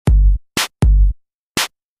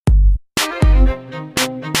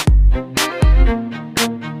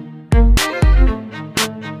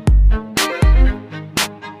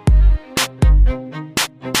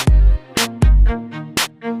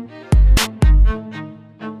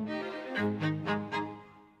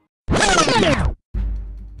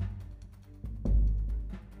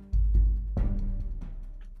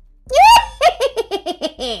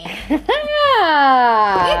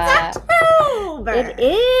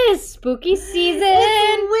is spooky season.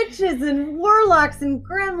 It's witches and warlocks and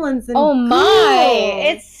gremlins and Oh my!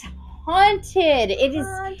 ghouls. It's haunted. It is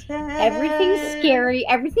everything's scary.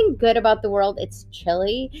 Everything good about the world. It's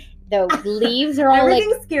chilly. The leaves are all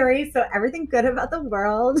everything's scary, so everything good about the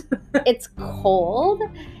world. It's cold,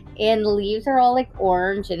 and the leaves are all like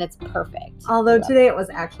orange, and it's perfect. Although today it was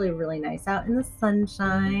actually really nice out in the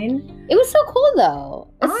sunshine. It was so cool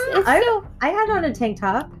though. I had on a tank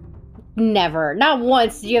top. Never, not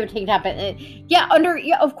once did you have a tank top.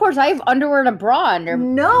 Yeah, of course I have underwear and a bra under.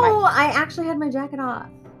 No, I actually had my jacket off.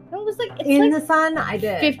 It was like in the sun. I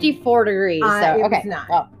did 54 degrees. So it okay, was not.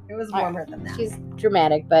 Well, it was warmer than that. She's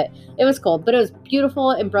dramatic, but it was cold. But it was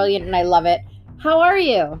beautiful and brilliant, and I love it. How are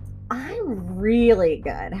you? I'm really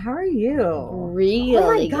good. How are you? Really?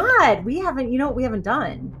 Oh my God, we haven't. You know what we haven't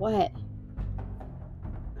done? What?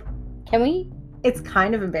 Can we? It's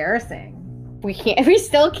kind of embarrassing. We can't. We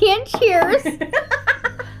still can't. Cheers.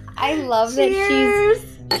 I love cheers.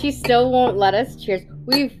 that she still won't let us. Cheers.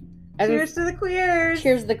 Cheers to the queers.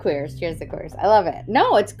 Cheers to the queers. Cheers to the queers. I love it.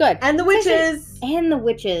 No, it's good. And the witches. And the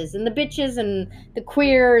witches and the bitches and the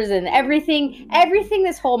queers and everything. Everything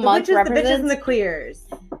this whole month represents. The bitches and the queers.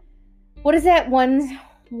 What is that one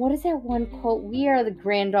quote? We are the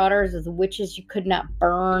granddaughters of the witches you could not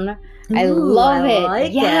burn. I love it.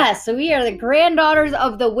 Like yes, so we are the granddaughters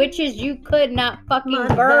of the witches you could not fucking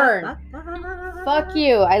burn. Fuck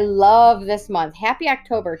you. I love this month. Happy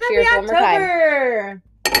October. Cheers one more time.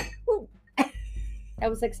 I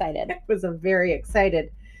was excited. I was very excited.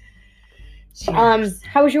 Cheers.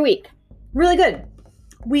 How was your week? Really good.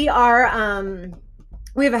 We are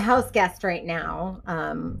we have a house guest right now.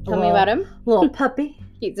 Tell me about him. Little puppy.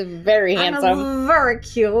 He's very handsome. Very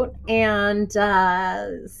cute. And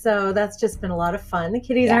so that's just been a lot of fun. The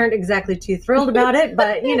kitties aren't exactly too thrilled about it,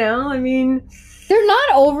 but I mean, they're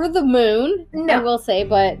not over the moon, no. I will say,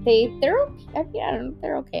 but they're okay.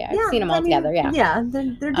 They're okay. I've seen them all together. Yeah. Yeah,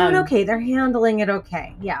 they're doing okay. They're handling it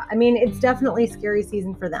okay. Yeah. I mean, it's definitely scary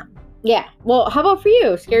season for them. Yeah. Well, how about for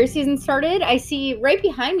you? Scary season started. I see right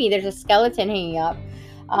behind me there's a skeleton hanging up.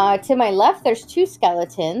 To my left, there's two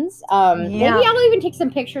skeletons. Maybe I'll even take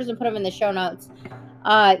some pictures and put them in the show notes.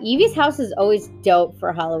 Evie's house is always dope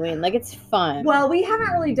for Halloween. Like, it's fun. Well, we haven't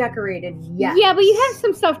really decorated yet. Yeah, but you have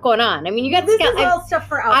some stuff going on. I mean, you got this is all stuff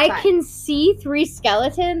for outside. I can see 3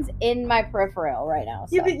 skeletons in my peripheral right now.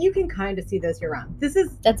 So. Yeah, but you can kind of see those year round.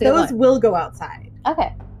 That's those will go outside.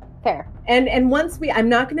 Okay. Fair. And once I'm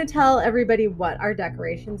not going to tell everybody what our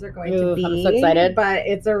decorations are going to be. I'm so excited. But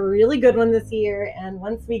it's a really good one this year. And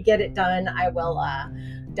once we get it done, I will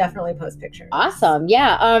definitely post pictures. Awesome.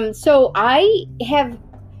 Yeah. So I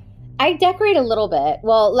decorate a little bit.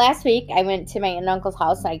 Well, last week I went to my aunt and uncle's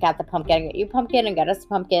house. I got the pumpkin. I got you pumpkin and got us a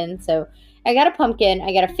pumpkin. So I got a pumpkin.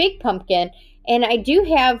 I got a fake pumpkin. And I do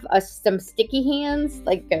have some sticky hands,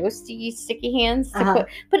 like ghosty sticky hands to put.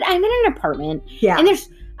 But I'm in an apartment. Yeah.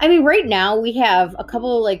 And right now we have a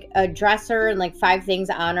couple, like a dresser and like 5 things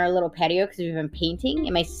on our little patio because we've been painting.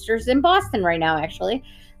 And my sister's in Boston right now, actually.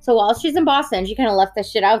 So while she's in Boston, she kind of left the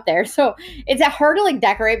shit out there. So it's hard to like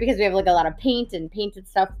decorate because we have like a lot of paint and painted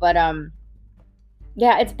stuff. But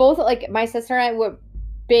yeah, it's both like my sister and I were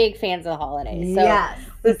big fans of the holidays. So yes,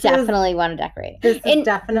 we definitely want to decorate. This is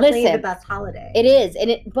definitely the best holiday. It is.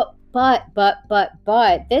 And but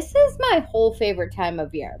this is my whole favorite time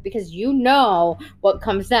of year because you know what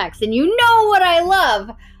comes next and you know what I love.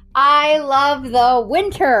 I love the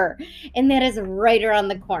winter, and that is right around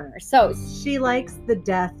the corner. So she likes the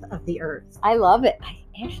death of the earth. I love it.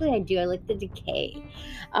 I do. I like the decay.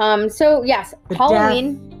 So yes, the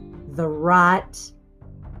Halloween, death, the rot,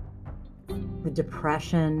 the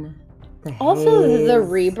depression, the also haze. The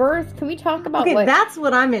rebirth. Can we talk about? Okay, that's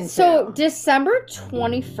what I'm into. So December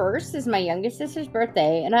 21st is my youngest sister's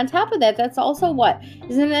birthday, and on top of that, that's also what?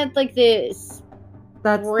 Isn't that like the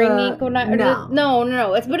That's spring equinox?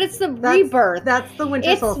 No. It's the rebirth. That's the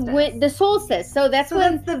winter solstice. The solstice. So that's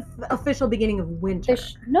the official beginning of winter.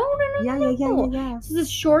 No. Yeah. This is the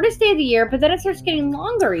shortest day of the year, but then it starts getting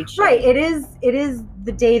longer each day. Right. It is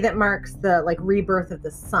the day that marks the like rebirth of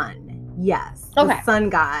the sun. Yes. Okay. The sun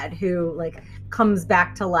god who like comes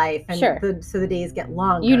back to life and so the days get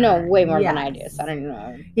longer. You know way more than I do, so I don't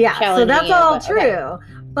know. Yeah. So that's all true. Okay.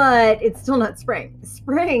 But it's still not spring.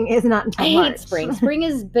 Spring is not until March. I hate spring. Spring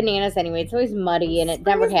is bananas anyway. It's always muddy and it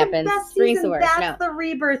never happens. Spring's the worst. That's the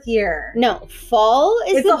rebirth year. No, fall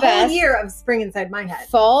is it's the best. It's a whole year of spring inside my head.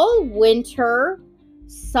 Fall, winter,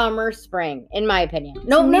 summer, spring, in my opinion.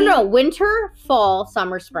 No. Winter, fall,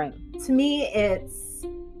 summer, spring. To me,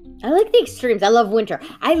 I like the extremes. I love winter.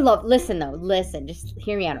 Listen, just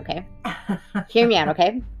hear me out, okay?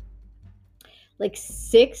 like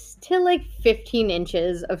 6 to like 15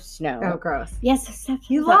 inches of snow. Oh, gross. Yes, stop.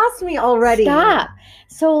 You lost me already. Stop.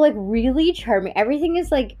 So like really charming. Everything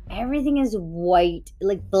is white,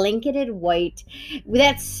 like blanketed white. With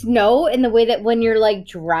that snow in the way that when you're like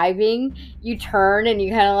driving, you turn and you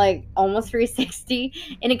kind of like almost 360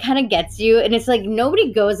 and it kind of gets you. And it's like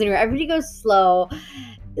nobody goes anywhere. Everybody goes slow.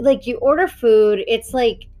 Like you order food. It's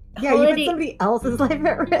like Yeah, you put somebody else's life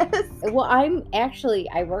at risk. Well, I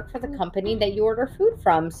work for the company that you order food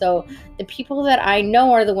from. So the people that I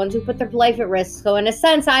know are the ones who put their life at risk. So in a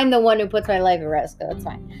sense, I'm the one who puts my life at risk. So that's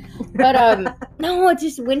fine. But no, it's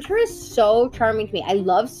just winter is so charming to me. I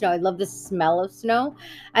love snow. I love the smell of snow.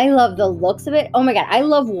 I love the looks of it. Oh my God. I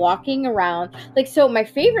love walking around. Like, so my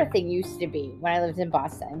favorite thing used to be when I lived in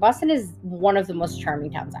Boston. Boston is one of the most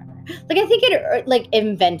charming towns ever. Like, I think it like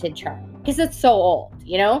invented charm. Because it's so old,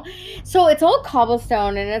 you know? So it's all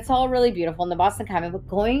cobblestone and it's all really beautiful in the Boston Common. But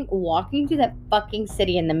walking through that fucking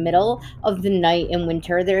city in the middle of the night in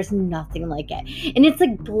winter, there's nothing like it. And it's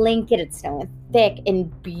like blanketed snow and thick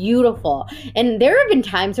and beautiful. And there have been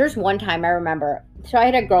times, there's one time I remember. So I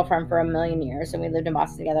had a girlfriend for a million years and we lived in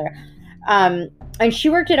Boston together. And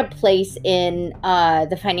she worked at a place in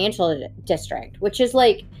the financial district, which is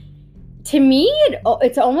like, to me,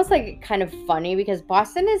 it's almost like kind of funny because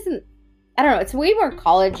Boston isn't, I don't know, it's way more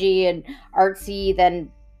collegey and artsy than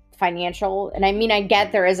financial. And I mean, I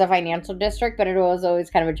get there is a financial district, but it was always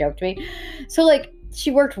kind of a joke to me. So like she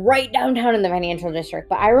worked right downtown in the financial district.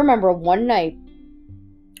 But I remember one night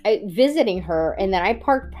visiting her, and then I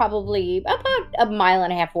parked probably about a mile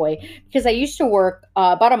and a half away because I used to work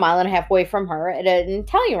about a mile and a half away from her at an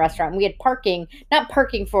Italian restaurant. We had not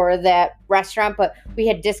parking for that restaurant, but we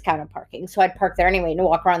had discounted parking. So I'd park there anyway to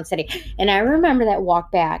walk around the city. And I remember that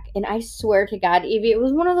walk back, and I swear to God, Evie, it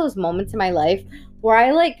was one of those moments in my life where I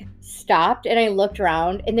like stopped and I looked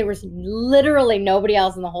around and there was literally nobody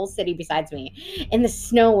else in the whole city besides me. And the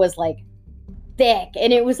snow was like thick.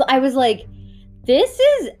 And I was like, this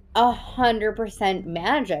is 100%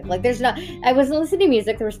 magic. Like I wasn't listening to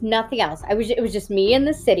music. There was nothing else. It was just me in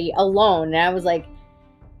the city alone. And I was like,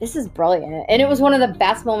 this is brilliant. And it was one of the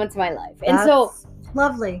best moments of my life. And so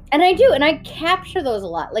lovely. And I do. And I capture those a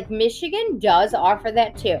lot. Like Michigan does offer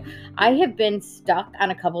that too. I have been stuck on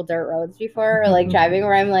a couple dirt roads before, like driving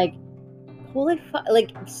where I'm like, holy fuck, like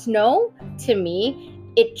snow to me,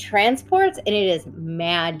 it transports and it is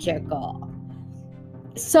magical.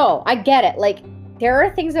 So I get it. Like there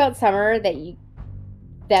are things about summer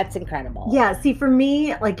that's incredible. Yeah. See, for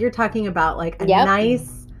me, like you're talking about like a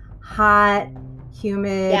nice, hot,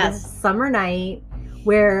 humid summer night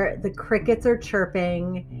where the crickets are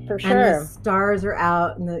chirping for sure, and the stars are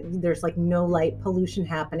out, and there's like no light pollution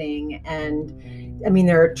happening, and I mean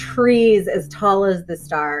there are trees as tall as the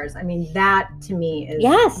stars. I mean that to me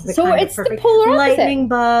is so it's the polar opposite. Lightning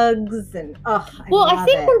bugs and I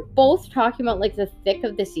think we're both talking about like the thick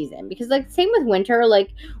of the season, because like same with winter, like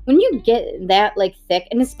when you get that like thick,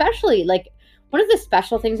 and especially like one of the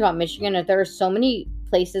special things about Michigan is there are so many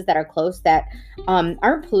places that are close that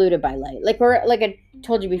aren't polluted by light. Like I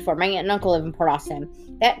told you before, my aunt and uncle live in Port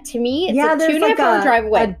Austin. That to me, it's a 2.5 hour drive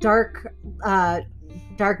away. A dark, I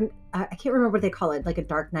can't remember what they call it, like a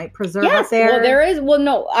dark night preserve up there. Well, there is. Well,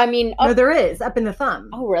 no, I mean, there is up in the Thumb.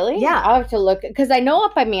 Oh, really? Yeah, I'll have to look because I know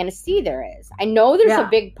up by Manistee there is. I know there's a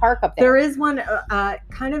big park up there. There is one,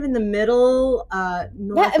 kind of in the middle.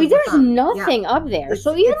 North there's nothing up there.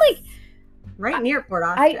 So even like. Right near Port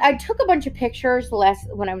Austin. I took a bunch of pictures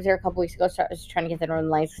when I was there a couple weeks ago. So I was trying to get the northern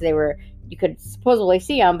lights because you could supposedly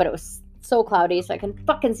see them, but it was so cloudy, so I couldn't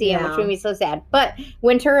fucking see them, which made me so sad. But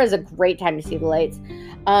winter is a great time to see the lights.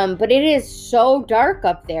 But it is so dark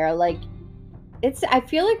up there. Like I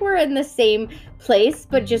feel like we're in the same place,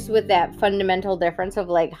 but just with that fundamental difference of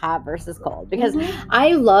like hot versus cold. Because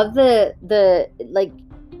I love the like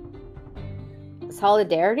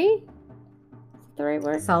solidarity. The right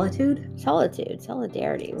word? Solidarity. Solidarity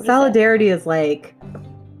is like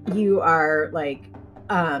you are like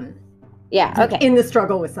in the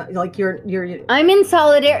struggle with something, like you're I'm in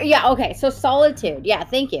solidarity. Yeah, okay. So solitude. Yeah,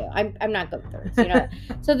 thank you. I'm not good with words, you know.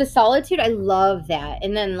 So the solitude, I love that.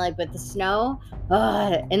 And then like with the snow,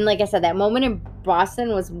 and like I said, that moment in Boston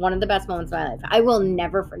was one of the best moments of my life. I will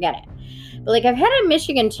never forget it. But like I've had it in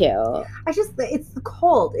Michigan too. It's the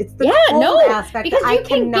cold. It's the cold aspect. Because you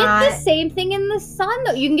can get the same thing in the sun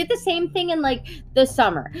though. You can get the same thing in like the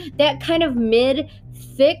summer. That kind of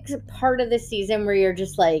mid-thick part of the season where you're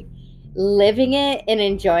just like living it and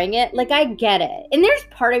enjoying it. Like I get it. And there's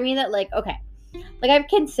part of me that like, okay, like I've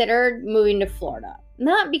considered moving to Florida.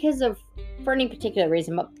 Not because for any particular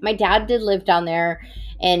reason, but my dad did live down there,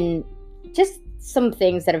 and just some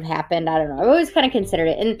things that have happened. I don't know. I've always kind of considered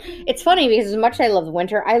it. And it's funny because as much as I love the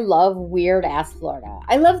winter, I love weird ass Florida.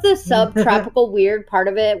 I love the subtropical weird part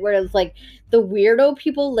of it where it's like the weirdo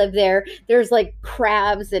people live there. There's like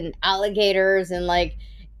crabs and alligators and like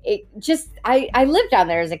it just I lived down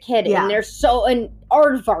there as a kid and there's and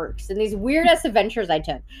aardvarks and these weird ass adventures I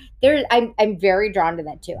took. I'm very drawn to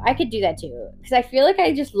that too. I could do that too because I feel like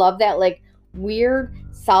I just love that like weird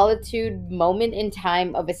solitude moment in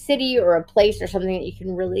time of a city or a place or something that you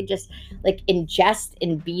can really just like ingest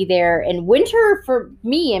and be there. And winter for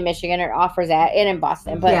me in Michigan, it offers that, and in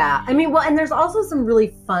Boston. But yeah, I mean, well, and there's also some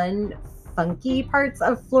really fun, funky parts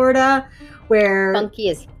of Florida where funky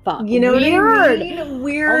as fuck. You know weird. What I mean?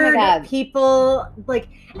 Weird people like,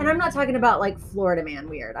 and I'm not talking about like Florida man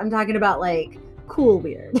weird. I'm talking about like cool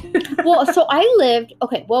weird. Well, so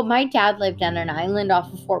my dad lived on an island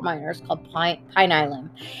off of Fort Myers called Pine Island.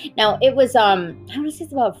 Now it was I want to say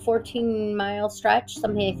it's about a 14-mile stretch,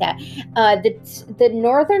 something like that. The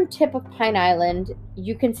northern tip of Pine Island,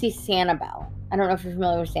 you can see Sanibel. I don't know if you're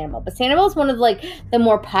familiar with Sanibel, but Sanibel is one of like the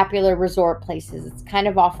more popular resort places. It's kind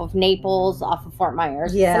of off of Naples, off of Fort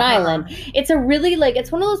Myers. Yeah. It's an island. It's a really like,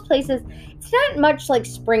 it's one of those places, it's not much like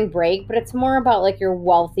spring break, but it's more about like your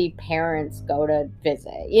wealthy parents go to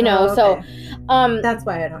visit, you know? Oh, okay. So, that's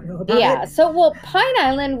why I don't know about it. Yeah. So, Pine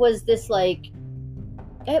Island was this like,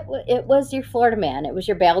 it was your Florida man. It was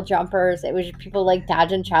your bail jumpers. It was your people like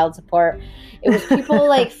dodging child support. It was people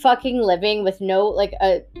like fucking living with no like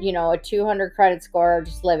a 200 credit score,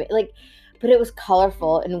 just living like, but it was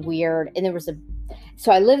colorful and weird. And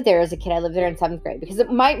so I lived there as a kid. I lived there in 7th grade because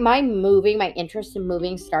my interest in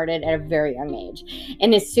moving started at a very young age.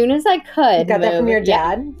 And as soon as I could you got that from your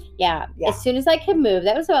dad? Yeah. As soon as I could move,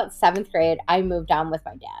 that was about 7th grade, I moved down with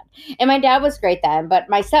my dad. And my dad was great then, but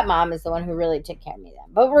my stepmom is the one who really took care of me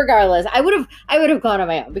then. But regardless, I would have gone on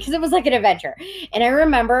my own because it was like an adventure. And I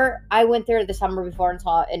remember I went there the summer before and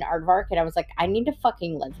saw an aardvark and I was like, I need to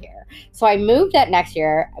fucking live here. So I moved that next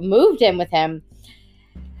year. I moved in with him.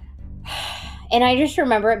 And I just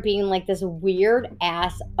remember it being like this weird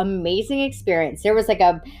ass amazing experience. There was like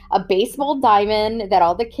a baseball diamond that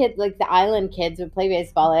all the kids, like the island kids would play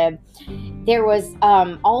baseball in. There was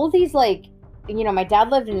all of these like, my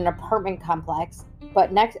dad lived in an apartment complex, but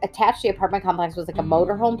attached to the apartment complex was like a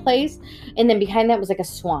motorhome place. And then behind that was like a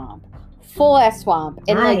swamp, full ass swamp.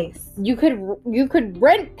 And nice. Like you could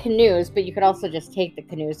rent canoes, but you could also just take the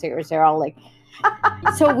canoes. So they're all like,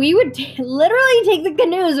 so we would literally take the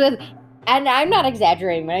canoes with, and I'm not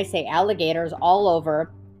exaggerating when I say alligators all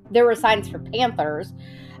over. There were signs for panthers.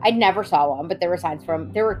 I never saw one, but there were signs for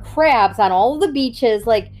them. There were crabs on all the beaches.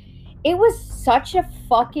 Like, it was such a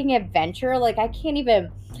fucking adventure. Like, I can't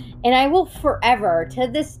even, and I will forever, to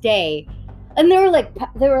this day. And there were like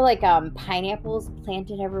pineapples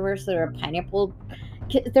planted everywhere. So there were pineapple,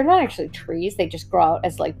 they're not actually trees. They just grow out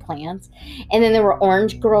as like plants. And then there were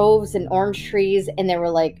orange groves and orange trees. And there were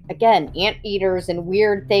like, again, anteaters and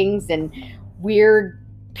weird things and weird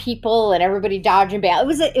people and everybody dodging back.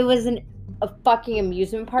 It was a fucking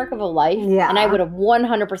amusement park of a life. Yeah. And I would have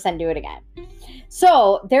 100% do it again.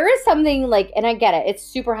 So there is something like, and I get it. It's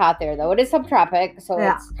super hot there though. It is subtropic. So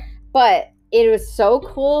yeah. But it was so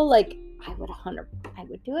cool. Like I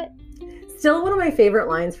would do it. Still one of my favorite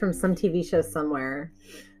lines from some TV show somewhere.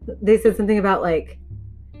 They said something about like,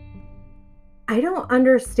 I don't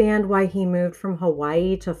understand why he moved from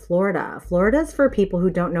Hawaii to Florida. Florida's for people who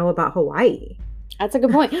don't know about Hawaii. That's a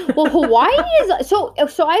good point. Well, Hawaii is so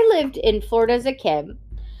I lived in Florida as a kid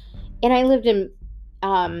and I lived in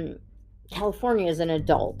California as an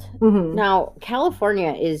adult. Mm-hmm. Now,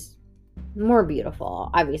 California is more beautiful,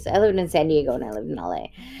 obviously. I lived in San Diego and I lived in LA.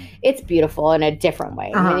 It's beautiful in a different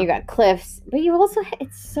way. And then you got cliffs, but you also,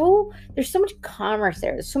 there's so much commerce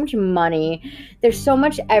there. There's so much money. There's so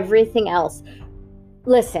much everything else.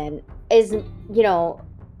 Listen, as an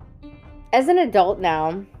adult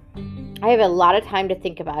now, I have a lot of time to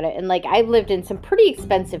think about it. And like, I've lived in some pretty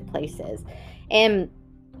expensive places. And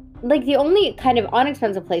like the only kind of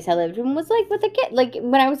unexpensive place I lived in was like with a kid, like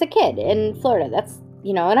when I was a kid in Florida. That's,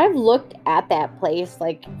 and I've looked at that place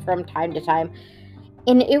like from time to time.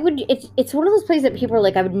 And it's one of those places that people are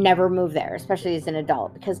like, I would never move there, especially as an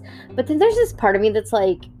adult, but then there's this part of me that's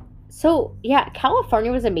like, so yeah,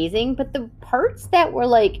 California was amazing, but the parts that were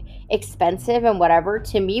like expensive and whatever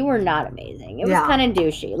to me were not amazing. It was kind of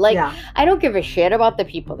douchey. Like, I don't give a shit about the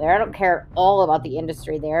people there. I don't care at all about the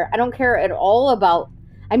industry there. I don't care at all about,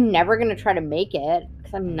 I'm never going to try to make it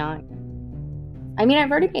because I'm not I mean,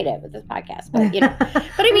 I've already made it with this podcast, but you know. But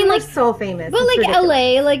I mean, we're like, so famous. but It's like ridiculous.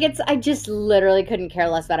 LA, like I just literally couldn't care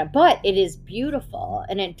less about it. But it is beautiful,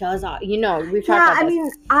 and it does, you know, we've talked about I this.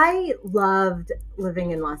 mean, I loved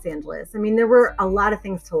living in Los Angeles. I mean, there were a lot of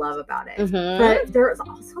things to love about it, Mhm. but there's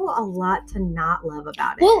also a lot to not love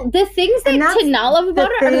about it. Well, the things And that that's to not love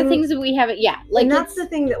about it are the thing- things that we haven't. Yeah, like and that's it's the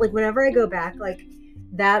thing that, like, whenever I go back, like,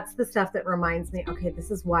 that's the stuff that reminds me, okay,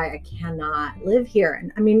 this is why I cannot live here.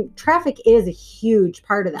 And I mean, traffic is a huge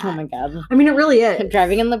part of that. oh my god. I mean, it really is.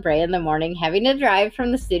 Driving in La Brea in the morning, having to drive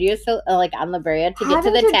from the studio so like on La Brea to get to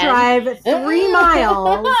Having the 10. drive 3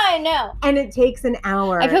 miles, I know. and it takes an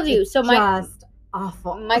hour. I told you. It's So just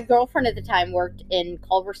awful. my girlfriend at the time worked in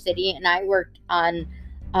Culver City, and I worked on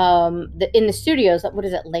in the studios. What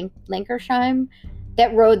is it, Lankersheim?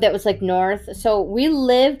 That road that was like north. So we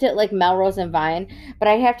lived at like Melrose and Vine, but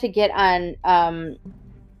I'd have to get on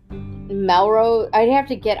Melrose. I'd have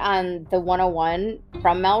to get on the 101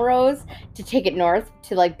 from Melrose to take it north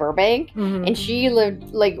to like Burbank. Mhm. And she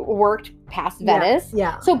worked past Venice.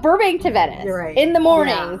 Yeah. So Burbank to Venice. You're right. In the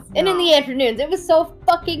mornings Yeah, and in no. the afternoons. It was so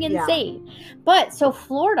fucking Yeah. insane. But so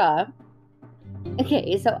Florida,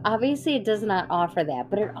 okay, so obviously it does not offer that,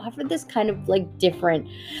 but it offered this kind of like different,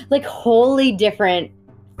 like wholly different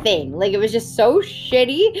thing. Like it was just so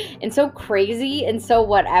shitty and so crazy and so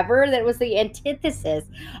whatever that it was the antithesis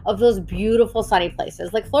of those beautiful sunny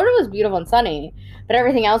places. Like Florida was beautiful and sunny, but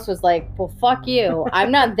everything else was like, well, fuck you. I'm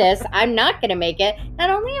not this. I'm not going to make it. Not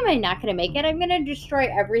only am I not going to make it, I'm going to destroy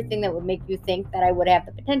everything that would make you think that I would have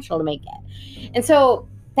the potential to make it. And so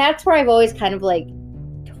that's where I've always kind of like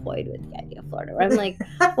toyed with the idea of Florida, where I'm like,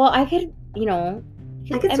 well, I could, you know,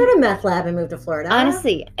 I could start a meth lab and move to Florida.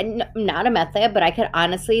 honestly, and not a meth lab, but I could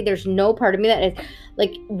honestly, there's no part of me that is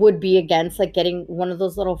like would be against like getting one of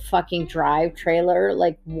those little fucking drive trailer,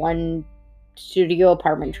 like one studio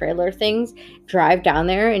apartment trailer things, drive down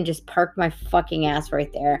there and just park my fucking ass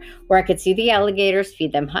right there where I could see the alligators,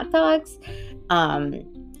 feed them hot dogs,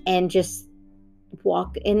 and just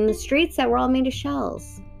walk in the streets that were all made of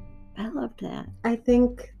shells. I loved that. I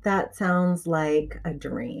think that sounds like a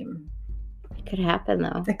dream. It could happen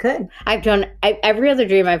though. It could. I've done every other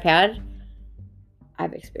dream I've had,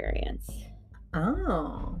 I've experienced.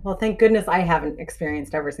 Oh, well, thank goodness I haven't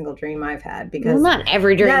experienced every single dream I've had, because Well, not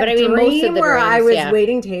every dream, that but I mean dream most of the where dreams. I was yeah.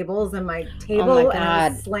 waiting tables and my table my and I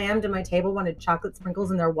was God. slammed and my table wanted chocolate sprinkles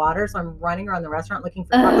in their water, so I'm running around the restaurant looking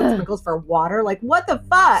for chocolate sprinkles for water. Like, what the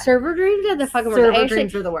fuck? Server dreams are the fucking worst. Server I actually-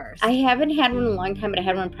 dreams are the worst. I haven't had one in a long time, but I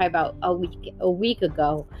had one probably about a week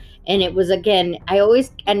ago. And it was, again, I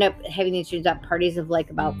always end up having these dreams at parties of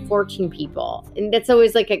like about 14 people. And that's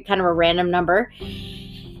always like a kind of a random number.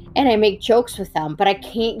 And I make jokes with them, but I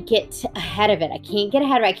can't get ahead of it. I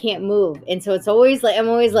can't move. And so it's always like, I'm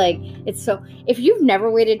always like, it's so, if you've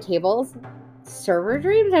never waited tables, server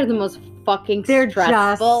dreams are the most fucking They're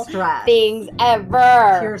stressful just stress. things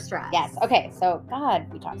ever. Pure stress. Yes. Okay. So, God,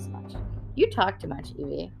 we talk so much. You talk too much,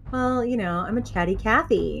 Evie. Well, you know, I'm a chatty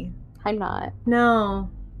Cathy. I'm not. No,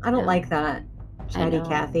 I don't No. like that. Chatty know.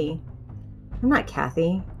 Cathy. I'm not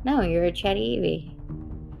Kathy. No, you're a chatty Evie.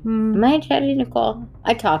 Hmm. Am I a chatty Nicole?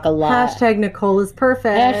 I talk a lot. Hashtag Nicole is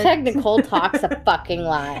perfect. Hashtag Nicole talks a fucking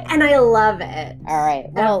lot. And I love it. All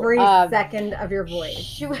right. Well, Every second of your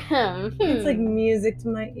voice. It's like music to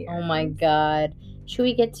my ear. Oh my God. Should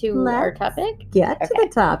we get to our Let's topic? Get to Okay.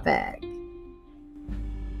 the topic.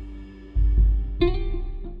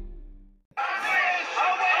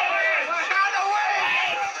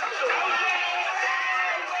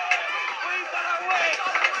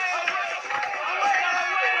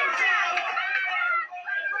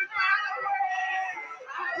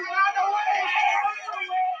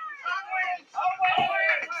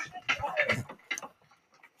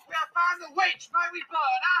 Witch, may we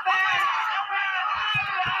burn her?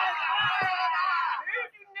 Who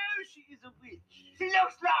do you know she is a witch? She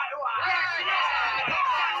looks like one.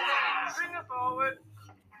 Bring her forward.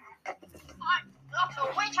 I'm not a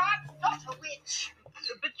witch, I'm not a witch.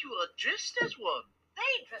 But you are dressed as one.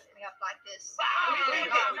 They dressed me up like this.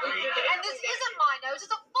 And this isn't my nose,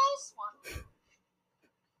 it's a false one.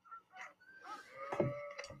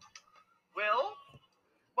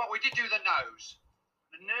 Well, we did do the nose.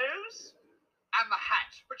 The nose? And the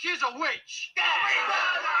hat. But she's a witch.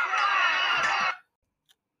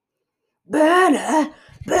 Burn her!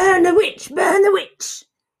 Burn the witch! Burn the witch!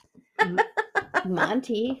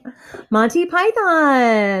 Monty. Monty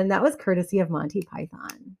Python. That was courtesy of Monty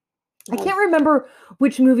Python. I can't remember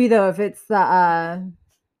which movie though. If it's the I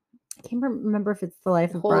can't remember if it's the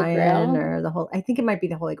Life of Holy Brian Grail? or the whole. I think it might be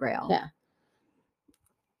the Holy Grail. Yeah.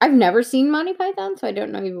 I've never seen Monty Python, so I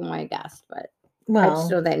don't know even why I guessed, but I just Well,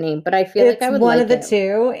 know that name, but I feel like it's I would one like of the it.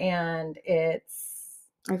 two, and it's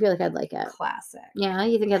I feel like I'd like it. classic. Yeah,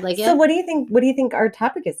 you think I'd like So it? what do you think? What do you think our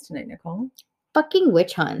topic is tonight, Nicole? Fucking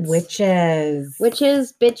witch hunts. Witches.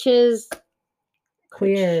 Witches, bitches,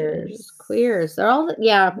 Queers. witches, queers. They're all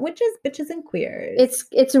yeah. Witches, bitches, and queers.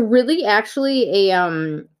 It's really actually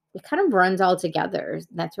a it kind of runs all together.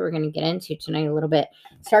 That's what we're gonna get into tonight a little bit.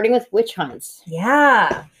 Starting with witch hunts.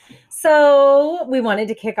 Yeah. So we wanted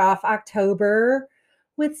to kick off October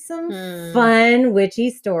with some fun witchy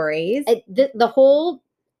stories. The whole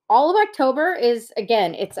all of October is,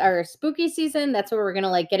 again, it's our spooky season. That's where we're gonna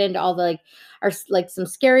like get into all the our some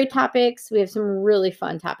scary topics. We have some really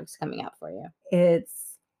fun topics coming up for you.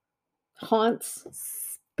 It's Haunts,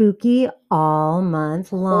 spooky all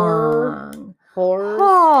month long.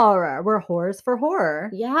 Horror. We're whores for horror.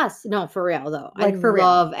 Yes. No, for real though. Like, I for real.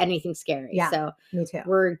 love anything scary. Yeah, So me too.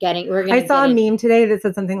 we're gonna I saw a get meme today that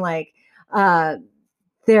said something like,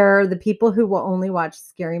 there are the people who will only watch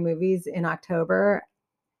scary movies in October,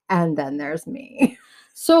 and then there's me.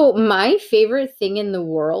 So my favorite thing in the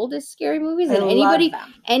world is scary movies, and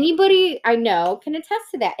anybody I know can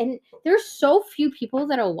attest to that. And there's so few people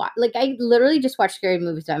that'll watch. Like, I literally just watch scary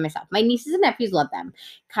movies by myself. My nieces and nephews love them.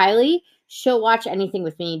 Kylie, she'll watch anything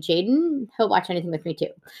with me. Jaden, he'll watch anything with me too.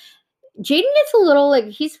 Jaden gets a little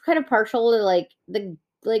he's kind of partial to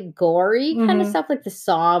the gory kind of stuff, like the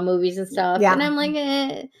Saw movies and stuff. Yeah. And I'm like,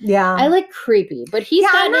 Yeah. I like creepy, but he's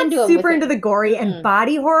I'm gotten not into super into the gory, and Mm-mm.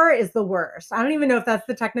 body horror is the worst. I don't even know if that's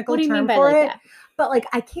the technical What do you term mean by for it. that? But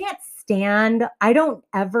I can't stand, I don't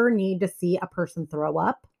ever need to see a person throw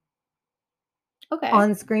up Okay.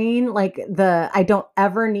 on screen. I don't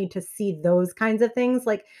ever need to see those kinds of things.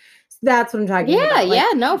 That's what I'm talking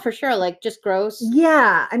about. No, for sure. Just gross.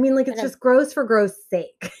 Yeah. I mean, it's Kind of- just gross for gross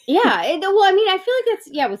sake. Yeah. Well, I mean, I feel like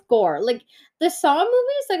that's, with gore. The Saw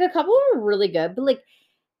movies, a couple were really good, but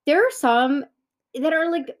there are some that are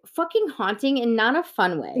fucking haunting and not a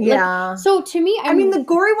fun way. Yeah. So to me, I mean, the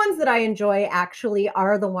gory ones that I enjoy actually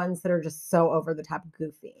are the ones that are just so over the top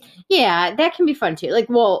goofy. Yeah, that can be fun too.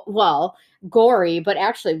 Well, gory, but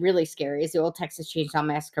actually really scary is the old Texas Chainsaw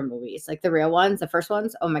Massacre movies. The real ones, the first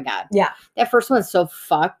ones. Oh my God. Yeah. That first one's so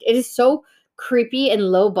fucked. It is so creepy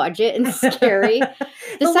and low budget and scary.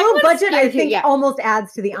 The low budget, I think, almost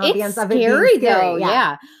adds to the ambience of it being scary. Though.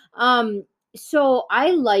 Yeah. So I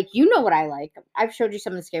you know what I like. I've showed you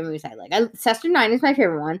some of the scary movies I like. Sister 9 is my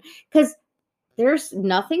favorite one because there's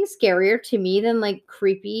nothing scarier to me than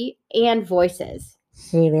creepy and voices.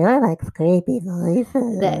 She really likes creepy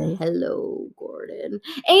voices. Hello, Gordon.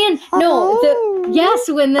 And when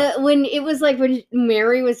it was when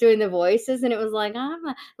Mary was doing the voices, and it was what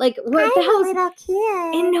the hell, little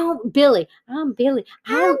kid. And no, Billy. I'm Billy.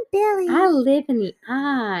 I'm Billy. I live in the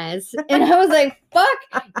eyes. And I was like,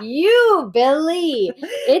 fuck you, Billy.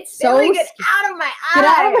 It's Billy, so get out of my eyes. Get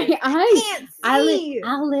out of my eyes. Can't see.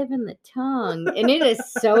 I live in the tongue. And it is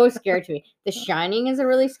so scary to me. The Shining is a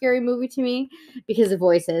really scary movie to me because of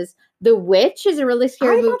voices. The Witch is a really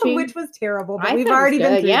scary movie. I thought The Witch was terrible, but we've thought it was already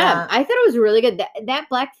been good. through that. I thought it was really good. That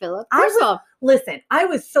Black Phillip. First of all, listen, I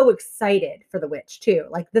was so excited for The Witch too.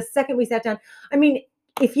 The second we sat down, I mean,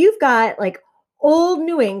 if you've got old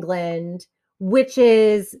New England,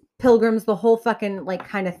 witches, pilgrims, the whole fucking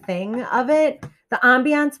kind of thing of it, the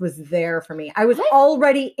ambiance was there for me. I was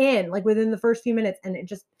already in within the first few minutes, and it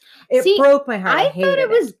broke my heart. I thought it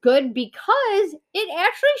was good because it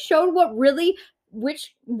actually showed what witch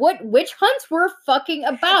hunts were fucking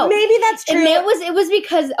about. Maybe that's true. And it was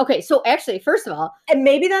because, okay, so actually, first of all, and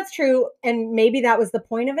maybe that's true, and maybe that was the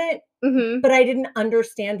point of it. Mm-hmm. But I didn't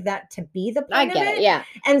understand that to be the point I get of it. it, yeah.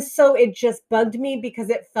 And so it just bugged me because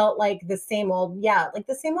it felt like the same old,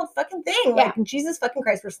 the same old fucking thing. Yeah. Jesus fucking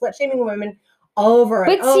Christ, we're slut shaming women over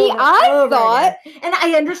and But see, over I over thought, again. And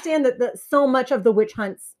I understand that so much of the witch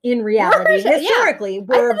hunts in reality, historically,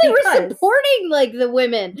 were they were supporting the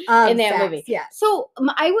women in that movie. Yeah. So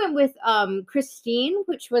I went with Christine,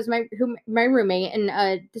 which was my roommate,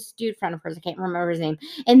 and this dude friend of hers, I can't remember his name,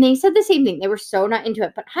 and they said the same thing. They were so not into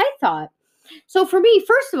it, but I thought. So for me,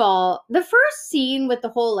 first of all, the first scene with the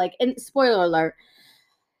whole and spoiler alert.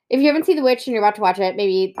 If you haven't seen The Witch and you're about to watch it,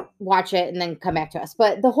 maybe watch it and then come back to us.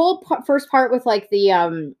 But the whole first part with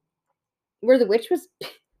the where the witch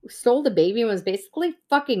stole the baby and was basically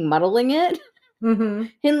fucking muddling it Mm-hmm.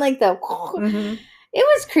 in Mm-hmm. It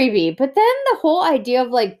was creepy. But then the whole idea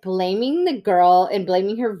of blaming the girl and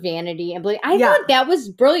blaming her vanity and I thought that was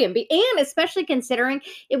brilliant. And especially considering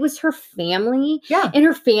it was her family. Yeah. And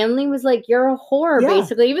her family was you're a whore,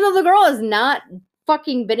 basically, even though the girl is not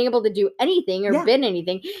fucking been able to do anything or Yeah. been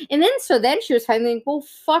anything. And then she was finally like, well,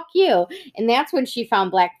 fuck you. And that's when she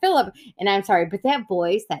found Black Phillip. And I'm sorry, but that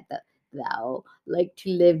voice, thou like to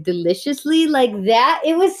live deliciously, like that,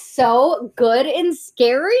 it was so good and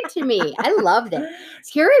scary to me. I loved it.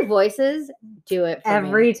 Scary voices do it for me.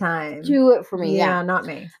 Every time. Do it for me. Yeah. not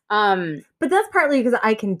me. Um, But that's partly because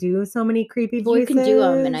I can do so many creepy you voices. can do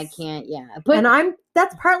them and I can't. Yeah. But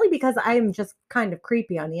that's partly because I'm just kind of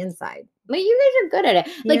creepy on the inside. But you guys are good at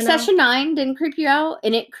it. Like You know? Session 9 didn't creep you out,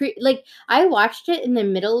 and like I watched it in the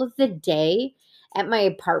middle of the day at my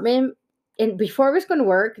apartment, and before I was going to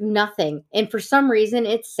work, nothing. And for some reason,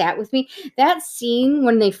 it sat with me. That scene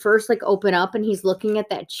when they first like open up and he's looking at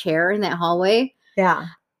that chair in that hallway. Yeah.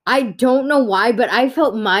 I don't know why, but I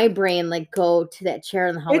felt my brain like go to that chair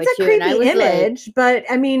in the hallway It's a too. creepy and I was image, but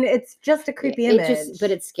I mean, it's just a creepy image. But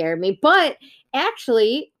it scared me. But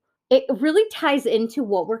actually, it really ties into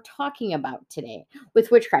what we're talking about today with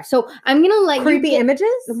witchcraft. So I'm gonna let creepy images.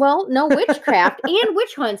 Well, no, witchcraft and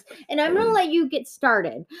witch hunts, and I'm gonna let you get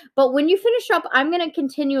started. But when you finish up, I'm gonna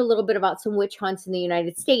continue a little bit about some witch hunts in the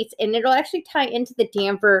United States, and it'll actually tie into the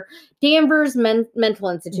Danvers mental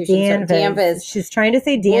institution. Danvers. So Danvers. She's trying to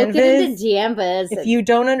say We'll Danvers. get into Danvers. If you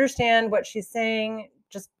don't understand what she's saying,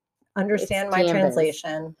 just understand It's my Danvers.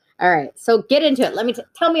 Translation. All right, so get into it. Let me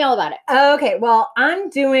tell me all about it. Okay, well,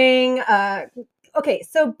 I'm doing okay,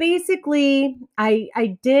 so basically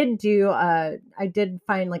I did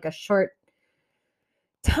find like a short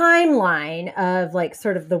timeline of like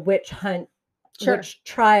sort of the witch hunt Sure. witch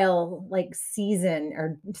trial like season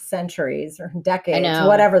or centuries or decades, know.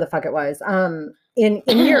 whatever the fuck it was. In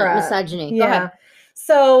Europe. Misogyny. Yeah. Go ahead.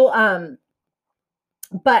 So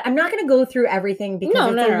but I'm not going to go through everything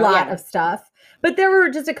because it's a lot of stuff. But there were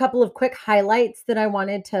just a couple of quick highlights that I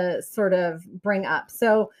wanted to sort of bring up.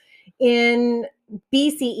 So in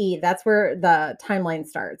BCE, that's where the timeline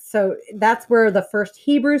starts. So that's where the first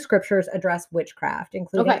Hebrew scriptures address witchcraft,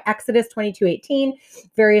 including Exodus 22:18,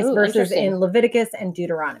 various verses in Leviticus and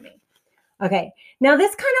Deuteronomy. Okay. Now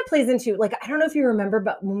this kind of plays into, like, I don't know if you remember,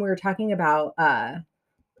 but when we were talking about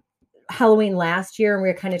Halloween last year, and we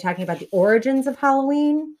were kind of talking about the origins of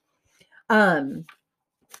Halloween.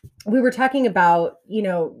 We were talking about,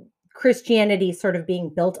 Christianity sort of being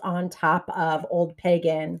built on top of old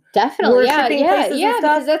pagan. Definitely. Yeah.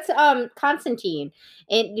 Because that's Constantine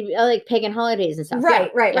and like pagan holidays and stuff.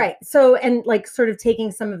 Right. So, and like sort of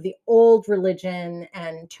taking some of the old religion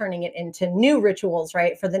and turning it into new rituals,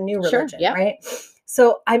 right? For the new religion, right?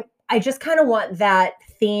 So I just kind of want that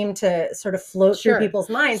theme to sort of float through people's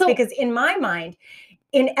minds, because in my mind,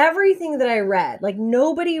 in everything that I read, like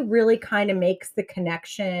nobody really kind of makes the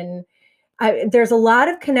connection. There's a lot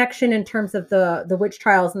of connection in terms of the witch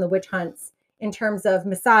trials and the witch hunts, in terms of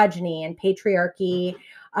misogyny and patriarchy,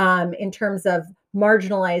 in terms of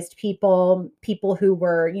marginalized people who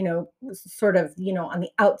were, sort of, on the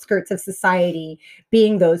outskirts of society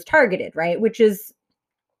being those targeted, right? Which is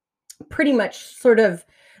pretty much sort of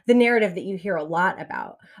the narrative that you hear a lot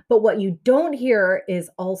about. But what you don't hear is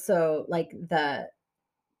also like the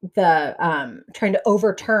trying to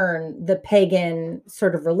overturn the pagan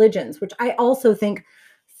sort of religions, which I also think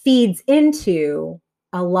feeds into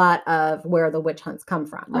a lot of where the witch hunts come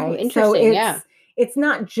from, right? Oh, interesting. So it's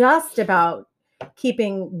not just about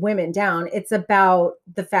keeping women down. It's about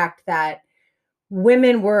the fact that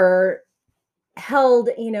women were held,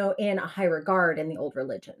 in a high regard in the old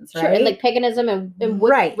religions, right? Sure, and like paganism and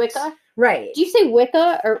Wicca. Right. Do you say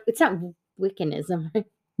Wicca, or it's not Wiccanism?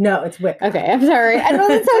 No, it's Wicca. Okay, I'm sorry. I know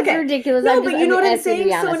that sounds ridiculous. No, but you know what I'm saying?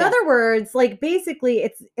 So in other words, like basically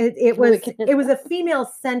it was a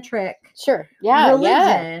female-centric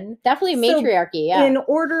religion. Definitely matriarchy, In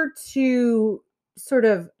order to sort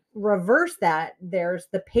of reverse that, there's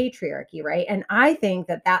the patriarchy, right? And I think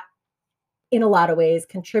that in a lot of ways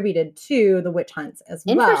contributed to the witch hunts as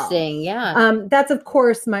well. Interesting, yeah. That's of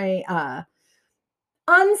course my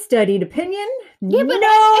unstudied opinion. Yeah, but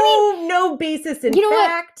no basis in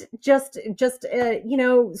fact. Just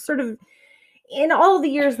sort of in all the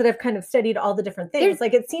years that I've kind of studied all the different things,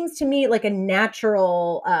 like it seems to me like a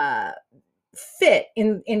natural fit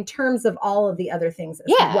in terms of all of the other things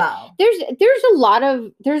as well.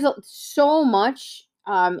 There's so much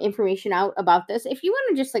information out about this. If you want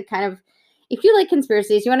to just like kind of, if you like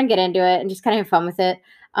conspiracies, you want to get into it and just kind of have fun with it.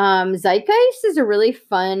 Zeitgeist is a really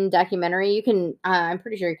fun documentary. You can, I'm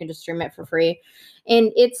pretty sure you can just stream it for free.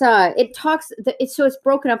 And it's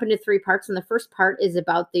broken up into 3 parts. And the first part is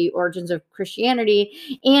about the origins of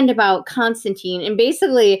Christianity and about Constantine, and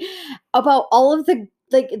basically about all of the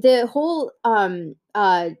whole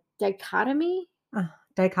dichotomy.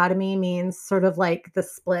 Dichotomy means sort of like the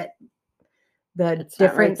split the That's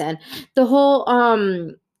not right difference. then. The whole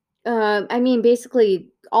I mean, basically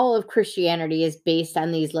all of Christianity is based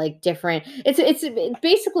on these like different it's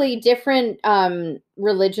basically different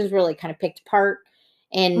religions were like kind of picked apart,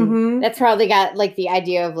 and Mhm. that's how they got like the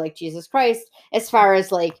idea of like Jesus Christ as far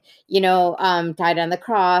as like, died on the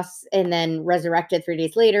cross and then resurrected 3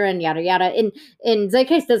 days later and yada yada. And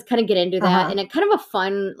Zeitgeist does kind of get into that Uh-huh. and it kind of a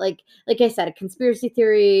fun like I said, a conspiracy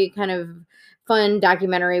theory kind of fun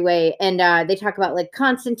documentary way. And they talk about like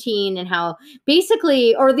Constantine and how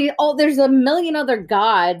basically there's a million other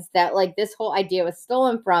gods that like this whole idea was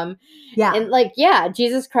stolen from. Yeah. And like, yeah,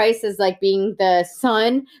 Jesus Christ is like being the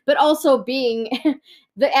son, but also being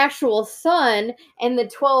the actual son, and the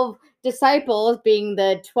 12 disciples being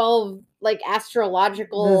the 12 like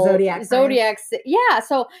astrological The zodiac signs. zodiacs. Yeah,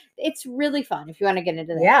 so it's really fun if you want to get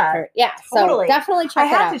into that. Yeah, Yeah, totally. so definitely check I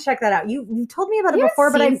that have out. to check that out. You told me about it You haven't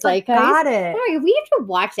before, but I seen Zeitgeist? forgot it. Oh, we have to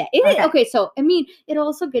watch that. Okay. Okay, so I mean, it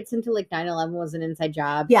also gets into like 9/11 was an inside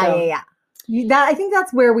job. Yeah, so. yeah. I think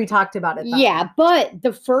that's where we talked about it. Though. Yeah, but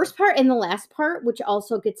the first part and the last part, which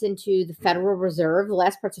also gets into the Federal Reserve, the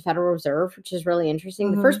last part's the Federal Reserve, which is really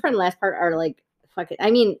interesting. The first part and the last part are like, fuck it.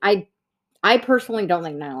 I mean, I personally don't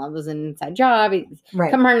think 9/11 was an inside job.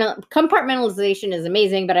 Right. Compartmentalization is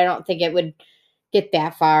amazing, but I don't think it would get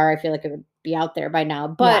that far. I feel like it would be out there by now.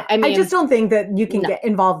 But yeah. I mean, I just don't think that you can get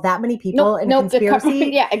involved that many people in a nope, conspiracy.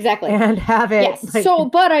 Yeah, exactly. And have it. Yes. Like, so,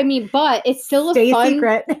 but I mean, but it's still a fun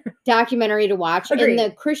secret documentary to watch. Agreed. And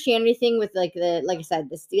the Christianity thing with like I said,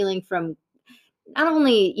 the stealing from not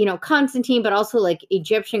only, Constantine, but also like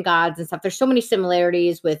Egyptian gods and stuff. There's so many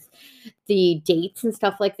similarities with the dates and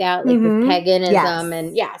stuff like that, like with paganism. Yes.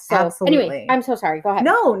 And yeah. So absolutely. Anyway, I'm so sorry. Go ahead.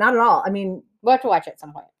 No, not at all. I mean, we'll have to watch it at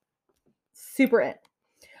some point. Super it.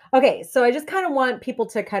 Okay. So I just kind of want people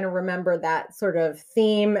to kind of remember that sort of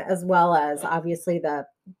theme, as well as obviously the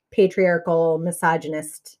patriarchal,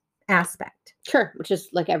 misogynist aspect. Sure. Which is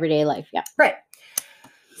like everyday life. Yeah. Right.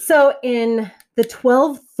 So in the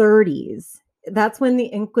 1230s, that's when the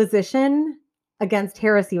Inquisition against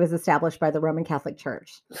heresy was established by the Roman Catholic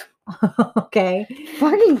Church. Okay.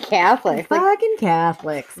 Fucking Catholics. Fucking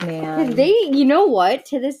Catholics, man. They, you know what?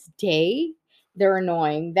 To this day, they're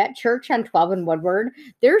annoying. That church on 12 and Woodward,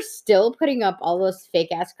 they're still putting up all those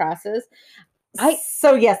fake ass crosses.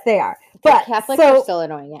 So yes, they are. But Catholics are still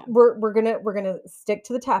annoying. Yeah. We're gonna stick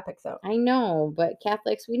to the topic though. I know, but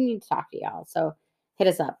Catholics, we need to talk to y'all. So hit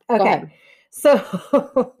us up. Okay. Go ahead.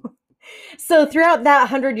 So throughout that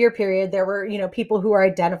 100-year period, there were, people who were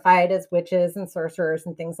identified as witches and sorcerers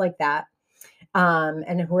and things like that,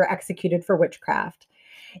 and who were executed for witchcraft,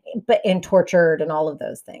 and tortured and all of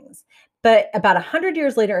those things. But about 100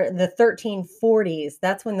 years later, the 1340s,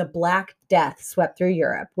 that's when the Black Death swept through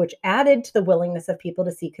Europe, which added to the willingness of people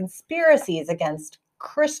to see conspiracies against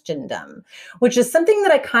Christendom, which is something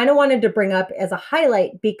that I kind of wanted to bring up as a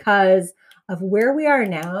highlight because of where we are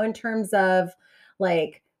now in terms of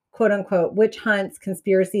like, quote unquote, witch hunts,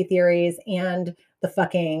 conspiracy theories, and the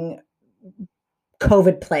fucking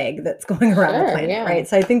COVID plague that's going around the planet, right?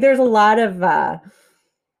 So I think there's a lot of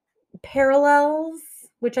parallels,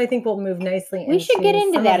 which I think will move nicely. We should get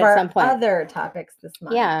into that at some point. Other topics this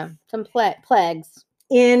month. Yeah, some plagues.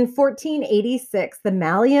 In 1486, the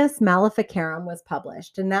Malleus Maleficarum was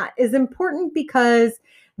published, and that is important because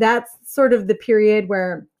that's sort of the period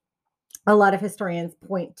where a lot of historians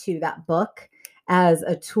point to that book as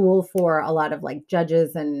a tool for a lot of like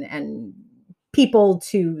judges and people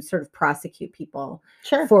to sort of prosecute people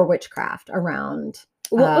for witchcraft around.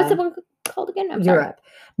 What's the book called again? I'm Europe. Sorry.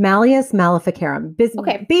 Malleus Maleficarum.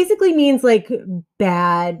 Basically means like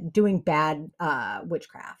doing bad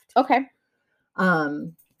witchcraft. Okay.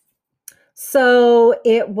 So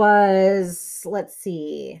it was, let's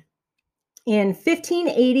see, in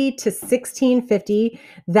 1580 to 1650,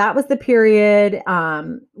 that was the period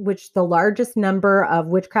which the largest number of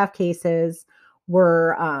witchcraft cases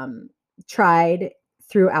were tried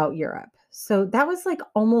throughout Europe. So that was like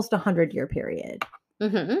almost 100-year period,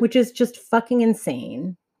 which is just fucking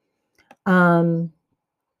insane. And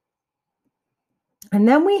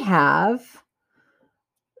then we have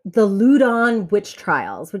the Loudun witch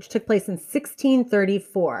trials, which took place in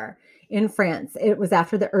 1634 in France. It was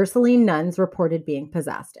after the Ursuline nuns reported being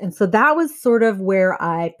possessed. And so that was sort of where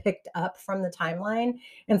I picked up from the timeline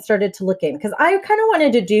and started to look in, because I kind of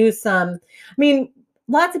wanted to do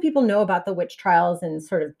lots of people know about the witch trials in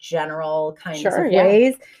sort of general kinds of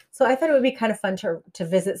ways. So I thought it would be kind of fun to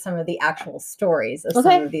visit some of the actual stories of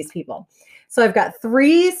some of these people. So I've got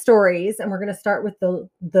 3 stories, and we're going to start with the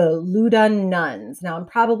Loudun nuns. Now, I'm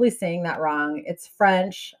probably saying that wrong. It's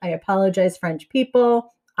French. I apologize, French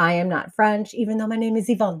people. I am not French, even though my name is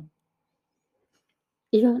Yvonne.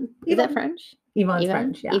 Yvonne. Is that Yvonne. French? Yvonne's Yvonne?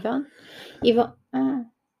 French, yeah. Yvonne?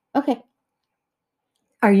 Yvonne. Okay.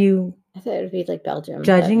 Are you I thought it would be like Belgium.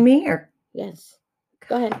 judging me or? Yes.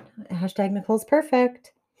 Go ahead. Hashtag Nicole's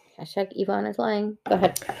perfect. Hashtag Yvonne is lying. Go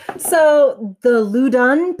ahead. So the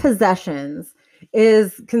Loudun possessions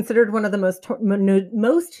is considered one of the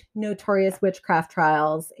most notorious witchcraft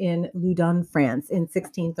trials in Loudun, France in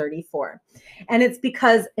 1634. And it's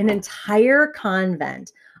because an entire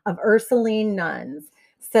convent of Ursuline nuns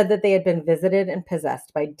said that they had been visited and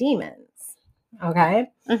possessed by demons. Okay.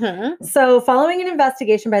 Mm-hmm. So following an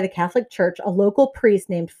investigation by the Catholic Church, a local priest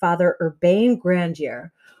named Father Urbain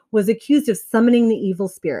Grandier was accused of summoning the evil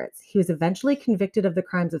spirits. He was eventually convicted of the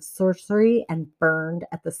crimes of sorcery and burned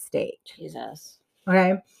at the stake. Jesus.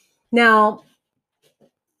 Okay. Now,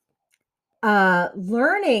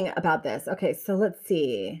 learning about this. Okay, so let's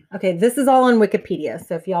see. Okay, this is all on Wikipedia.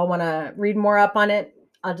 So if y'all want to read more up on it,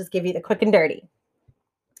 I'll just give you the quick and dirty.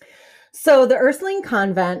 So the Ursuline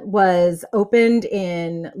convent was opened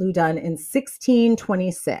in Loudun in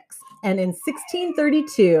 1626. And in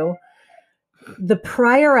 1632, the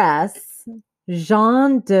prioress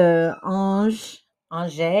Jean d'Angers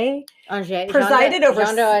presided over.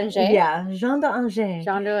 Jean d'Angers. Yeah, Jean d'Angers.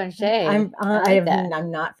 Jean d'Angers.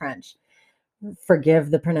 I'm not French.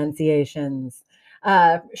 Forgive the pronunciations.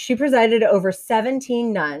 She presided over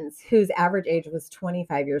 17 nuns whose average age was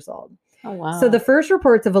 25 years old. Oh, wow. So the first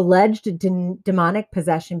reports of alleged demonic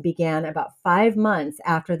possession began about 5 months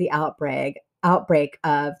after the outbreak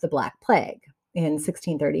of the Black Plague in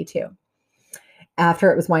 1632.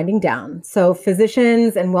 After it was winding down. So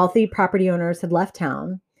physicians and wealthy property owners had left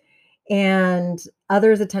town, and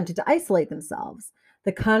others attempted to isolate themselves.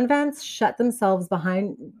 The convents shut themselves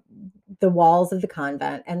behind the walls of the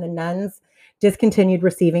convent, and the nuns discontinued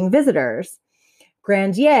receiving visitors.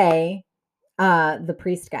 Grandier, the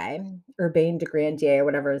priest guy, Urbain de Grandier, or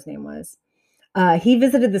whatever his name was, he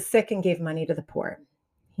visited the sick and gave money to the poor.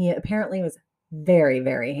 He apparently was very,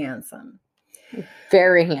 very handsome.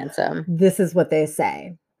 Very handsome. This is what they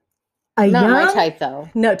say. Not my type, though.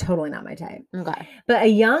 No, totally not my type. Okay. But a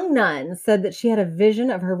young nun said that she had a vision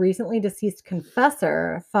of her recently deceased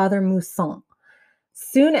confessor, Father Mousson.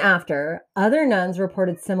 Soon after, other nuns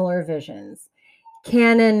reported similar visions.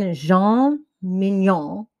 Canon Jean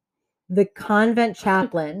Mignon, the convent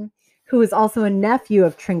chaplain, who was also a nephew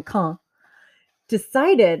of Trinquant,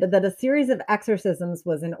 decided that a series of exorcisms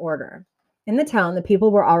was in order. In the town, the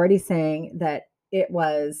people were already saying that it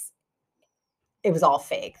was all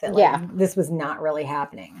fake, that this was not really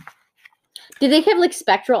happening. Did they have like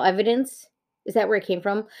spectral evidence? Is that where it came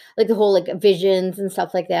from? Like the whole like visions and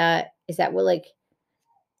stuff like that? Is that what like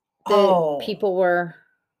the people were?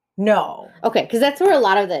 No. Okay, because that's where a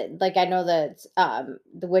lot of the, like, I know that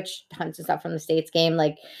the witch hunts and stuff from the States game,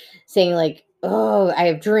 like saying like, oh, I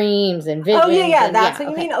have dreams and visions. Oh yeah, that's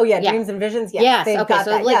what you mean. Oh yeah, dreams and visions. Yes. Okay,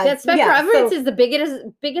 so like that spectral evidence is the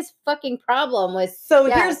biggest fucking problem with. So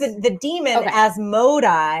here's the demon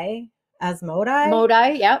Asmodai.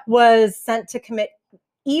 Asmodai, yep, was sent to commit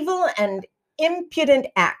evil and impudent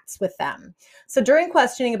acts with them. So during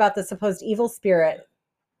questioning about the supposed evil spirit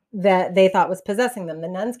that they thought was possessing them, the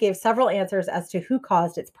nuns gave several answers as to who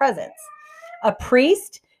caused its presence. A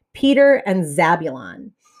priest, Peter, and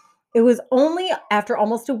Zabulon. It was only after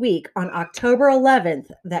almost a week, on October 11th,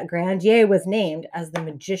 that Grandier was named as the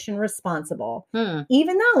magician responsible,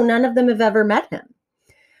 even though none of them have ever met him.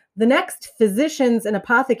 The next, physicians and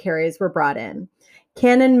apothecaries were brought in.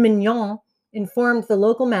 Canon Mignon informed the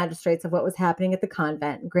local magistrates of what was happening at the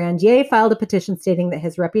convent. Grandier filed a petition stating that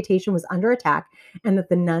his reputation was under attack and that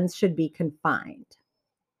the nuns should be confined.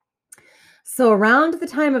 So around the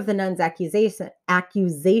time of the nuns'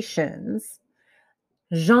 accusations,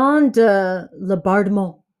 Jean de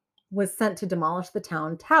Laubardemont was sent to demolish the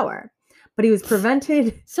town tower, but he was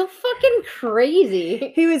prevented. So fucking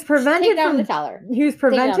crazy. He was prevented Take down from the tower. He was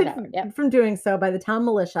prevented from doing so by the town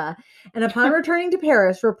militia, and upon returning to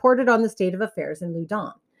Paris, reported on the state of affairs in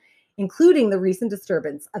Loudun, including the recent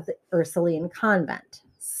disturbance of the Ursuline convent.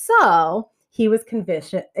 So he was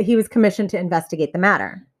commissioned to investigate the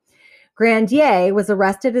matter. Grandier was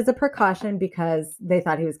arrested as a precaution because they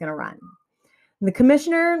thought he was going to run. The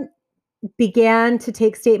commissioner began to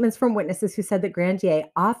take statements from witnesses who said that Grandier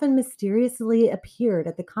often mysteriously appeared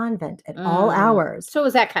at the convent at all hours. So it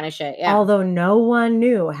was that kind of shit, yeah. Although no one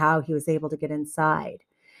knew how he was able to get inside.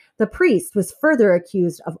 The priest was further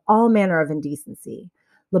accused of all manner of indecency.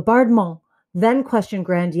 Laubardemont then questioned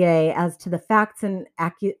Grandier as to the facts and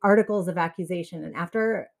articles of accusation, and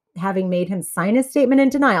after having made him sign his statement in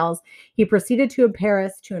denials, he proceeded to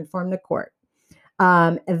Paris to inform the court.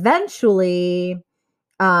 Eventually,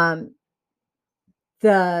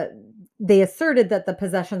 they asserted that the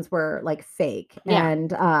possessions were like fake Yeah. and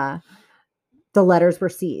the letters were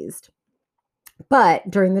seized. But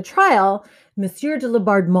during the trial, Monsieur de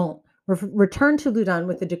Laubardemont returned to Loudun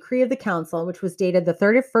with a decree of the council, which was dated the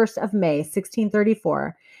 31st of May,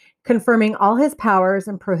 1634, confirming all his powers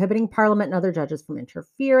and prohibiting Parliament and other judges from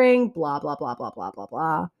interfering, blah, blah, blah, blah, blah, blah,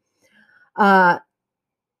 blah.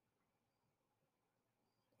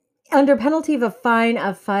 Under penalty of a fine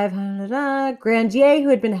of 500, Grandier, who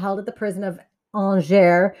had been held at the prison of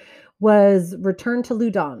Angers, was returned to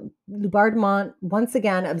Loudun. Laubardemont once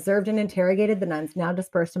again observed and interrogated the nuns, now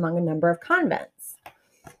dispersed among a number of convents.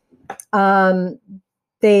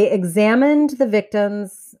 They examined the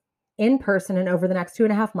victims in person, and over the next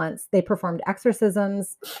 2.5 months, they performed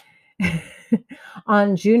exorcisms.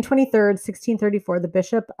 On June 23rd, 1634, the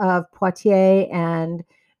Bishop of Poitiers and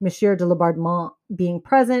Monsieur de Laubardemont being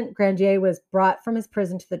present, Grandier was brought from his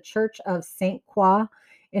prison to the church of Saint Croix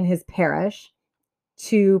in his parish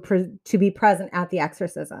to be present at the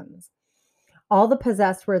exorcisms. All the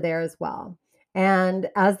possessed were there as well. And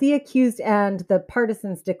as the accused and the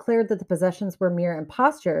partisans declared that the possessions were mere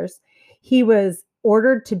impostures, he was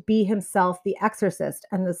ordered to be himself the exorcist,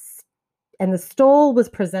 and the stole was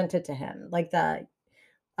presented to him, like the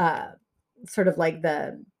sort of like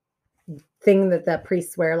the thing that the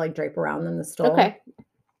priests wear, like drape around them, the stole. Okay.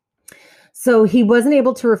 So he wasn't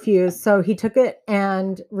able to refuse. So he took it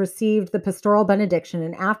and received the pastoral benediction.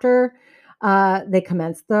 And after they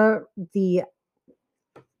commenced the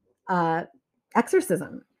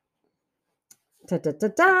exorcism,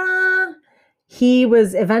 he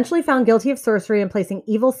was eventually found guilty of sorcery and placing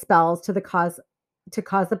evil spells to cause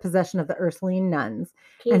the possession of the Ursuline nuns.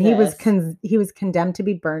 Jesus. And he was condemned to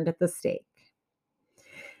be burned at the stake.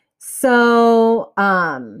 So,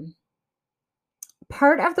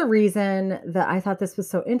 part of the reason that I thought this was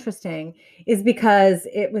so interesting is because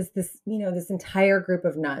it was this, this entire group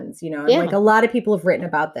of nuns, and like a lot of people have written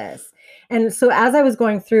about this. And so as I was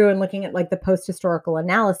going through and looking at like the post-historical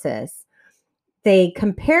analysis, they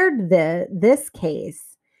compared this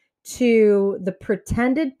case to the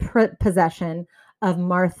pretended possession of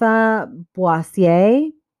Martha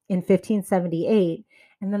Boissier in 1578.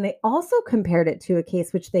 And then they also compared it to a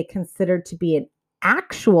case which they considered to be an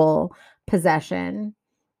actual possession,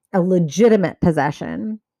 a legitimate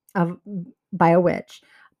possession by a witch,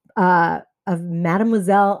 of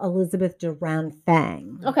Mademoiselle Elizabeth de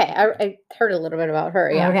Ranfang. Okay, I heard a little bit about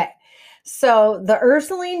her. Yeah. Okay. So the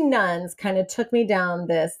Ursuline nuns kind of took me down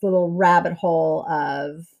this little rabbit hole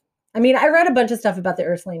of, I read a bunch of stuff about the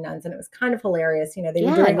Ursuline nuns and it was kind of hilarious. They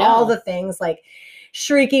were doing all the things like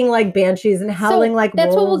shrieking like banshees and howling like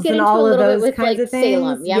wolves, what we'll get and all of those kinds of things.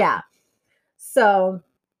 Salem, yeah. So,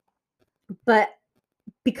 but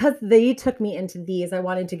because they took me into these, I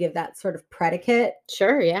wanted to give that sort of predicate.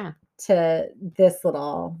 Sure, yeah. To this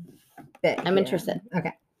little bit. I'm interested.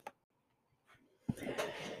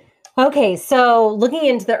 Okay, so looking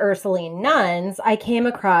into the Ursuline nuns, I came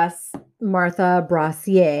across Martha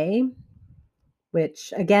Boissier,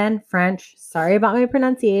 which again, French. Sorry about my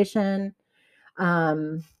pronunciation.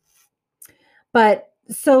 But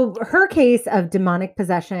so her case of demonic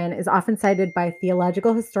possession is often cited by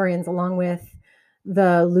theological historians along with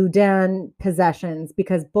the Loudun possessions,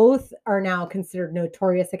 because both are now considered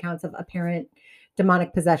notorious accounts of apparent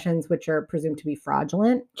demonic possessions, which are presumed to be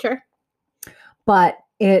fraudulent. Sure. But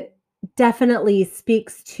it definitely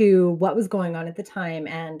speaks to what was going on at the time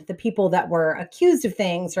and the people that were accused of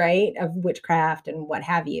things, right? Of witchcraft and what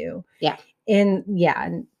have you. Yeah.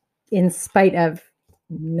 In spite of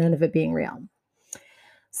none of it being real.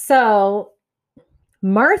 So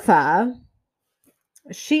Martha,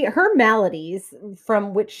 her maladies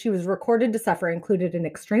from which she was recorded to suffer included an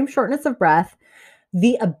extreme shortness of breath,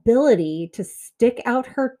 the ability to stick out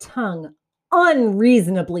her tongue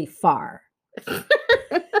unreasonably far,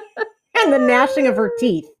 and the gnashing of her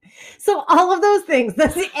teeth. So all of those things,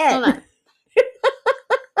 that's it. Hold on.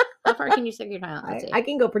 How far can you stick your tongue out? I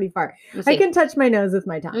can go pretty far. I can touch my nose with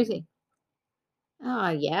my tongue. Let me see. Oh,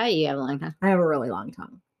 yeah, you have a long tongue. I have a really long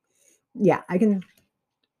tongue. Yeah, I can.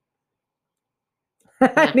 Yeah.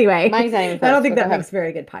 Anyway, Mine's not even close, I don't think that go makes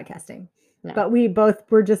very good podcasting. No. But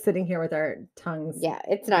we're just sitting here with our tongues. Yeah,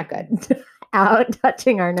 it's not good. Out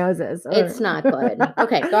touching our noses. It's not good.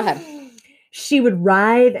 Okay, go ahead. She would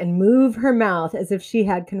writhe and move her mouth as if she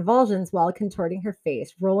had convulsions while contorting her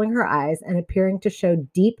face, rolling her eyes, and appearing to show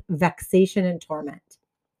deep vexation and torment.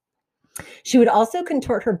 She would also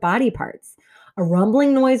contort her body parts. A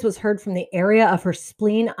rumbling noise was heard from the area of her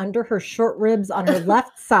spleen under her short ribs on her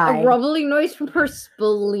left side. A rumbling noise from her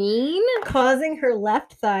spleen? Causing her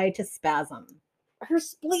left thigh to spasm. her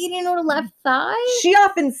bleeding her left thigh? She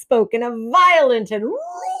often spoke in a violent and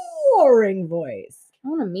roaring voice. I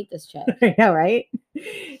want to meet this chick. I know, right?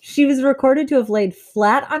 She was recorded to have laid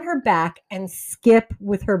flat on her back and skip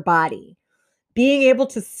with her body, being able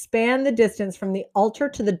to span the distance from the altar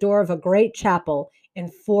to the door of a great chapel in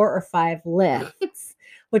 4 or 5 lifts,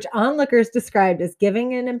 which onlookers described as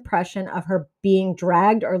giving an impression of her being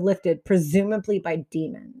dragged or lifted, presumably by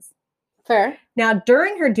demons. Fair. Now,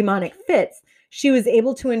 during her demonic fits, she was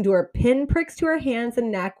able to endure pinpricks to her hands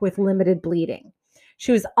and neck with limited bleeding.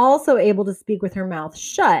 She was also able to speak with her mouth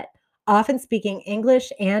shut, often speaking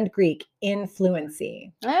English and Greek in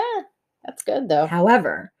fluency. That's good, though.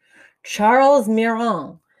 However, Charles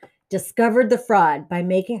Miron discovered the fraud by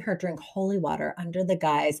making her drink holy water under the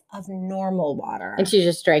guise of normal water. And she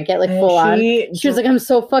just drank it like And full on. She was like, I'm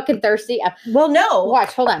so fucking thirsty. Well, no.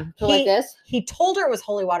 Watch, hold on. So like this? He told her it was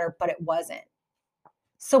holy water, but it wasn't.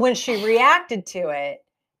 So when she reacted to it,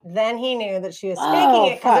 then he knew that she was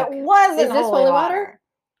faking it because it wasn't Is this holy water?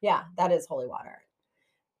 Yeah, that is holy water.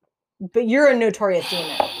 But you're a notorious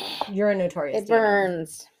demon. You're a notorious It demon.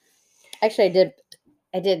 burns. Actually,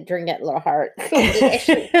 I did drink it a little hard.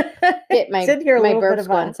 Get my burps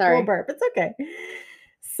going. Sorry. Little burp. It's okay.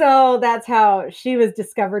 So that's how she was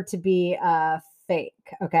discovered to be fake.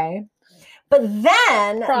 Okay. But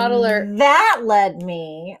then Fraud alert. that led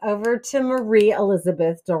me over to Marie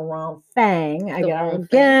Elizabeth de Renfang. I got it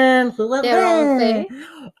Renfang.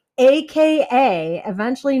 again. AKA,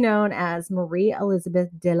 eventually known as Marie Elizabeth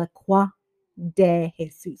de la Croix de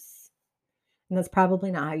Jesus. And that's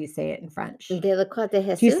probably not how you say it in French. De la Croix de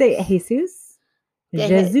Jesus. Do you say Jesus?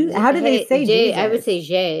 Jesus? How do they say Jesus? I would say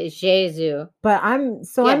Jesus. But I'm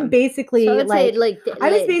basically So I would say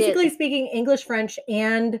I was basically speaking English, French,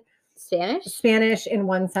 and Spanish in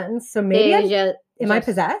one sentence. So maybe am I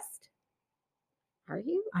possessed? Are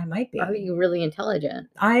you? I might be. Are you really intelligent?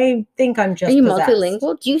 I think I'm just Are you possessed.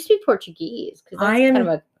 multilingual? Do you speak Portuguese? I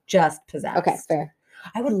am just possessed. Okay, fair.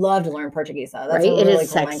 I would love to learn Portuguese though. That's Right? a really It is cool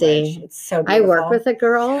sexy. language. It's so beautiful. I work with a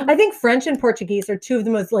girl. I think French and Portuguese are two of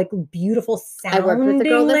the most beautiful sounding I worked with a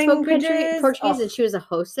girl that spoke languages. Portuguese, and she was a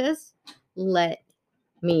hostess. Let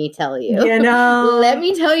me tell you. You know. Let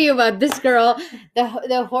me tell you about this girl,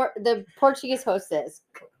 the Portuguese hostess.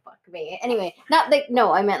 Fuck me. Anyway, not like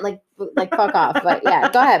no, I meant like fuck off. But yeah,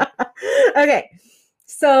 go ahead. Okay,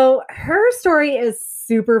 so her story is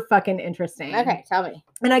super fucking interesting. Okay, tell me.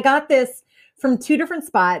 And I got this from 2 different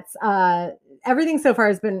spots. Everything so far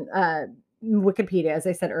has been Wikipedia, as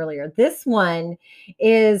I said earlier. This one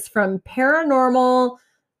is from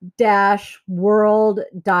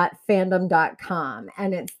paranormal-world.fandom.com,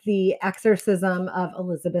 and it's the exorcism of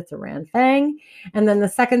Elizabeth de Renfang. And then the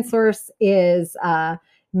second source is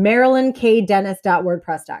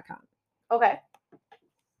marilynKdennis.wordpress.com. Okay.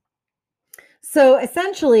 So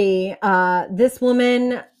essentially, this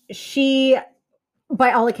woman, she,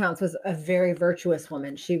 by all accounts, was a very virtuous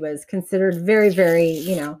woman. She was considered very, very,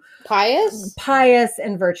 pious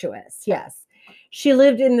and virtuous. Yes. She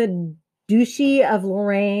lived in the Duchy of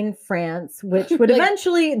Lorraine, France, which would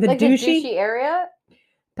eventually, the Duchy area?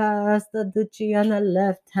 Past the Duchy on the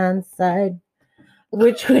left-hand side,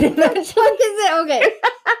 which would eventually Okay.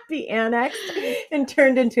 be annexed and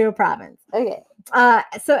turned into a province. Okay.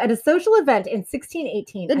 So at a social event in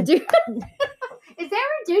 1618, Is there a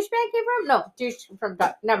douchebag came from? No, douche from.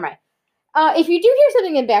 Never mind. If you do hear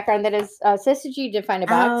something in the background that is Syzygy did find a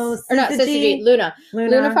box, or not Syzygy, Luna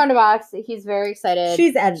found a box. He's very excited.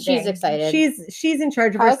 She's editing. She's excited. She's in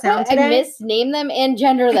charge of her sound today. I misname them and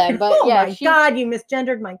gender them, but oh my god, you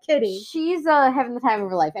misgendered my kitty. She's having the time of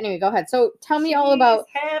her life. Anyway, go ahead. So tell me all about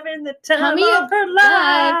having the time of her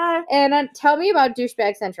life, and tell me about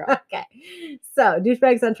Douchebag Central. Okay, so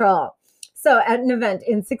Douchebag Central. So at an event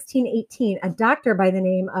in 1618, a doctor by the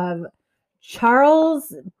name of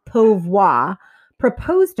Charles Pauvois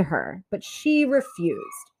proposed to her, but she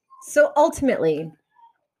refused. So ultimately,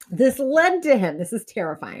 this led to him. This is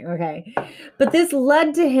terrifying, okay? But this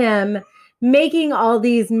led to him making all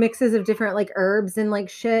these mixes of different herbs and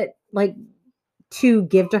shit to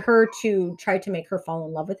give to her to try to make her fall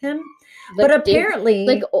in love with him. But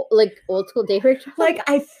apparently, old school date rape.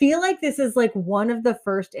 I feel like this is one of the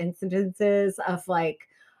first incidences of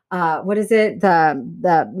what is it?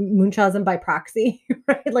 The Munchausen by proxy,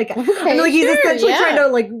 right? He's essentially trying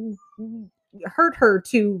to hurt her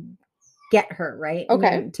to get her, right?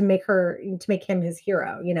 Okay. To make him his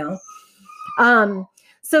hero,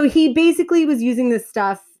 So he basically was using this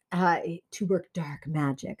stuff to work dark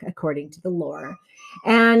magic, according to the lore.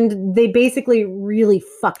 And they basically really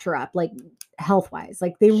fucked her up, health-wise.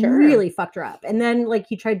 Like they Sure. really fucked her up. And then like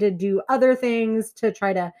he tried to do other things to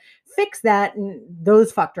try to fix that, and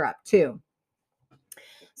those fucked her up too.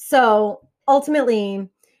 So ultimately,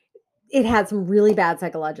 it had some really bad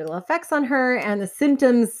psychological effects on her, and the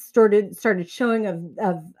symptoms started showing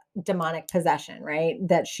of demonic possession, right?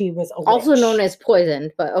 That she was a Also witch. known as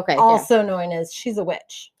poisoned, but okay. Also known as she's a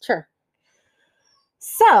witch. Yeah. Sure.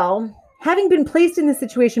 So, having been placed in this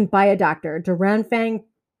situation by a doctor, Duran Fang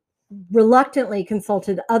reluctantly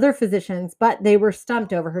consulted other physicians, but they were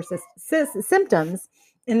stumped over her symptoms,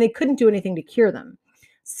 and they couldn't do anything to cure them.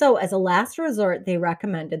 So, as a last resort, they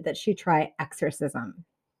recommended that she try exorcism.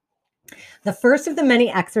 The first of the many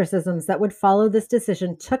exorcisms that would follow this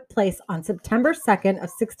decision took place on September 2nd of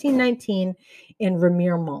 1619 in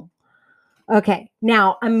Remiremont. Okay,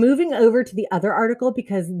 now I'm moving over to the other article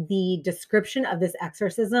because the description of this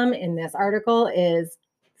exorcism in this article is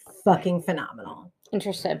fucking phenomenal.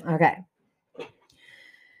 Interested. Okay.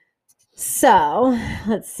 So,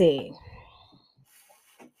 let's see.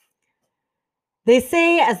 They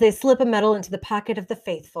say as they slip a medal into the pocket of the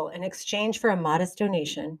faithful in exchange for a modest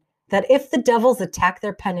donation, that if the devils attack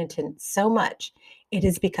their penitent so much, it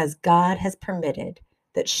is because God has permitted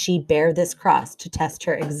that she bear this cross to test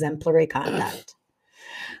her exemplary conduct.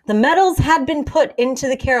 The medals had been put into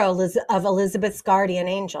the care of Elizabeth's guardian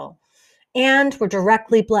angel and were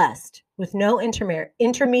directly blessed with no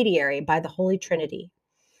intermediary by the Holy Trinity.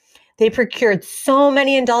 They procured so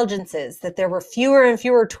many indulgences that there were fewer and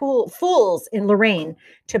fewer fools in Lorraine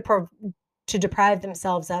to deprive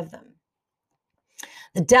themselves of them.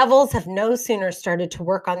 The devils have no sooner started to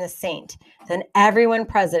work on the saint than everyone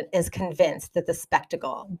present is convinced that the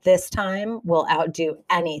spectacle this time will outdo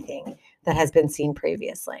anything that has been seen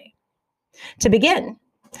previously. To begin,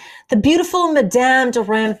 the beautiful Madame de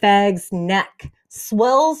Ramfag's neck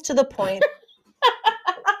swells to the point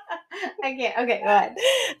I can't. Okay, go ahead.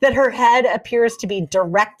 that her head appears to be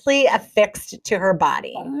directly affixed to her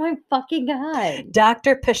body. Oh my fucking God.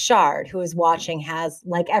 Dr. Pichard, who is watching, has,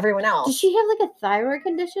 like everyone else, Does she have like a thyroid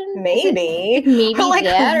condition? maybe, Maybe or like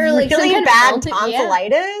that, or like some really kind of bad alter-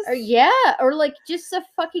 tonsillitis. or like just a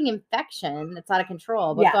fucking infection that's out of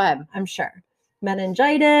control. But Yeah. go ahead. I'm sure.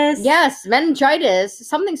 Meningitis. Yes, meningitis.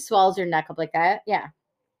 Something swells your neck up like that. Yeah.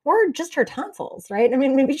 Or just her tonsils, right? I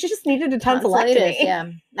mean, maybe she just needed a tonsillectomy. Tonsillitis, yeah.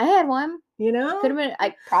 I had one. You know? Could have been.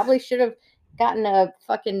 I probably should have gotten a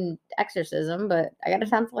fucking exorcism, but I got a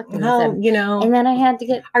tonsillectomy Well, instead. you know. And then I had to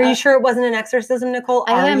get. Are you sure it wasn't an exorcism, Nicole?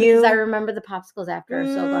 I am you? because I remember the popsicles after.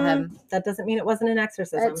 So go ahead. That doesn't mean it wasn't an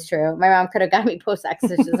exorcism. That's true. My mom could have got me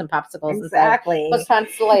post-exorcism popsicles Exactly. instead.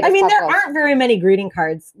 Post-tonsillitis I mean, there popsicles. aren't very many greeting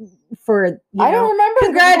cards for, you I know, don't remember.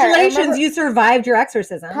 congratulations, you survived your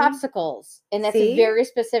exorcism. Popsicles, and that's See? very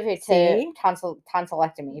specific to See?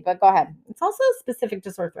 tonsillectomy. But go ahead. It's also specific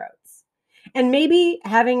to sore throats. And maybe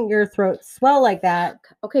having your throat swell like that.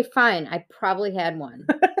 Okay, fine. I probably had one.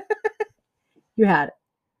 You had it.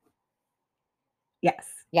 Yes.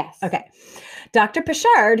 Yes. Okay. Dr.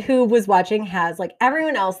 Pichard, who was watching, has, like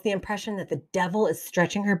everyone else, the impression that the devil is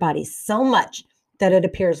stretching her body so much that it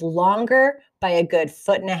appears longer by a good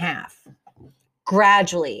 1.5 feet.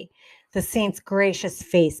 Gradually, the saint's gracious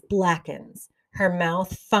face blackens, her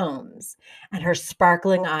mouth foams, and her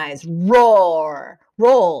sparkling eyes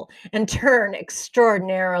roll, and turn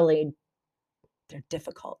extraordinarily. They're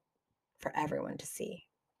difficult for everyone to see.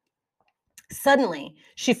 Suddenly,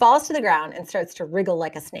 she falls to the ground and starts to wriggle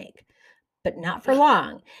like a snake, but not for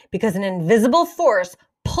long, because an invisible force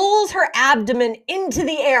pulls her abdomen into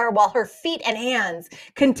the air while her feet and hands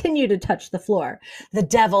continue to touch the floor. The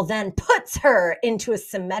devil then puts her into a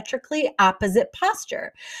symmetrically opposite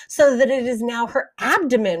posture so that it is now her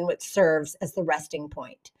abdomen which serves as the resting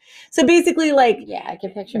point. So basically, like, Yeah, I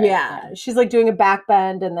can picture it. yeah, she's like doing a back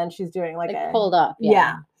bend and then she's doing like a pulled up.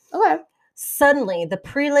 yeah. Okay. Suddenly, the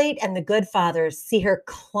prelate and the good fathers see her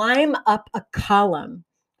climb up a column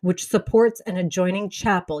which supports an adjoining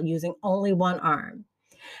chapel using only one arm.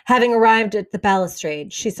 Having arrived at the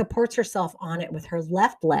balustrade, she supports herself on it with her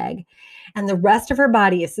left leg, and the rest of her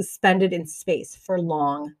body is suspended in space for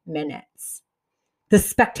long minutes. The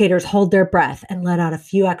spectators hold their breath and let out a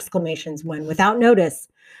few exclamations when, without notice,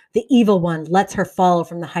 the evil one lets her fall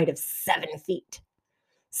from the height of 7 feet.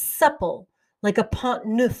 Supple, like a Pont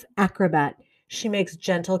Neuf acrobat, she makes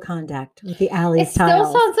gentle contact with the alley's It still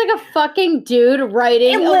tiles. sounds like a fucking dude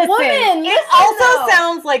writing And a listen, woman. it Listen, also though.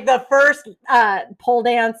 sounds like the first pole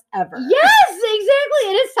dance ever. Yes, exactly.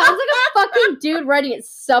 And it sounds like a fucking dude writing it.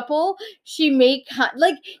 Supple. She make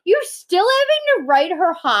like you're still having to write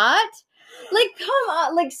her hot. Like, come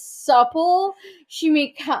on, like supple. She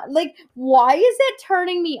make like, why is that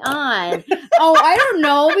turning me on? Oh, I don't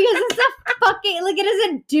know, because it's a fucking like it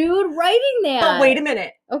is a dude writing that. But wait a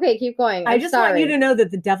minute. Okay, keep going. I just want you to know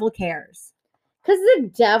that the devil cares. Because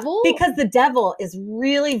the devil. Because the devil is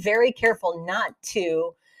really very careful not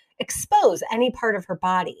to expose any part of her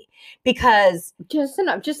body, because just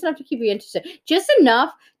enough to keep you interested, just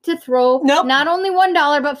enough to throw not only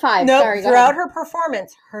 $1 but $5. Sorry, throughout her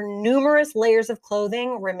performance, her numerous layers of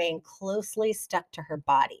clothing remain closely stuck to her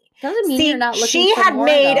body. Doesn't mean you're not looking. She for had more,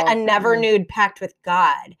 made though. a never nude pact with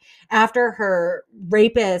God after her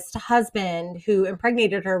rapist husband, who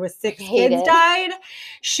impregnated her with 6 kids, died.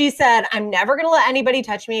 She said, "I'm never going to let anybody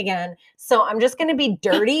touch me again. So I'm just going to be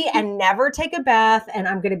dirty and never take a bath, and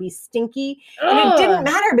I'm going to be stinky." And it didn't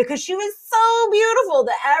matter, because she was so beautiful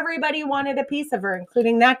that everybody wanted a piece of her,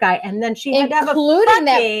 including that guy. And then she had to have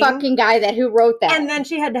that fucking guy who wrote that. And then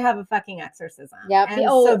she had to have a fucking exorcism. Yep. And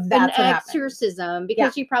so that's an what exorcism happened.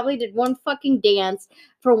 because she probably did one fucking dance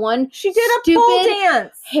for one. She did a stupid, pole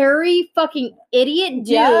dance. Hairy fucking idiot dude.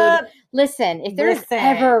 Yep. Listen, if there's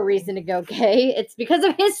ever a reason to go gay, it's because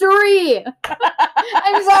of history.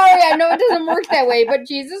 I'm sorry, I know it doesn't work that way, but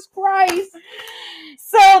Jesus Christ.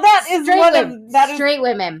 So that is straight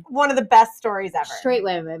women. One of the best stories ever. Straight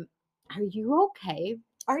women. Are you okay?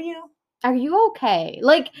 Are you okay?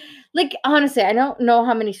 Like honestly, I don't know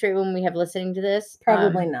how many straight women we have listening to this.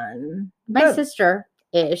 Probably none. My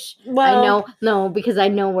sister-ish. Well, I know, no, because I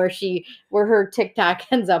know where her TikTok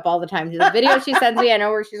ends up all the time. The video she sends me, I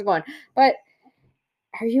know where she's going. But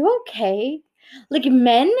are you okay? Like,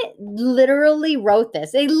 men literally wrote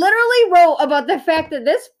this. They literally wrote about the fact that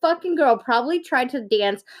this fucking girl probably tried to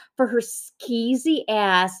dance for her skeezy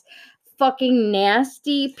ass, fucking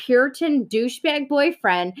nasty Puritan douchebag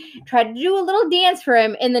boyfriend, tried to do a little dance for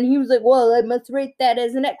him, and then he was like, "Well, I must rate that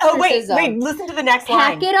as an exorcism." Oh, wait, listen to the next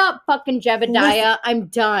line. Pack it up, fucking Jebediah. I'm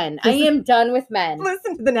done. I am done with men.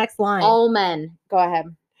 Listen to the next line. All men. Go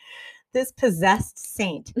ahead. This possessed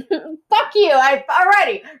saint. Fuck you.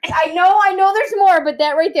 Already. I know there's more, but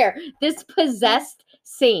that right there. This possessed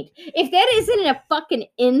saint. If that isn't a fucking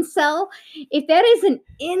incel, if that isn't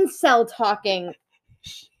incel talking,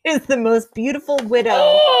 is the most beautiful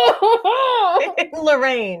widow in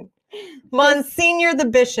Lorraine. Monsignor the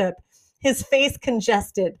bishop, his face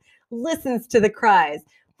congested, listens to the cries,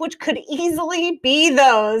 which could easily be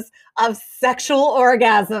those of sexual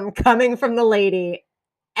orgasm coming from the lady,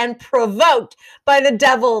 and provoked by the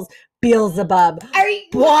devils Beelzebub,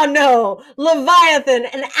 Buono, Leviathan,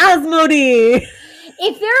 and Asmodee.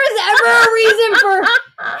 If there is ever a reason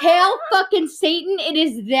for hail fucking Satan, it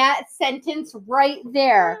is that sentence right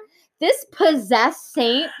there. This possessed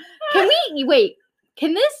saint.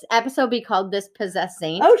 Can this episode be called This Possessed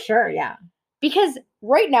Saint? Oh, sure, yeah. Because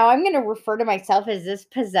right now I'm going to refer to myself as this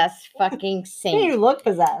possessed fucking saint. You look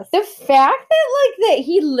possessed. The fact that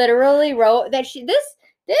he literally wrote that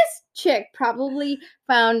this chick probably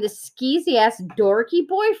found the skeezy ass dorky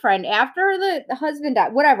boyfriend after the husband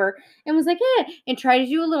died, whatever, and was like, and tried to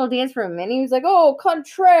do a little dance for him. And he was like, "Oh,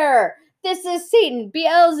 contraire, this is Satan,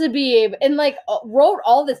 Beelzebub," and like wrote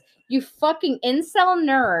all this. You fucking incel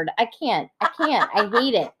nerd. I can't. I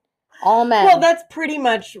hate it. All men. Well, that's pretty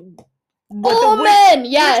much all men.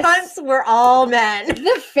 Yes. Hunts were all men.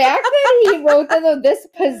 The fact that he wrote this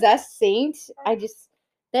possessed saint,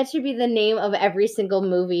 that should be the name of every single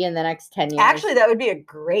movie in the next 10 years. Actually, that would be a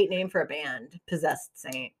great name for a band. Possessed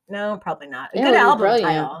Saint. No, probably not. A good album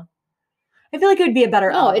title. I feel like it would be a better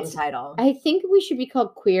album title. I think we should be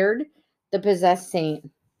called Queered, the Possessed Saint.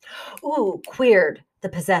 Ooh, Queered, the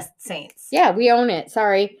Possessed Saints. Yeah, we own it.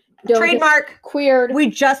 Sorry. Trademark. Queered. We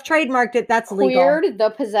just trademarked it. That's legal. Queered, the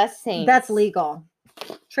Possessed Saints. That's legal.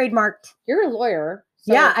 Trademarked. You're a lawyer.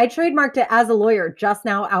 So yeah, I trademarked it as a lawyer just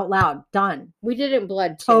now out loud. Done. We did it in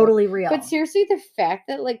blood too. Totally real. But seriously, the fact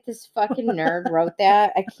that like this fucking nerd wrote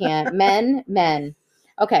that, I can't. Men.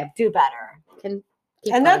 Okay. Do better.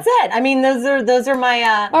 And that's it. I mean, those are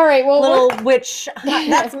my all right, well, little witch.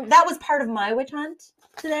 That was part of my witch hunt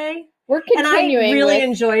today. We're continuing. And I really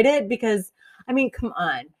enjoyed it because, I mean, come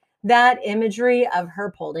on. That imagery of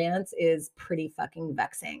her pole dance is pretty fucking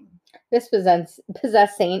vexing. This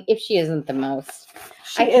possessed saint, if she isn't the most.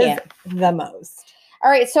 She is the most.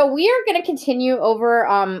 All right, so we are going to continue over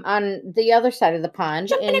on the other side of the pond.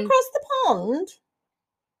 Jumping across the pond.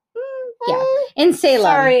 Yeah, in Salem.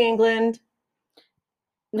 Sorry, England.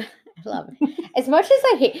 I love it. As much as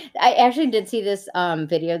I actually did see this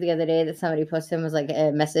video the other day that somebody posted and was like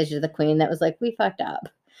a message to the Queen that was like, "We fucked up.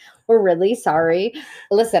 We're really sorry.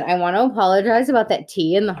 Listen, I want to apologize about that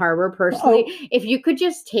tea in the harbor personally. If you could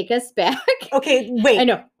just take us back. Okay, wait. I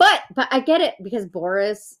know, but I get it because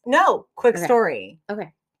Boris. No, quick Okay. story.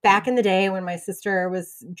 Okay. Back in the day when my sister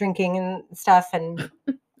was drinking and stuff, and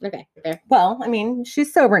Okay. Fair. well, I mean,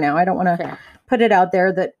 she's sober now. I don't want to Fair. put it out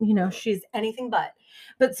there that, you know, she's anything but.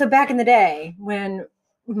 But so back in the day when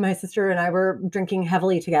my sister and I were drinking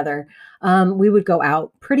heavily together, we would go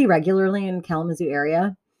out pretty regularly in Kalamazoo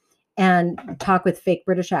area and talk with fake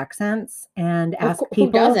British accents and ask Who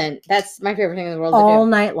people doesn't? That's my favorite thing in the world all to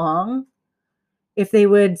night long if they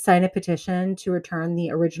would sign a petition to return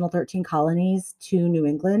the original 13 colonies to New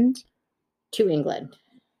England. do. To England.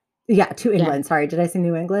 Yeah, to England. Sorry, did I say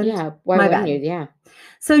New England? Yeah. Why My wouldn't bad. you? Yeah.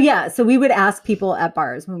 So we would ask people at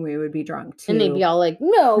bars when we would be drunk too. And they'd be all like,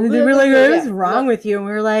 no. And they were like, "What's wrong with you?" And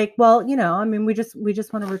we were like, "Well, you know, I mean, we just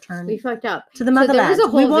want to return We fucked up. to the So there motherland. was a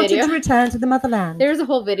We whole want you video. to return to the motherland." There's a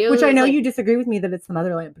whole video. Which that I was know like- you disagree with me that it's the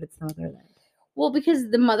motherland, but it's the motherland. Well, because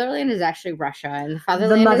the motherland is actually Russia and the The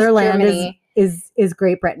fatherland motherland is Germany. is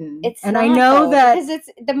Great Britain. It's and not, I know though, that because it's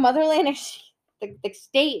the motherland. Actually, the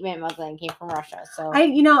statement motherland came from Russia. So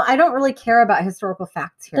I don't really care about historical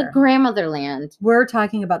facts the here. grandmotherland. We're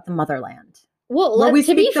talking about the motherland. Well, Where we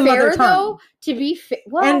to be speak the mother fair, tongue. though, to be fair,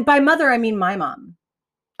 well, And by mother, I mean my mom.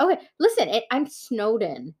 okay, listen, I'm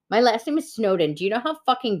Snowden. My last name is Snowden. Do you know how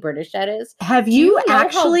fucking British that is? Have Do you know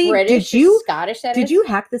actually? how British Did you? Scottish that Did is? you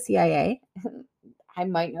hack the CIA? I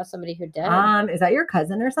might know somebody who did. Is that your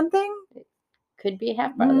cousin or something? Could be a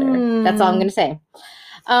half brother. That's all I'm gonna say.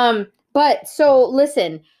 But so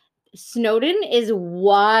listen, Snowden is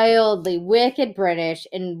wildly wicked British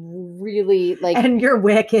and really like And you're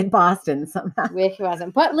wicked Boston somehow. wicked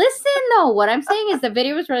wasn't. But listen though, what I'm saying is the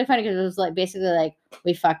video was really funny because it was like basically like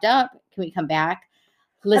we fucked up. Can we come back?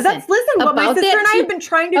 Listen, What my about sister that and I have been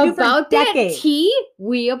trying to do for about that decades. tea,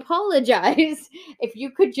 we apologize. If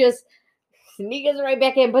you could just sneak us right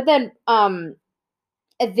back in. But then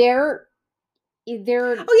they're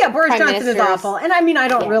Oh yeah, Boris Prime Johnson is Ministers- awful. And I mean, I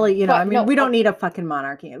don't Yeah, really, but I mean, no, we don't need a fucking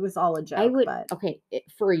monarchy. It was all a joke. I would but okay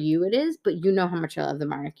for you it is, but you know how much I love the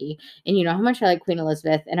monarchy, and you know how much I like Queen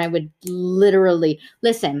Elizabeth, and I would literally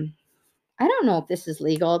listen. I don't know if this is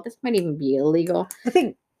legal. This might even be illegal. I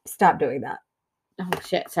think stop doing that. Oh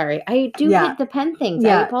shit! Sorry, I do Yeah. hit the pen things. I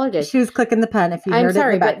Yeah, apologize. She was clicking the pen if you I'm heard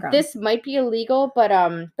sorry, it in the but background. this might be illegal. But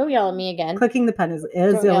don't yell at me again. Clicking the pen is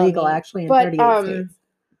Don't yell at illegal me. actually in But 38 states.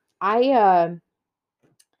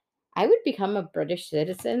 I would become a British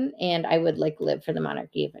citizen, and I would like live for the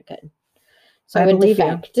monarchy if I could. So I I would believe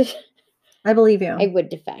you. defect. I believe you. I would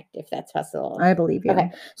defect if that's possible. I believe you. Okay.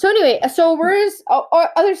 So anyway, so where's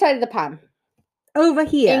other side of the pond? Over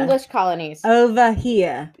here. English colonies. Over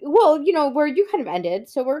here. Well, you know where you kind of ended.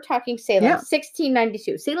 So we're talking Salem, Yeah.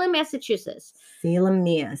 1692, Salem, Massachusetts. Salem,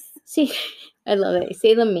 Mass. See, I love it,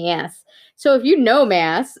 Salem, Mass. So if you know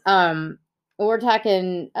Mass, we're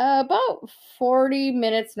talking about 40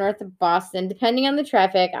 minutes north of Boston, depending on the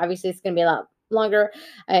traffic. Obviously, it's going to be a lot longer.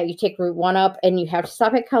 You take Route 1 up, and you have to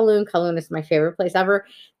stop at Kowloon. Kowloon is my favorite place ever.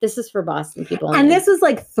 This is for Boston people. And only. this was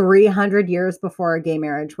like 300 years before gay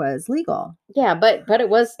marriage was legal. Yeah, but it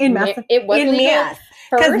was In it was legal Mass.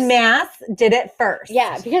 Because first. Mass did it first.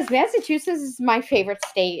 Yeah, because Massachusetts is my favorite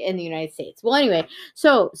state in the United States. Well, anyway,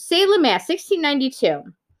 so Salem, Mass, 1692.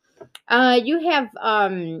 You have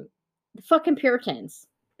fucking Puritans,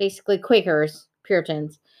 basically Quakers,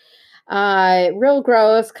 Puritans. Real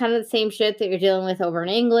gross, kind of the same shit that you're dealing with over in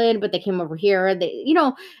England, but they came over here. They,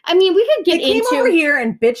 I mean, we could They get came into over here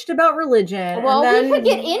and bitched about religion. Well, and we could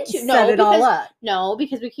then get into- set no, it all because- up. No,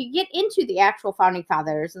 because we could get into the actual founding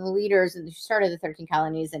fathers and the leaders and the start of the 13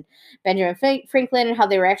 colonies and Benjamin Franklin and how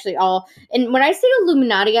they were actually all. And when I say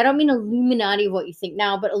Illuminati, I don't mean Illuminati of what you think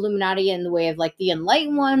now, but Illuminati in the way of like the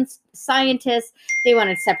enlightened ones, scientists. They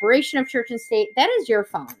wanted separation of church and state. That is your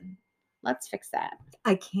phone. Let's fix that.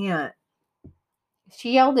 I can't.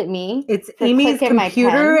 She yelled at me. It's For Amy's clicking my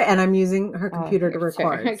computer, pen. and I'm using her Oh, computer to sure.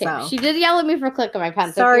 record. Okay. So She did yell at me for clicking my pen. So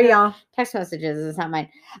if sorry, you're- y'all. text messages, it's not mine.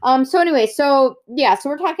 So anyway, so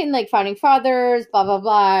we're talking like founding fathers, blah blah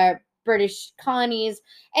blah, British colonies.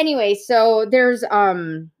 Anyway, so there was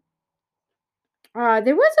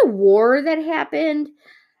a war that happened.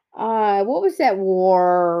 What was that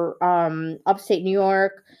war? Upstate New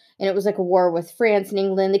York, and it was like a war with France and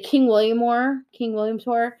England, the King William's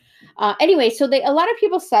War. Anyway, so a lot of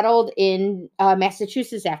people settled in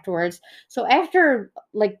Massachusetts afterwards. So after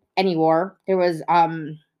like any war, there was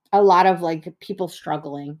a lot of like people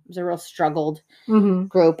struggling. It was a real struggled Mhm.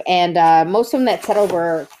 group, and most of them that settled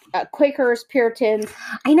were Quakers, Puritans.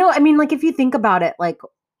 I know. I mean, like if you think about it, like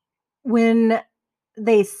when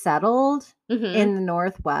they settled Mhm. in the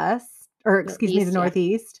Northwest, or excuse me, the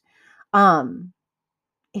Northeast, yeah. Northeast.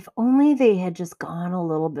 If only they had just gone a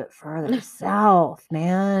little bit further south,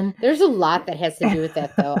 man. There's a lot that has to do with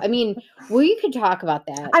that, though. I mean, we could talk about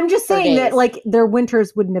that. I'm just for saying that, days. like, their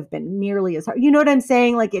winters wouldn't have been nearly as hard. You know what I'm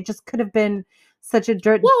saying? Like, it just could have been such a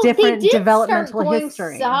Well, different they did developmental start going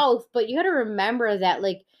history. south, but you got to remember that,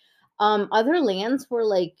 like, other lands were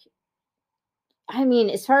like, I mean,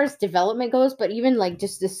 as far as development goes, but even like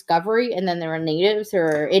just discovery, and then there were natives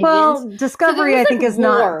or Indians. Well, discovery, was, I think, like, is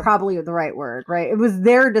not war. probably the right word, right? It was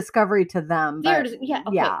their discovery to them. But Yeah,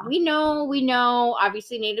 okay. yeah. We know.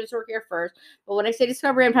 Obviously, natives were here first, but when I say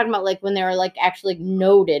discovery, I'm talking about like when they were like actually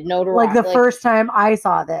notoriety. Like the first time I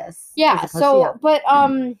saw this. Yeah. as opposed to- So, but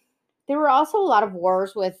there were also a lot of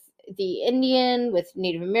wars with the Indian, with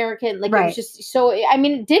Native American. Like it Right. was just so. I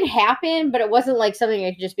mean, it did happen, but it wasn't like something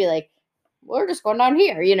I could just be like, we're just going down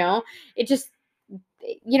here. You know, it just.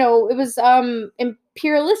 You know, it was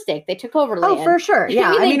imperialistic. They took over land. Oh, for sure.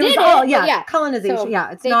 Yeah. I mean, it was did all, but yeah, colonization. So yeah.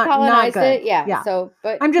 It's they not colonized good. it. Yeah. Yeah. So,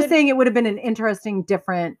 but I'm just saying it would have been an interesting,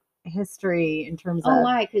 different history in terms Oh, of.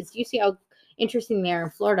 why? Because you see how interesting they are in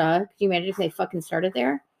Florida. Could you imagine if they fucking started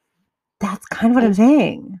there? That's kind of what I'm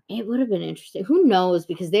saying. It would have been interesting. Who knows?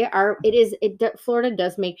 Because Florida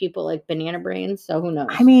does make people like banana brains. So who knows?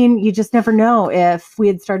 I mean, you just never know if we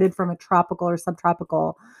had started from a tropical or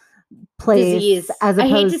subtropical place. Disease. As I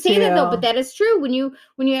hate opposed to say that though, but that is true. When you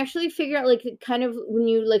actually figure out like kind of when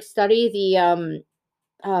you like study the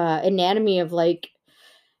anatomy of like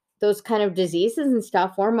those kind of diseases and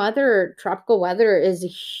stuff, warm weather, tropical weather is a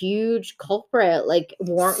huge culprit. Like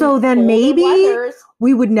warm. So then colder maybe weathers.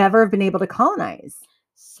 we would never have been able to colonize.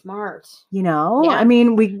 Smart. You know, Yeah. I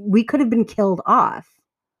mean, we could have been killed off.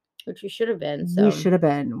 Which we should have been. So. We should have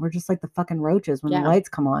been. We're just like the fucking roaches when Yeah. the lights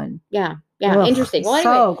come on. Yeah. Ugh, Interesting. Well,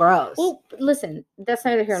 so anyway, gross. well, listen, that's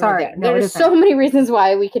neither here nor Sorry, there. no, it There's so isn't. many reasons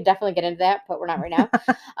why we could definitely get into that, but we're not right now.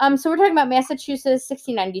 So we're talking about Massachusetts,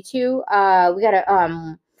 1692. We got a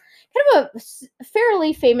kind of a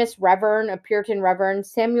fairly famous reverend, a Puritan reverend,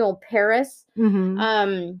 Samuel Parris.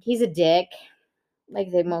 Mhm. He's a dick, like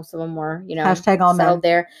most of them were. You know, Hashtag all men. settled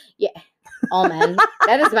there. Yeah. All men.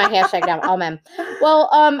 That is my hashtag now. All men. Well,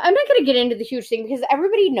 I'm not going to get into the huge thing because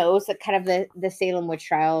everybody knows that kind of the Salem witch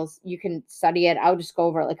trials. You can study it. I'll just go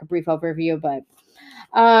over like a brief overview, but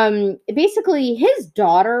basically his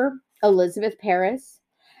daughter Elizabeth Parris,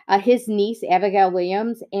 his niece Abigail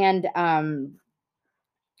Williams, and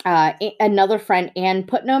another friend Ann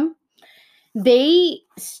Putnam, they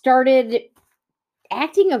started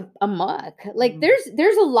acting amok. Like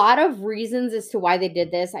there's a lot of reasons as to why they did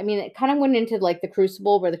this. I mean, it kind of went into like the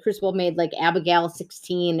Crucible, where the Crucible made like Abigail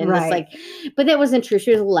 16 and this like, but that wasn't true.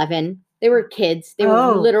 She was 11. They were kids. They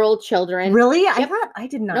were literal children. Really? Yep. I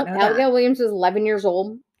did not know Abigail that. Williams was 11 years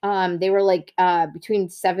old. They were like between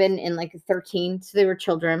 7 and like 13, so they were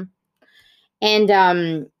children.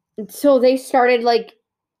 And so they started like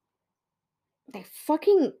they're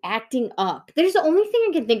fucking acting up. There's the only thing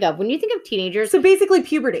I can think of when you think of teenagers. So basically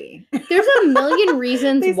puberty. There's a million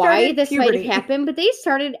reasons why this puberty. might have happened, but they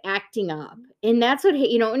started acting up. And that's what,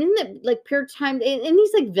 you know, and in the like period of time, in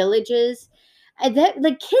these like villages, that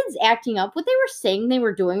like kids acting up, what they were saying they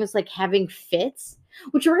were doing was like having fits,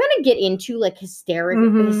 which we're going to get into like hysteria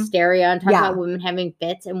and talk about women having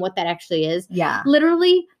fits and what that actually is. Yeah.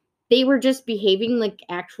 Literally, they were just behaving like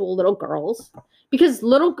actual little girls. Because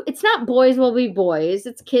it's not boys will be boys,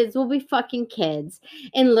 it's kids will be fucking kids.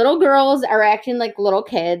 And little girls are acting like little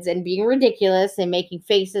kids and being ridiculous and making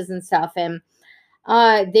faces and stuff. And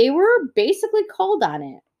they were basically called on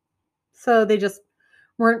it. So they just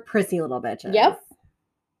weren't prissy little bitches. Yep.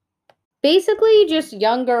 Basically just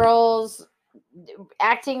young girls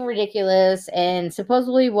acting ridiculous and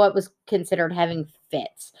supposedly what was considered having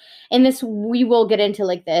fits. And this, we will get into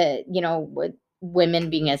like the, you know, with women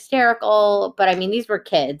being hysterical, but I mean, these were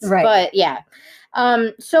kids, right? But yeah.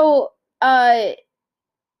 So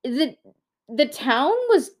the town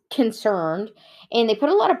was concerned and they put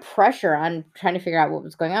a lot of pressure on trying to figure out what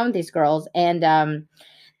was going on with these girls. And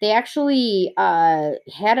they actually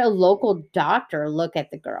had a local doctor look at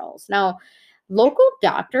the girls. Now, local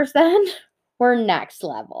doctors then were next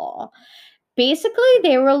level. Basically,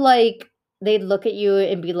 they were like, they'd look at you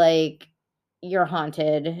and be like, "You're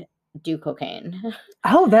haunted. Do cocaine."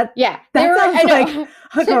 Oh, that sounds like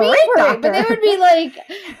a great doctor. But they would be like,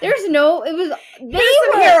 "There's no." It was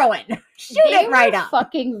heroin. Shoot it right up.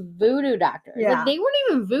 Fucking voodoo doctors. Yeah. Like they weren't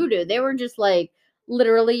even voodoo. They were just like,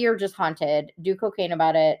 literally, you're just haunted. Do cocaine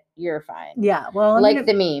about it. You're fine. Yeah. Well, I like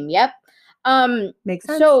the meme. Yep. Makes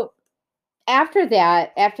sense. So after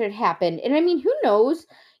it happened, and I mean, who knows?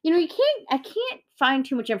 You know, I can't find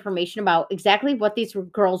too much information about exactly what these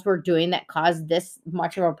girls were doing that caused this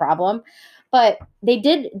much of a problem. But they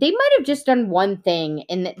might have just done one thing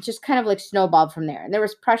and it just kind of like snowballed from there. And there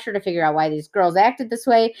was pressure to figure out why these girls acted this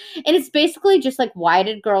way. And it's basically just like, why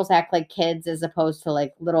did girls act like kids as opposed to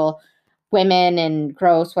like little women and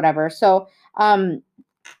gross, whatever. So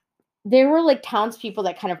there were like townspeople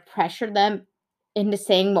that kind of pressured them into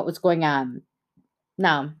saying what was going on.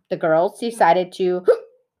 Now, the girls decided to,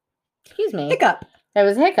 excuse me. Hiccup. That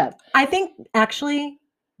was a hiccup. I think actually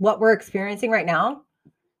what we're experiencing right now,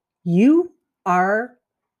 you are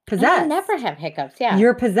possessed. I never have hiccups. Yeah.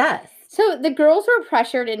 You're possessed. So the girls were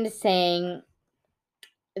pressured into saying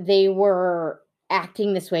they were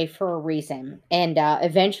acting this way for a reason. And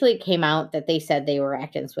eventually it came out that they said they were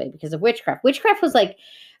acting this way because of witchcraft. Witchcraft was like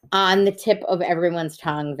on the tip of everyone's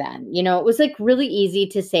tongue then. You know, it was like really easy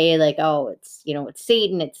to say like, oh, it's, you know, it's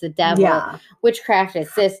Satan, it's the devil, Yeah. witchcraft,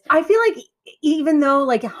 it's this. I feel like even though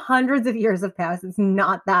like hundreds of years have passed, it's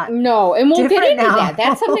not that. No, and we'll get different into now. that.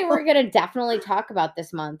 That's something we're going to definitely talk about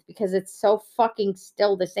this month because it's so fucking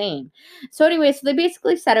still the same. So anyway, so they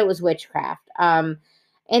basically said it was witchcraft.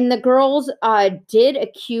 And the girls did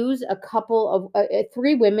accuse a couple of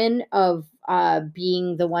 3 women of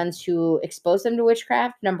being the ones who exposed them to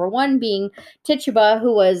witchcraft. Number 1 being Tituba,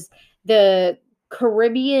 who was the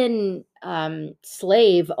Caribbean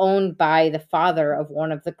slave owned by the father of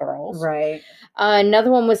one of the girls. Right.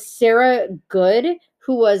 Another one was Sarah Good,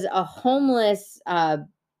 who was a homeless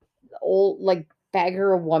old like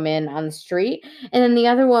beggar woman on the street. And then the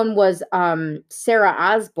other one was Sarah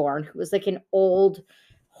Osborne, who was like an old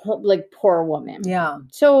like poor woman. Yeah.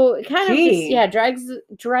 So it kind of Gee. just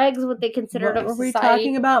drags what they considered What of were we society.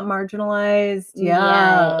 talking about? Marginalized.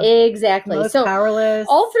 Yeah, Yeah. exactly. Most So powerless.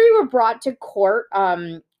 all 3 were brought to court.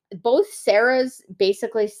 Both Sarahs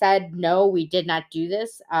basically said, no, we did not do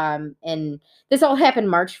this. And this all happened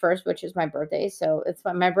March 1st, which is my birthday. So it's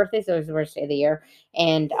my birthday, so it was the worst day of the year.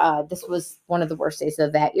 And this was one of the worst days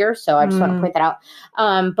of that year. So I just want to point that out.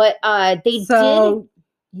 But they did.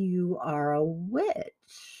 You are a witch.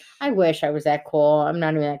 I wish I was that cool. I'm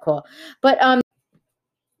not even that cool. But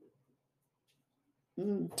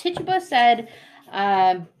Tituba said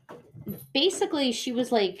basically she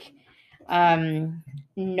was like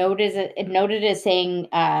noted as saying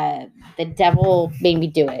the devil made me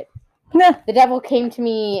do it. Nah. The devil came to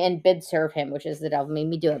me and bid serve him, which is the devil made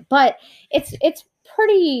me do it. But it's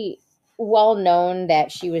pretty well known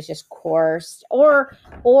that she was just coerced or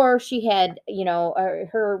she had, you know,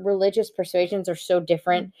 her religious persuasions are so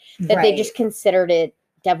different that they just considered it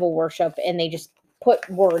devil worship and they just put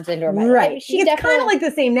words into her mind. Right. She it's definitely kind of like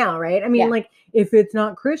the same now, right? I mean, Yeah. like if it's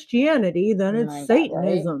not Christianity, then Oh it's my God,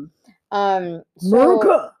 Satanism. so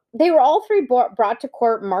America. they were all 3 brought to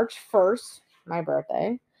court March 1st, my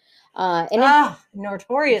birthday.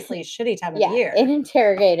 Notoriously shitty time of Yeah, year. and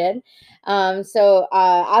interrogated. So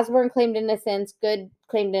Osborne claimed innocence, Good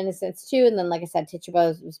claimed innocence too, and then like I said,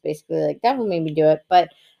 Tituba was basically like devil made me do it. But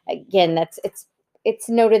again, it's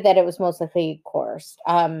noted that it was most likely coerced.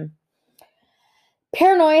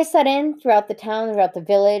 Paranoia set in throughout the town, throughout the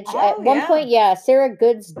village. At one point, Sarah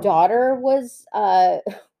Good's daughter was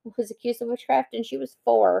accused of witchcraft, and she was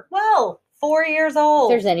 4. Well, 4 years old.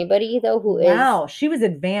 If there's anybody though who wow, she was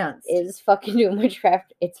advanced. is fucking doing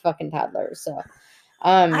witchcraft, it's fucking toddlers. So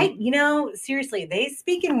seriously, they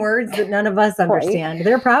speak in words that none of us understand.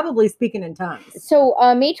 They're probably speaking in tongues. So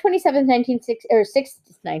May 27th, May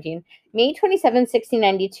 27th,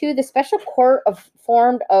 1692, the special court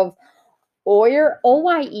formed of Oyer.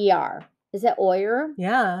 Is that Oyer?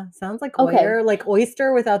 Yeah, sounds like Okay. Oyer, like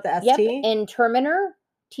oyster without the Yep. ST. And Terminer,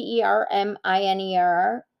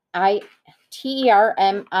 Terminer.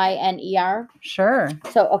 Sure.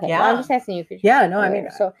 So, okay. Well, I'm Yeah. just asking you. If Yeah, no, I mean,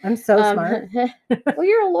 so I'm so smart. well,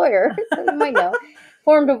 you're a lawyer, so you might know.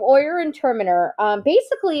 Formed of Oyer and Terminer.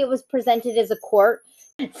 Basically, it was presented as a court,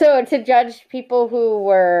 so to judge people who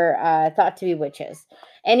were thought to be witches,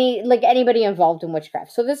 anybody involved in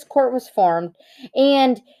witchcraft. So this court was formed,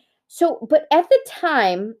 and so, but at the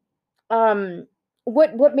time,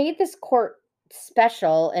 what made this court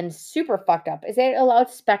special and super fucked up is it allowed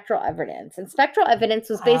spectral evidence, and spectral evidence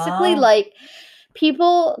was basically Oh. like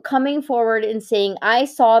people coming forward and saying, I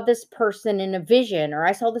saw this person in a vision or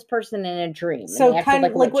I saw this person in a dream. And So they acted kind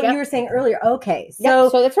of a like what witch. you were saying earlier. Okay. Yeah, So,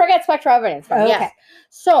 so that's where I got spectral evidence from. Okay. Yes.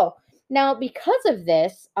 So now because of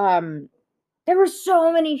this, there were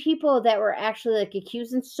so many people that were actually like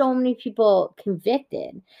accused and so many people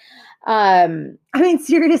convicted. I mean,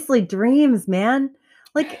 seriously, dreams, man.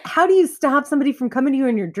 Like, how do you stop somebody from coming to you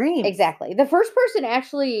in your dreams? Exactly. The first person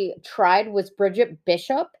actually tried was Bridget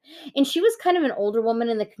Bishop, and she was kind of an older woman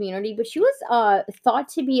in the community, but she was thought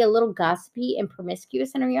to be a little gossipy and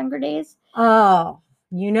promiscuous in her younger days. Oh,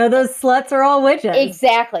 you know those sluts are all witches.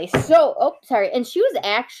 Exactly. So, and she was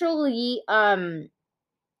actually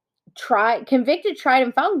convicted, tried,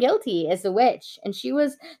 and found guilty as a witch, and she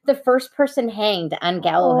was the first person hanged on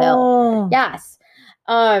Gallow Hill. Oh. Yes.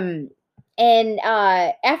 And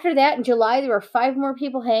after that, in July, there were 5 more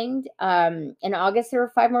people hanged. In August, there were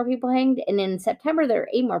 5 more people hanged. And in September, there were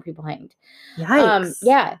 8 more people hanged. Yikes.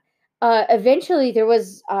 Yeah. Eventually, there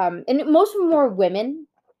was, and most of them were women.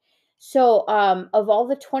 So of all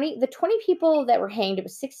the 20 people that were hanged, it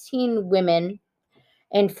was 16 women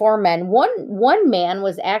and 4 men. One man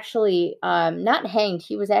was actually not hanged.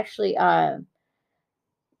 He was actually he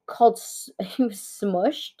was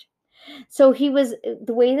smushed. So he was,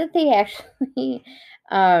 the way that they actually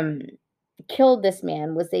killed this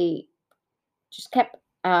man was they just kept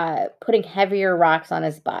putting heavier rocks on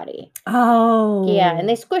his body. Oh. Yeah, and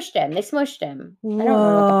they squished him. They smushed him. I don't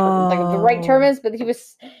know what the right term is, but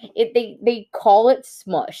they call it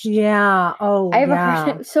smushed. Yeah. Oh, I have a hard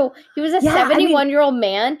time. So he was a 71-year-old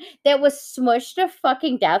man that was smushed to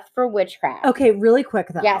fucking death for witchcraft. Okay, really quick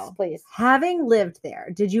though. Yes, please. Having lived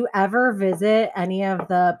there, did you ever visit any of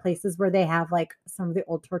the places where they have like some of the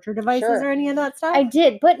old torture devices or any of that stuff? I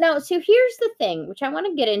did, but now, so here's the thing, which I want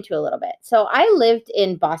to get into a little bit. So I lived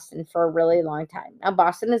in Boston for a really long time. Now,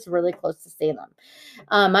 Boston is really close to Salem.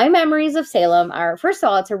 My memories of Salem are, first of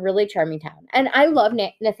all, it's a really charming town. And I love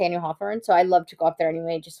Nathaniel Hawthorne, so I love to go up there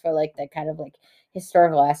anyway, just for like the kind of like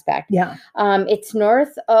historical aspect. Yeah. It's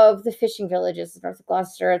north of the fishing villages, north of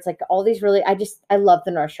Gloucester. It's like all these really, I love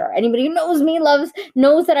the North Shore. Anybody who knows me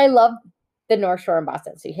knows that I love the North Shore in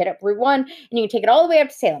Boston. So you hit up Route 1 and you can take it all the way up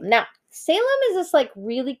to Salem. Now, Salem is this like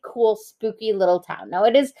really cool, spooky little town. Now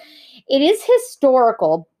it is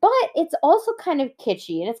historical, but it's also kind of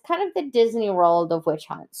kitschy, and it's kind of the Disney World of witch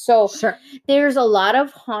hunts. So there's a lot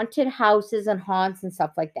of haunted houses and haunts and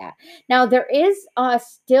stuff like that. Now there is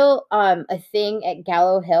still a thing at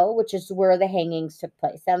Gallow Hill, which is where the hangings took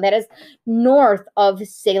place. Now that is north of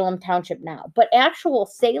Salem Township now, but actual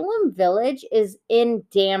Salem Village is in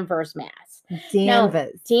Danvers, Mass.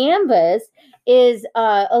 Danvers. Now, Danvers is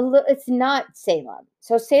it's not Salem.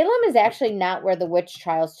 So Salem is actually not where the witch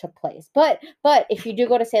trials took place. But if you do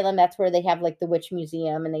go to Salem, that's where they have like the witch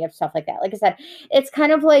museum and they have stuff like that. Like I said, it's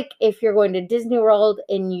kind of like if you're going to Disney World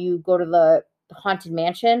and you go to the Haunted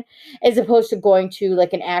Mansion, as opposed to going to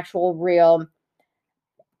like an actual real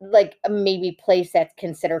like maybe place that's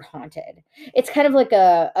considered haunted. It's kind of like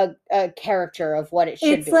a character of what it should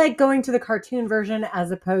be. It's like going to the cartoon version as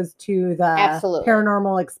opposed to the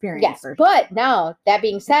paranormal experience version. But now, that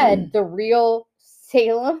being said, the real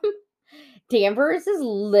Salem Danvers is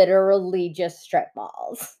literally just strip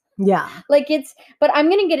malls. Yeah. But I'm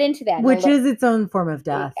going to get into that. Which is its own form of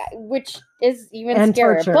death. Which is even and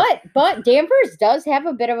scarier. Torture. But Danvers does have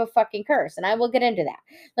a bit of a fucking curse, and I will get into that.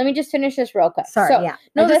 Let me just finish this real quick. Sorry, I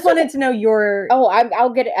just wanted to know your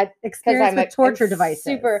I'll get it. Experience with torture devices.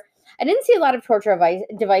 I didn't see a lot of torture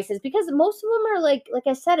devices because most of them are like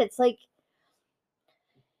I said, it's like,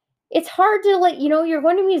 it's hard to you're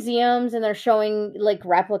going to museums and they're showing like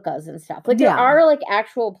replicas and stuff. Like there are like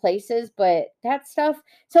actual places, but that stuff.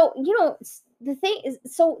 So, the thing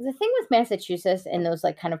with Massachusetts and those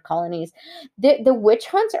like kind of colonies, the witch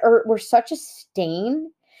hunts were such a stain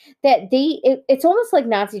that it's almost like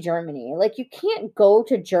Nazi Germany. Like you can't go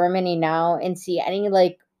to Germany now and see any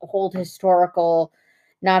like old historical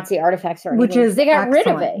Nazi artifacts or anything. Which is they got rid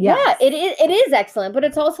of it. Yes. Yeah, it is excellent, but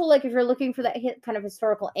it's also like if you're looking for that kind of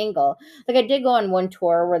historical angle. Like I did go on one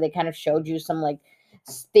tour where they kind of showed you some like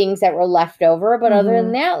things that were left over, but other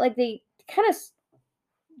than that, like they kind of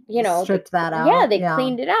stripped that out. Yeah, they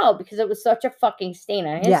cleaned it out because it was such a fucking stain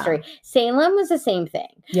on history. Yeah. Salem was the same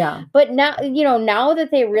thing. Yeah. But now, now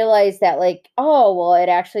that they realize that like, oh, well, it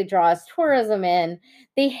actually draws tourism in,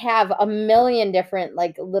 they have a million different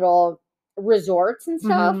like little resorts and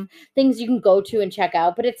stuff, things you can go to and check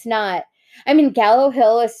out, but it's not, I mean, Gallow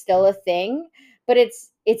Hill is still a thing, but it's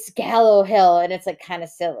Gallow Hill and it's like kind of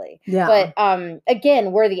silly. Yeah. But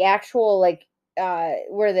again, where the actual like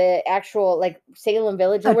Salem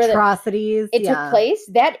Village atrocities took place,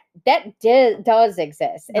 that does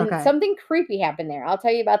exist, and something creepy happened there. I'll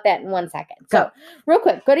tell you about that in 1 second. So real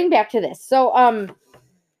quick, getting back to this. So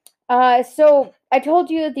so I told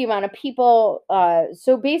you the amount of people.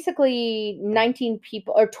 So basically 19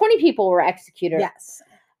 people or 20 people were executed. Yes.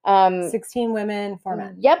 16 women, 4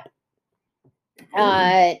 men. Yep.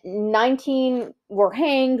 19 were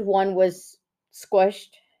hanged. One was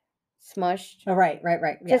squished, smushed. Oh, right.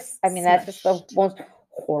 Just, I mean, that's just the Smushed. most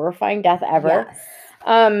horrifying death ever. Yes.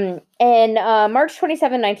 And March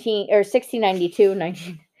 27, 1692,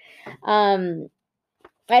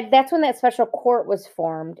 that's when that special court was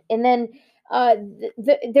formed. And then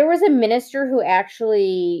there was a minister who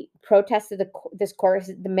actually protested this court.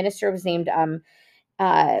 The minister was named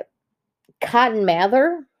Cotton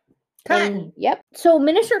Mather. Cotton. Yep. So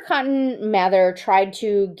Minister Cotton Mather tried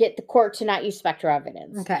to get the court to not use spectral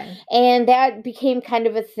evidence. Okay. And that became kind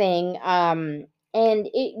of a thing. And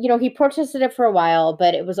it, he protested it for a while,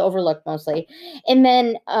 but it was overlooked mostly. And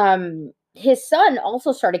then his son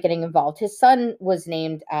also started getting involved. His son was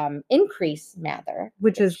named Increase Mather,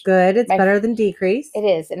 Which is good. It's better than decrease. It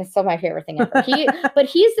is, and it's still my favorite thing ever. But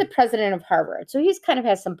he's the president of Harvard, so he's kind of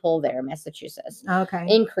has some pull there in Massachusetts. Okay.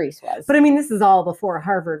 Increase was. But I mean, this is all before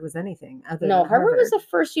Harvard was anything other No, than Harvard was the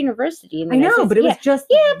first university in the I United know, States. but it was just.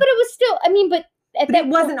 Yeah, but it was still. I mean, but at But that it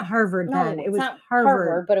wasn't point, Harvard no, then. It it's was not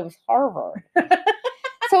Harvard. but it was Harvard.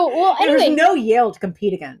 So, well, There anyway, was no Yale to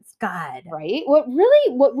compete against. God. right? What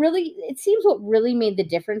really, it seems what really made the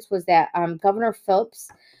difference was that Governor Phillips,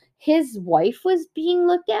 his wife was being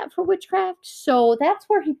looked at for witchcraft. So that's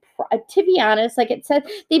where to be honest, like it said,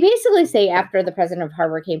 they basically say after the president of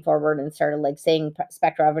Harvard came forward and started like saying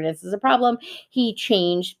spectral evidence is a problem, he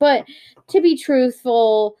changed. But to be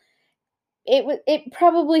truthful, it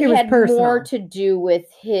probably had more to do with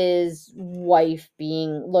his wife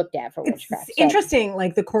being looked at for witchcraft. It's interesting,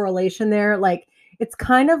 like the correlation there. Like it's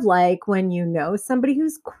kind of like when you know somebody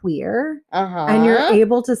who's queer and you're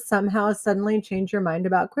able to somehow suddenly change your mind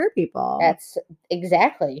about queer people. That's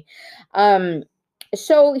exactly.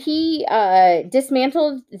 So he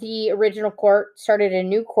dismantled the original court, started a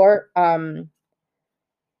new court,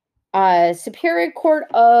 Superior Court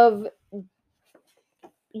of.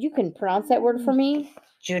 You can pronounce that word for me?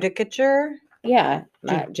 Judicature? Yeah.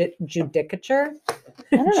 Judicature?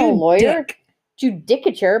 I don't know, lawyer?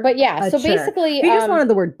 Judicature, but yeah. So basically... He just wanted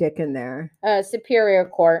the word dick in there. Superior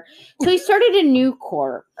Court. So he started a new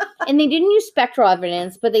court, and they didn't use spectral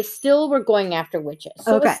evidence, but they still were going after witches.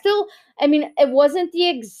 So it was still... I mean, it wasn't the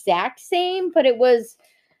exact same, but it was...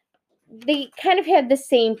 They kind of had the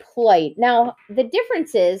same plight. Now, the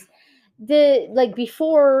difference is,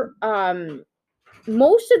 before...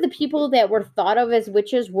 most of the people that were thought of as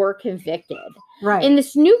witches were convicted. Right. In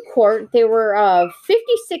this new court, there were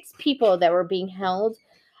 56 people that were being held,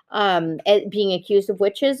 being accused of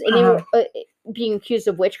witches, and they were being accused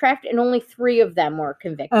of witchcraft, and only 3 of them were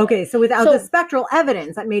convicted. Okay, so without the spectral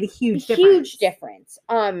evidence, that made a huge difference. Huge difference.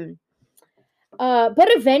 But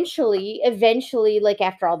eventually, like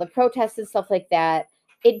after all the protests and stuff like that,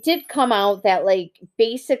 it did come out that, like,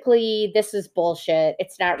 basically this is bullshit.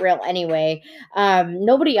 It's not real anyway.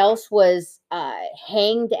 Nobody else was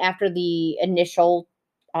hanged after the initial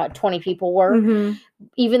 20 people were. Mm-hmm.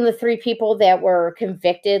 Even the 3 people that were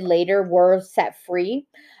convicted later were set free.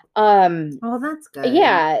 Oh, that's good.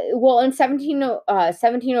 Yeah. Well, in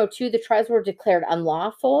 1702, the trials were declared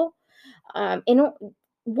unlawful. And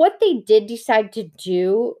what they did decide to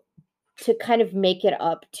do to kind of make it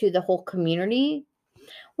up to the whole community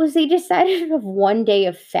was they decided to have 1 day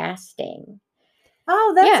of fasting.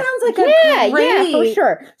 Oh, that sounds like a great... Yeah, for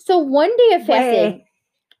sure. So 1 day of fasting.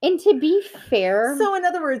 And to be fair... So in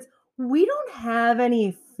other words, we don't have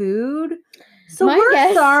any food, so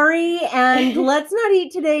we're sorry, and let's not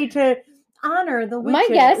eat today to honor the witches. My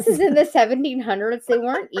guess is in the 1700s, they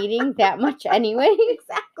weren't eating that much anyway.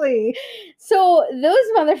 Exactly. So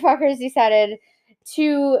those motherfuckers decided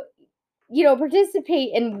to...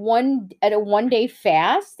 participate in a 1 day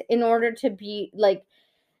fast in order to be like,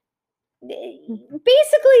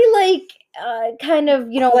 basically like, kind of,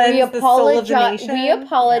 we apologize.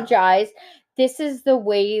 Yeah. This is the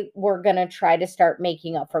way we're going to try to start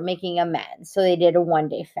making amends. So they did a 1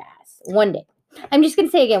 day fast. 1 day. I'm just going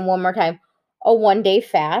to say again, one more time, a 1 day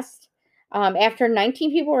fast. After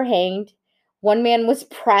 19 people were hanged, 1 man was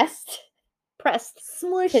pressed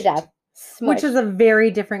Smushed to death. Smushed. Which is a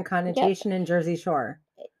very different connotation in Jersey Shore.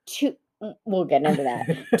 We'll get into that.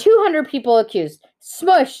 200 people accused.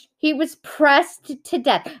 Smushed. He was pressed to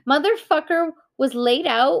death. Motherfucker was laid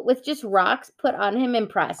out with just rocks put on him and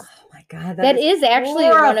pressed. Oh my God. That is actually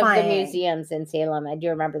horrifying. One of the museums in Salem. I do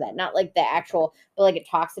remember that. Not like the actual, but like it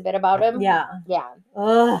talks a bit about him. Yeah. Yeah.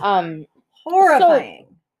 Ugh. Horrifying.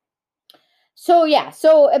 So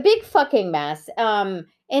a big fucking mess. And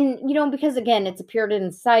because again, it's a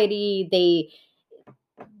Puritan society,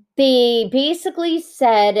 they basically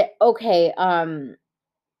said, okay,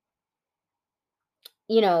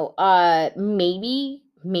 maybe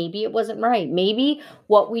maybe it wasn't right. Maybe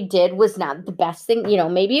what we did was not the best thing.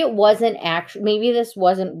 Maybe it wasn't actually, maybe this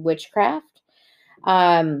wasn't witchcraft.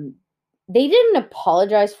 They didn't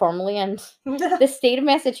apologize formally, and the state of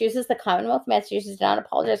Massachusetts, the Commonwealth of Massachusetts, did not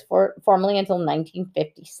apologize formally until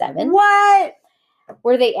 1957. What?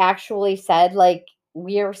 Where they actually said, like,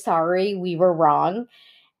 we are sorry, we were wrong.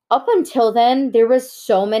 Up until then, there was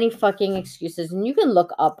so many fucking excuses, and you can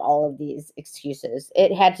look up all of these excuses.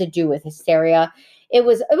 It had to do with hysteria. It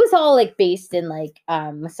was all like based in like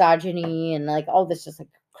misogyny and like all this just like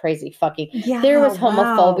crazy fucking. Yeah, There was wow.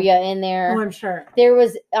 homophobia in there. Oh, I'm sure. There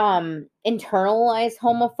was internalized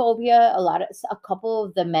homophobia. A couple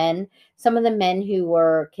of the men, some of the men who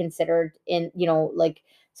were considered in, like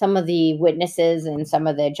some of the witnesses and some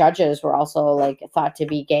of the judges were also like thought to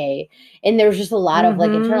be gay. And there was just a lot of like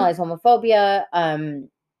internalized homophobia.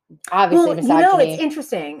 Obviously misogyny. It's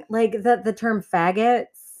interesting. Like the term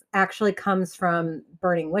faggots actually comes from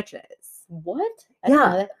burning witches. What? I didn't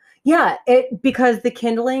know that. Yeah, because the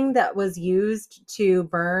kindling that was used to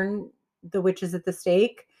burn the witches at the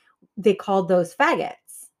stake, they called those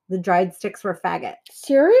faggots. The dried sticks were faggots.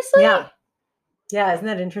 Seriously? Yeah. Yeah, isn't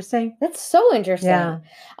that interesting? That's so interesting. Yeah.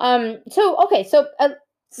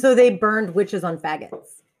 So they burned witches on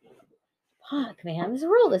faggots. Fuck, man, this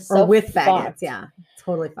world is so or with faggots. fucked. Yeah,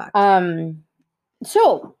 totally fucked.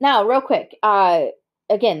 So now, real quick,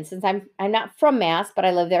 again, since I'm not from Mass, but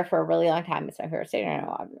I lived there for a really long time. It's my favorite state.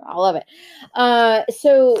 I love it.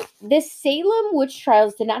 So this Salem witch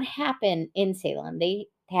trials did not happen in Salem. They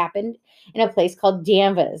happened in a place called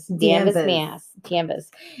Danvers, Mass. Danvers.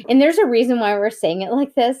 And there's a reason why we're saying it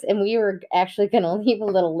like this. And we were actually going to leave a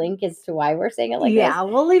little link as to why we're saying it like this. Yeah,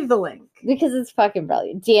 we'll leave the link. Because it's fucking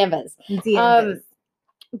brilliant. Danvers.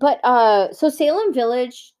 But so Salem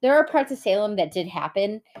Village, there are parts of Salem that did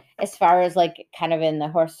happen as far as like kind of in the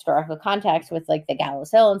historical context with like the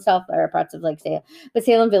Gallows Hill and stuff. There are parts of like Salem, but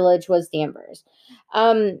Salem Village was Danvers.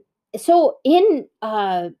 So in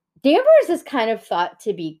Danvers is kind of thought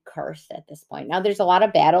to be cursed at this point. Now there's a lot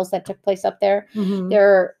of battles that took place up there. Mm-hmm.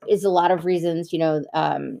 There is a lot of reasons,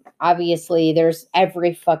 obviously there's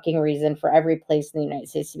every fucking reason for every place in the United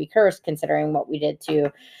States to be cursed, considering what we did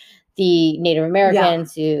to the Native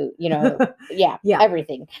Americans who,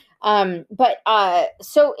 everything. But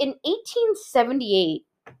so in 1878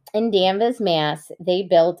 in Danvers, Mass, they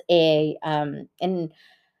built an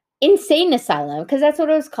insane asylum, because that's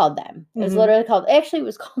what it was called then. It was literally called, it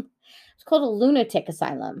was called a lunatic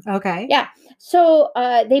asylum. Okay. Yeah. So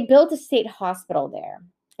they built a state hospital there.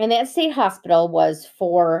 And that state hospital was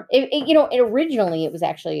for, originally it was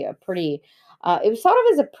actually a pretty, it was thought of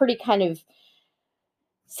as a pretty kind of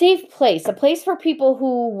safe place, a place for people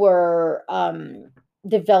who were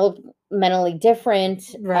developmentally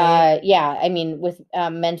different. Right. With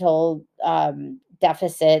mental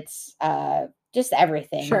deficits, just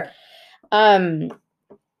everything. Sure. And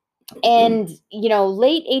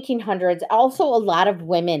late 1800s, also a lot of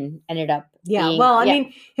women ended up. I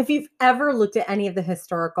mean, if you've ever looked at any of the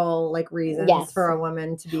historical like reasons for a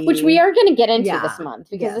woman to be, which we are going to get into this month,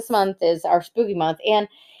 because this month is our spooky month, and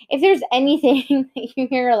if there's anything that you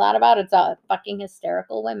hear a lot about, it's all fucking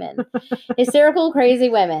hysterical women, hysterical crazy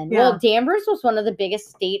women. Yeah. Well, Danvers was one of the biggest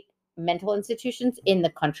state mental institutions in the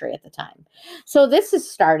country at the time. So this has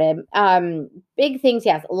started big things.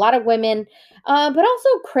 Yes, a lot of women, but also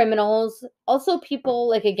criminals, also people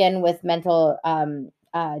like, again, with mental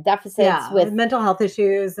deficits, with mental health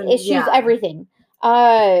issues, everything.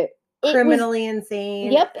 Criminally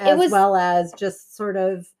insane. Yep. As well as just sort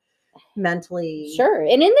of mentally. Sure.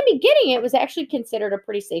 And in the beginning, it was actually considered a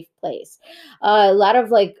pretty safe place. A lot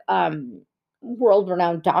of like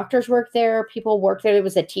world-renowned doctors worked there. People worked there. It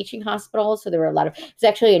was a teaching hospital, so there were a lot of. It's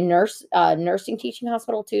actually a nursing teaching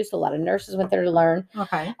hospital too. So a lot of nurses went there to learn.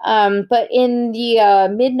 Okay. But in the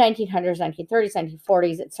mid 1900s, 1930s,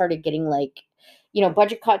 1940s, it started getting like,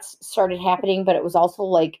 budget cuts started happening. But it was also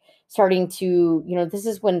like starting to, this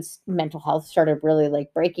is when mental health started really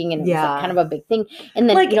like breaking, and it was like kind of a big thing. And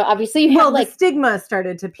then like, obviously you have like the stigma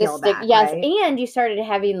started to peel back. Yes, right? and you started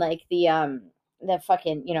having like the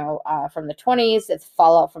fucking, from the 20s, it's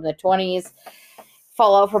fallout from the 20s,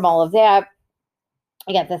 fallout from all of that.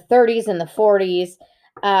 I got the 30s and the 40s.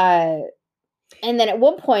 And then at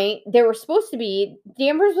one point, Danvers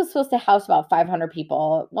was supposed to house about 500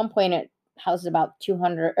 people. At one point, it housed about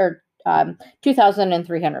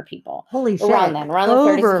 2,300 people. Holy shit. Around the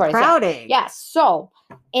 30s and 40s. Overcrowding. Yes. So,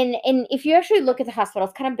 and if you actually look at the hospital,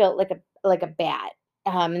 it's kind of built like a bat.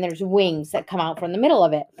 and there's wings that come out from the middle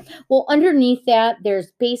of it. Well, underneath that,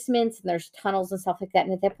 there's basements and there's tunnels and stuff like that.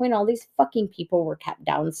 And at that point, all these fucking people were kept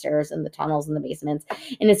downstairs in the tunnels and the basements.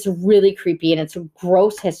 And it's really creepy and it's a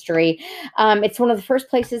gross history. It's one of the first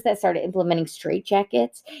places that started implementing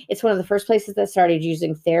straitjackets. It's one of the first places that started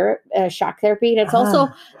using shock therapy. And it's also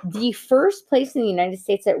the first place in the United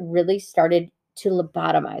States that really started to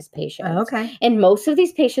lobotomize patients. Okay. And most of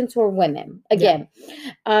these patients were women. Again,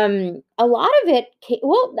 a lot of it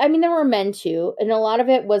there were men too, and a lot of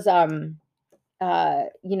it was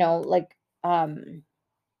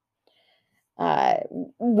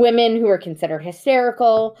women who were considered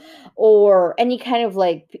hysterical, or any kind of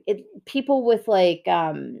people with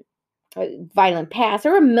violent past.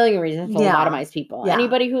 There were a million reasons to lobotomize people. Yeah.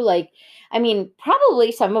 Anybody who probably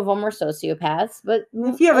some of them were sociopaths, but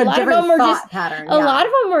if you have a different thought pattern, a lot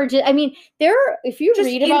of them were just. I mean, if you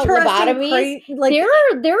read about lobotomies,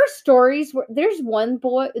 there are stories where there's one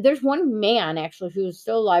man actually who's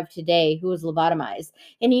still alive today who was lobotomized,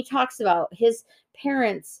 and he talks about his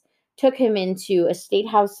parents took him into a state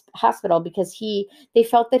hospital because they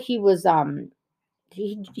felt that he was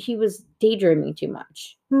he was daydreaming too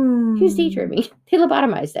much. He was daydreaming. They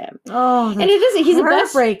lobotomized him. Oh, and it isn't. He's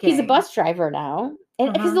a bus driver now,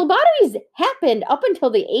 and because lobotomies happened up until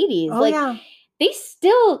the 80s, they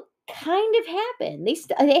still kind of happen. They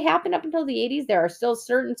happen up until the 80s. There are still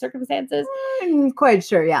certain circumstances. I'm quite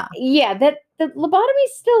sure. Yeah, that the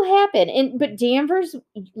lobotomies still happen, but Danvers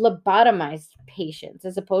lobotomized patients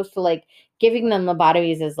as opposed to giving them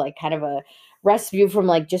lobotomies as kind of a rescue from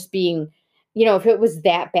just being. If it was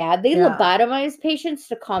that bad, they lobotomized patients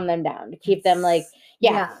to calm them down, to keep them And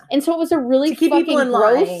so it was a really fucking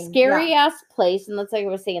gross, scary ass place. And that's like I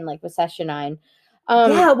was saying, with Session 9.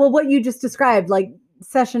 Well, what you just described,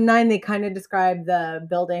 Session 9, they kind of described the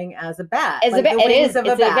building as a bat. As a bat. It is. It's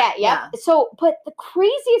a bat. Yeah. So, but the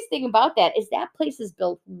craziest thing about that is that place is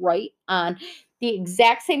built right on the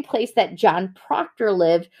exact same place that John Proctor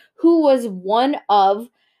lived, who was one of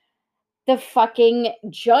the fucking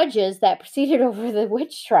judges that proceeded over the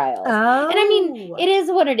witch trials. Oh. And I mean, it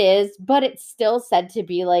is what it is, but it's still said to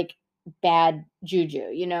be bad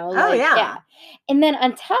juju, yeah. And then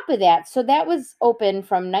on top of that, so that was open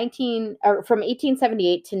from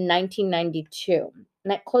 1878 to 1992.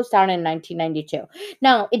 And that closed down in 1992.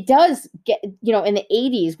 Now, it does get, in the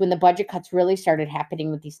 80s when the budget cuts really started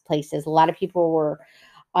happening with these places, a lot of people were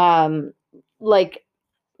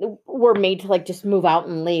made to just move out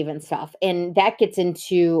and leave and stuff. And that gets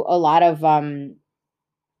into a lot of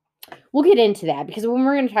we'll get into that because when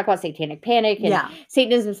we're going to talk about satanic panic and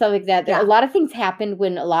Satanism and stuff like that, a lot of things happened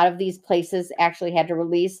when a lot of these places actually had to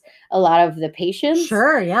release a lot of the patients.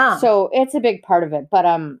 Sure, yeah. So it's a big part of it. But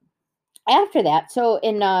after that, so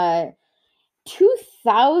in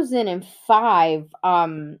 2005,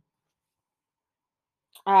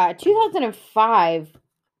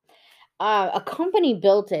 a company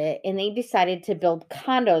built it, and they decided to build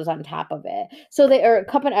condos on top of it. So a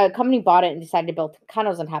company bought it and decided to build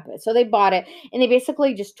condos on top of it. So they bought it, and they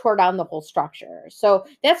basically just tore down the whole structure. So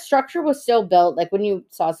that structure was still built, when you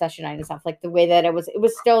saw Session 9 and stuff, the way that it was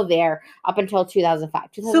still there up until 2005.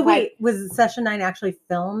 So wait, was Session 9 actually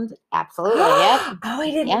filmed? Absolutely, yep. Oh,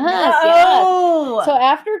 I didn't know. Yes. So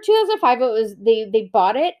after 2005, it was they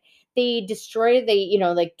bought it. They destroyed it, they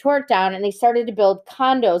tore it down, and they started to build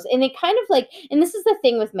condos, and they kind of and this is the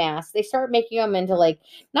thing with Mass, they start making them into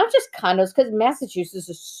not just condos, because Massachusetts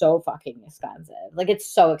is so fucking expensive. It's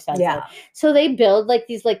so expensive. Yeah. So they build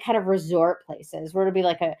these kind of resort places where it'll be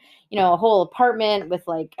a whole apartment with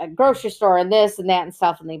a grocery store and this and that and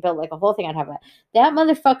stuff, and they built a whole thing on top of it. That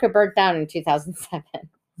motherfucker burnt down in 2007.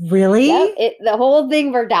 Really? Yep, the whole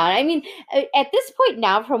thing burned down. I mean, at this point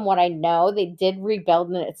now, from what I know, they did rebuild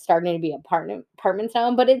and it's starting to be apartments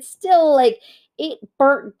now, but it's still it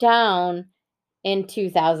burnt down in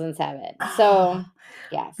 2007. So,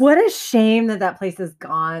 yes. What a shame that place is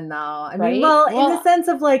gone, though. I mean, well, in the sense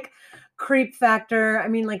of creep factor. I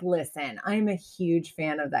mean, listen, I'm a huge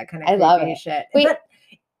fan of that kind of creepy shit. Wait, but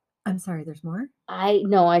I'm sorry, there's more? I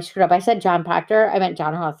screwed up. I said John Proctor. I meant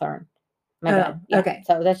John Hawthorne. My bad. Yeah. Okay.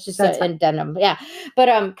 So that's just an addendum. Yeah.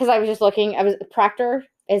 But because I was just looking, Proctor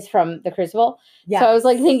is from The Crucible. Yeah. So I was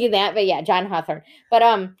thinking that, but yeah, John Hawthorne. But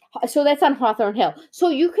so that's on Hawthorne Hill. So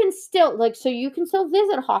you can still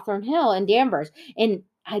visit Hawthorne Hill in Danvers. And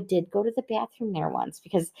I did go to the bathroom there once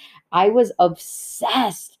because I was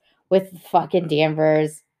obsessed with fucking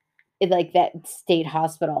Danvers. That state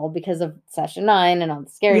hospital because of Session 9 and all the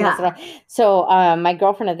scariness. Yeah. So my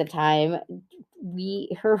girlfriend at the time,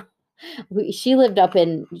 she lived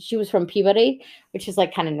she was from Peabody, which is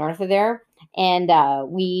kind of north of there. And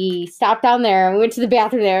we stopped down there and we went to the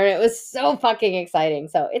bathroom there, and it was so fucking exciting.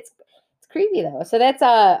 So it's creepy though. So that's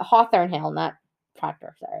Hawthorne Hill, not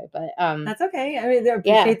Proctor, sorry. But That's okay. I mean, I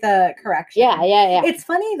appreciate the correction. yeah. It's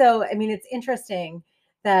funny though. I mean, it's interesting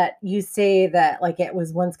that you say that like it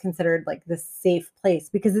was once considered like the safe place,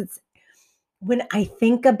 because it's, when I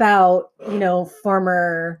think about,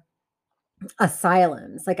 former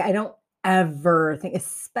asylums, like I don't ever think,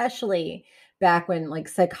 especially back when like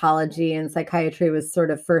psychology and psychiatry was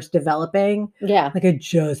sort of first developing. Yeah. Like I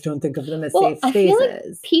just don't think of them as Well, safe I feel like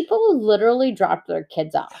spaces. people literally dropped their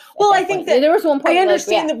kids off. Well, I think that there was one point. I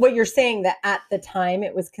understand that what you're saying, that at the time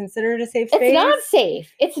it was considered a safe space. It's not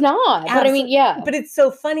safe. It's not. But I mean, yeah. But it's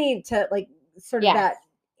so funny to like sort of that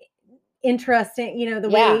interesting, the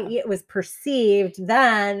way it was perceived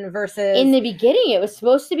then versus in the beginning. It was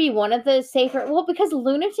supposed to be one of the safer, because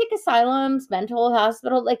lunatic asylums, mental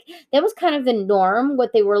hospital, like that was kind of the norm,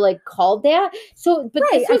 what they were like called that. So, but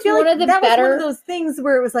this was one of the that better, was one of those things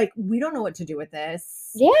where it was like, we don't know what to do with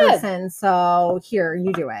this person, so here,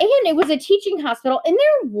 you do it. And it was a teaching hospital, and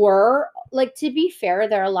there were, like, to be fair,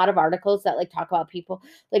 there are a lot of articles that like talk about people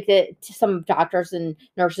like some doctors and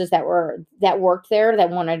nurses that worked there that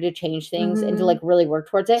wanted to change things and to like really work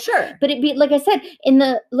towards it. Sure. But it be like I said, in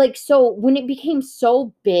the like, so when it became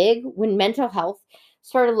so big, when mental health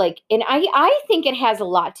started like, and I think it has a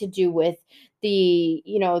lot to do with the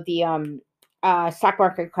stock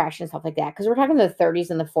market crash and stuff like that, because we're talking the 30s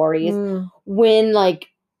and the 40s when like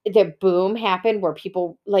the boom happened, where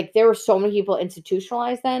people like, there were so many people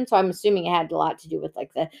institutionalized then. So I'm assuming it had a lot to do with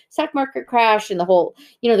like the stock market crash and the whole,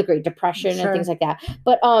 the Great Depression and things like that.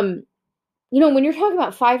 But when you're talking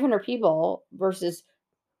about 500 people versus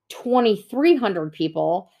 2,300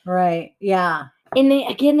 people, right? Yeah. And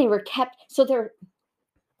they were kept, so they're,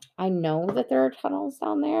 I know that there are tunnels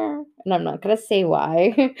down there, and I'm not going to say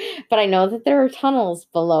why, but I know that there are tunnels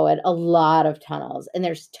below it, a lot of tunnels, and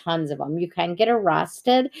there's tons of them. You can get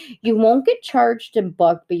arrested. You won't get charged and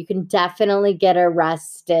booked, but you can definitely get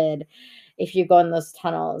arrested if you go in those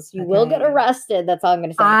tunnels. You will get arrested. That's all I'm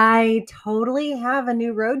going to say. I totally have a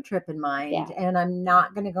new road trip in mind, and I'm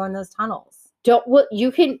not going to go in those tunnels.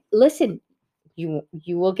 You can, listen, you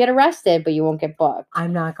will get arrested, but you won't get booked.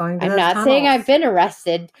 I'm not going to. I'm not saying I've been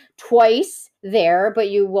arrested twice there, but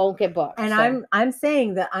you won't get booked. And I'm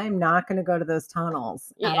saying that I'm not going to go to those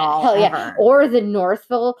tunnels at all. Hell yeah. Or the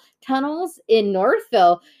Northville tunnels in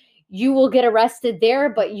Northville. You will get arrested there,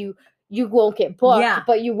 but you won't get booked. Yeah.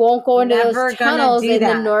 But you won't go into those tunnels in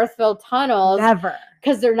the Northville tunnels. Never.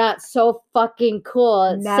 Because they're not so fucking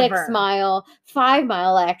cool. 6 Mile, 5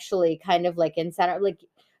 Mile, actually, kind of like in center, like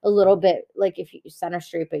a little bit like if you Center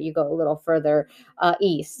Street, but you go a little further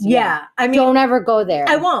east. Yeah. I mean, don't ever go there.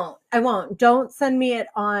 I won't. Don't send me it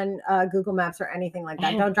on Google Maps or anything like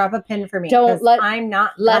that. Don't drop a pin for me.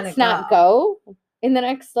 Let's not go in the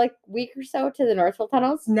next like week or so to the Northville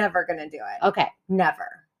tunnels. Never gonna do it. Okay. Never.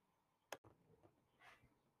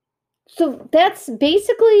 So that's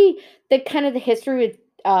basically the kind of the history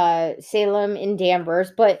with Salem and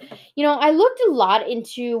Danvers. But, I looked a lot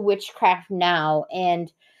into witchcraft now,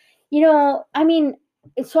 and, I mean,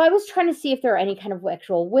 so I was trying to see if there are any kind of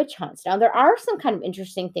actual witch hunts. Now, there are some kind of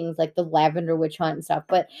interesting things like the Lavender witch hunt and stuff,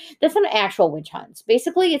 but there's some actual witch hunts.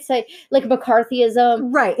 Basically, it's like McCarthyism.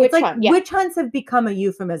 Right. It's like witch hunts have become a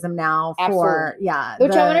euphemism now for,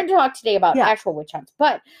 which I wanted to talk today about actual witch hunts.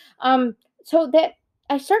 But, so that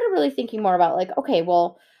I started really thinking more about like, okay,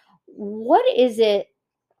 well, what is it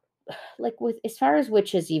like with, as far as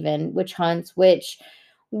witches, even witch hunts, what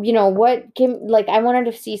can, like, I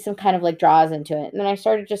wanted to see some kind of like draws into it. And then I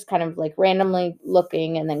started just kind of like randomly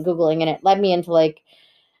looking and then Googling, and it led me into like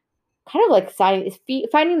kind of like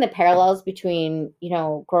finding the parallels between,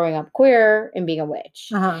 growing up queer and being a witch.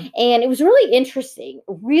 And it was really interesting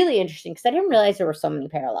because I didn't realize there were so many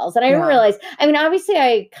parallels. And I didn't realize, I mean, obviously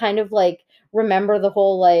I kind of like remember the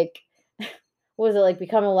whole like, was it like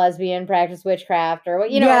become a lesbian, practice witchcraft, or what,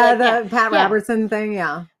 the Pat Robertson thing.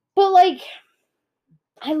 Yeah. But like,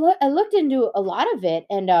 I looked into a lot of it,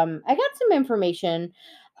 and I got some information.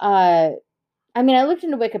 I looked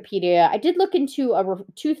into Wikipedia. I did look into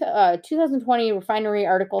a 2020 Refinery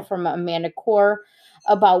article from Amanda Core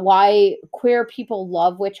about why queer people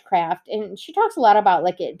love witchcraft. And she talks a lot about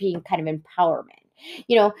like it being kind of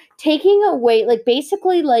empowerment, taking away, like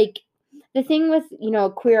basically like the thing with,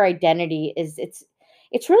 queer identity is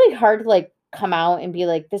it's really hard to like come out and be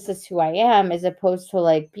like, this is who I am, as opposed to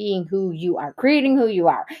like being who you are, creating who you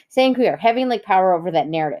are, saying who you are, having like power over that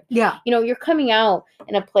narrative. Yeah. You're coming out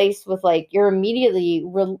in a place with like, you're immediately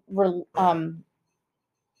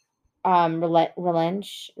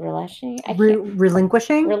relinquishing.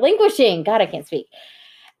 Relinquishing. Relinquishing. God, I can't speak.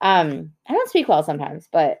 I don't speak well sometimes,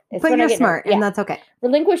 but it's But when I you're get smart, yeah, and that's okay.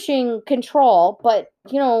 relinquishing control. But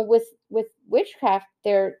with witchcraft,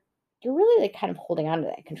 you're really like kind of holding on to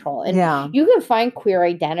that control, and Yeah. you can find queer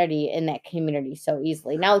identity in that community so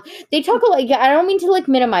easily. Now they talk like I don't mean to like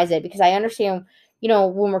minimize it because I understand.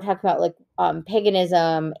 When we're talking about like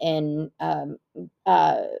paganism and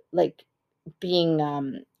like being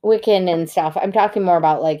Wiccan and stuff. I'm talking more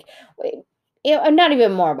about like I'm not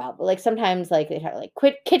even more about, but like sometimes like they talk like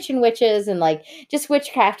kitchen witches and like just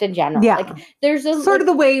witchcraft in general. Yeah. Like there's a Sort of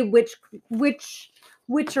the way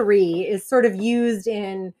witchery is sort of used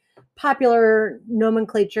in popular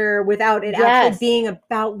nomenclature without it actually Yes. being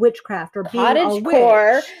about witchcraft or being a cottage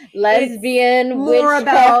core, witch. lesbian, more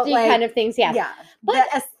about, witchcrafty like, kind of things. Yeah. Yeah. But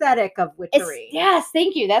the aesthetic of witchery. Yes,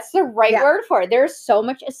 thank you. That's the right Yeah. word for it. There's so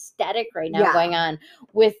much aesthetic right now Yeah. going on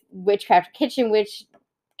with witchcraft, kitchen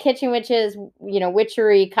witches,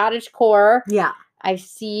 witchery, cottage core. Yeah. I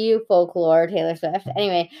see you, folklore, Taylor Swift.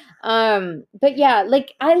 Anyway, but yeah,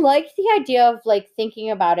 like I like the idea of like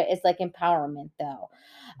thinking about it as like empowerment though.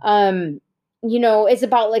 It's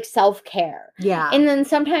about like self-care. Yeah. And then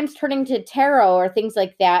sometimes turning to tarot or things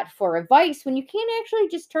like that for advice when you can't actually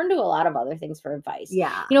just turn to a lot of other things for advice.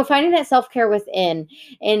 Yeah. Finding that self-care within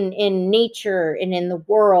in nature and in the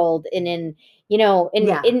world and in,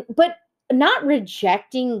 but not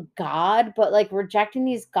rejecting God, but like rejecting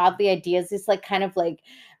these godly ideas, this like kind of like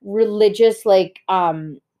religious like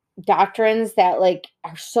doctrines that like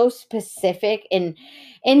are so specific and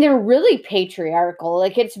they're really patriarchal.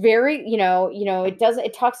 Like it's very,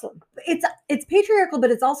 it talks it's patriarchal,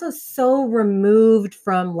 but it's also so removed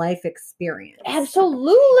from life experience.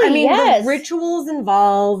 Absolutely. I mean, yes. the rituals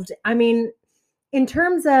involved. I mean, in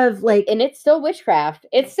terms of like, and it's still witchcraft.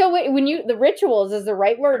 It's still the rituals is the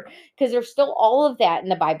right word because there's still all of that in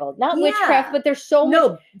the Bible. Not witchcraft, but there's so much.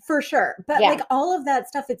 No, for sure. But like all of that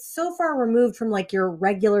stuff, it's so far removed from like your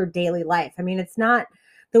regular daily life. I mean, it's not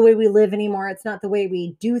the way we live anymore. It's not the way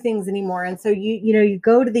we do things anymore. And so you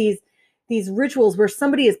go to these rituals where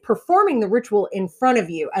somebody is performing the ritual in front of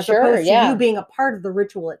you as opposed to you being a part of the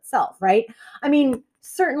ritual itself, right? I mean,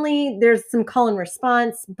 certainly there's some call and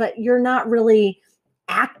response, but you're not really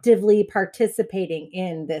actively participating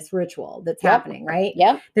in this ritual that's happening, right?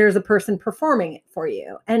 Yeah. There's a person performing it for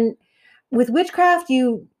you. And with witchcraft,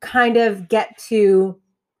 you kind of get to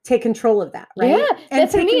take control of that, right? Yeah, and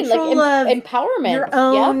that's what I mean. Like empowerment. Your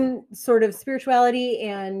own sort of spirituality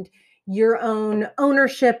and your own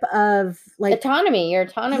ownership of like autonomy, your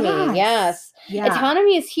autonomy. Yes. Yeah.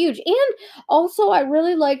 Autonomy is huge. And also I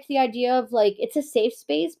really liked the idea of like, it's a safe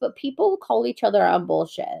space, but people call each other on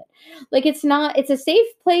bullshit. Like it's a safe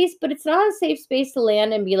place, but it's not a safe space to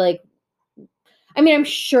land and be like, I mean, I'm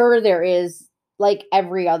sure there is like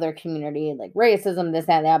every other community, like racism, this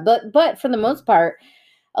and that, but for the most part,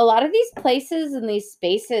 a lot of these places and these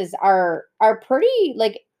spaces are pretty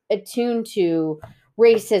like attuned to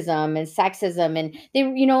racism and sexism, and they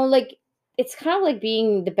like it's kind of like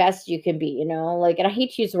being the best you can be, like, and I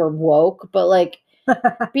hate to use the word woke, but like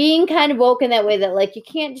being kind of woke in that way that like you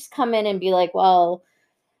can't just come in and be like, well,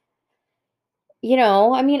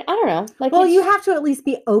 I mean, I don't know, like, well, you have to at least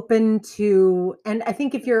be open to, and I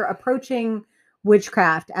think if you're approaching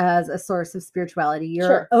witchcraft as a source of spirituality,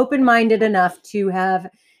 you're open-minded enough to have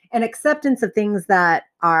an acceptance of things that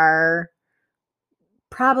are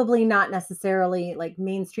probably not necessarily like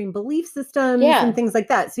mainstream belief systems and things like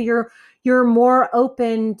that. So you're more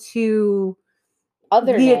open to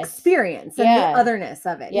otherness. The experience and the otherness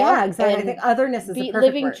of it. Yeah, exactly. And I think otherness is a perfect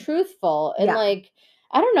living word. Truthful and like,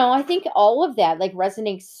 I don't know. I think all of that like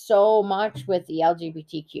resonates so much with the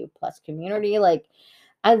LGBTQ plus community. Like,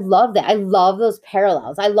 I love that. I love those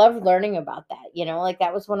parallels. I love learning about that. Like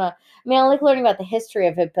that was I like learning about the history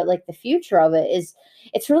of it, but like the future of it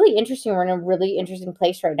it's really interesting. We're in a really interesting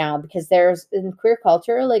place right now because there's in queer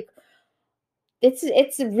culture, like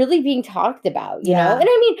it's really being talked about, you know? And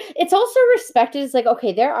I mean, it's also respected as like,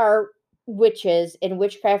 okay, there are witches and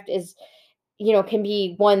witchcraft is, can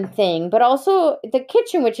be one thing, but also the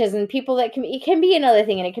kitchen witches and people that it can be another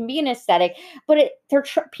thing and it can be an aesthetic, but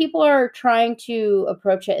people are trying to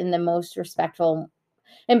approach it in the most respectful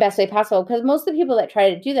and best way possible. Because most of the people that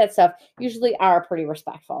try to do that stuff usually are pretty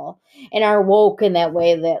respectful and are woke in that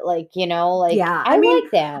way that like, I mean,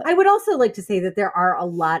 like that. I would also like to say that there are a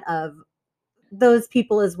lot of those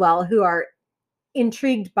people as well who are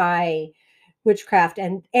intrigued by witchcraft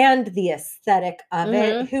and the aesthetic of Mm-hmm.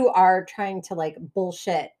 it who are trying to like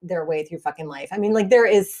bullshit their way through fucking life. I mean, like there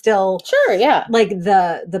is still Sure, yeah. like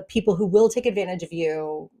the people who will take advantage of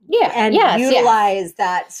you Yeah. and yes, utilize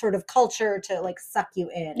that sort of culture to like suck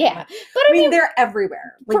you in. Yeah. Like, But I mean, they're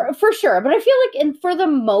everywhere. Like, for sure. But I feel like for the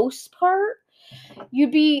most part,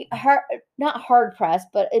 you'd be not hard pressed,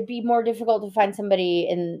 but it'd be more difficult to find somebody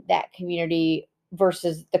in that community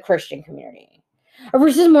versus the Christian community. Or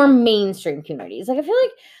versus more mainstream communities. Like I feel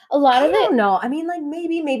like a lot I of don't it. know. I mean, like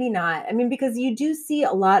maybe not. I mean, because you do see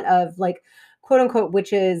a lot of like quote unquote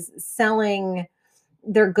witches selling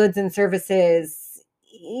their goods and services,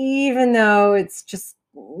 even though it's just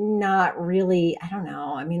not really. I don't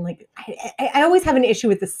know. I mean, like I always have an issue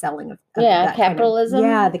with the selling of that capitalism.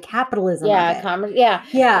 Kind of, the capitalism. Yeah, of it. commerce. Yeah,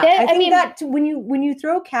 yeah. That, I think that when you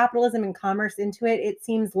throw capitalism and commerce into it, it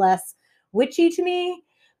seems less witchy to me.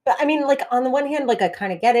 But I mean, like on the one hand, like I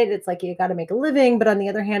kind of get it. It's like you got to make a living, but on the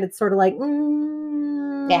other hand, it's sort of like,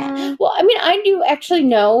 yeah. Well, I mean, I do actually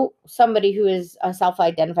know somebody who is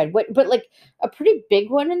self-identified, but like a pretty big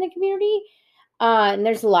one in the community. And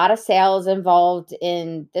there's a lot of sales involved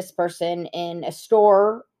in this person in a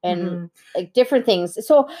store and like different things.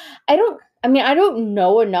 So I don't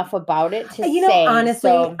know enough about it to say.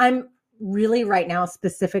 Honestly, I'm really right now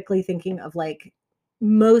specifically thinking of like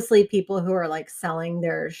mostly people who are like selling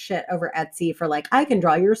their shit over Etsy for like, I can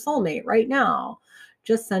draw your soulmate right now.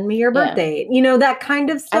 Just send me your birth date. You know, that kind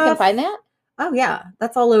of stuff. I can find that. Oh yeah,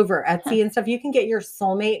 that's all over Etsy and stuff. You can get your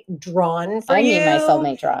soulmate drawn for you. I need my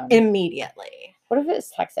soulmate drawn immediately. What if it's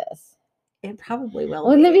Texas? It probably will.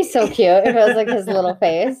 Wouldn't it be so cute if it was like his little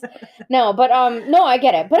face? No, but no, I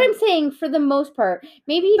get it. But I'm saying for the most part,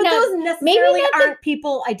 maybe but not. Those necessarily aren't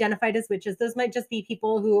people identified as witches. Those might just be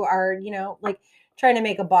people who are, you know, like trying to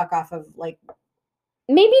make a buck off of like.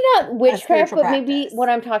 Maybe not witchcraft, but maybe what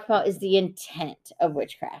I'm talking about is the intent of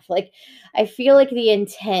witchcraft. Like, I feel like the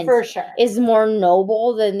intent for sure is more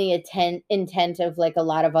noble than the intent of like a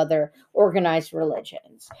lot of other organized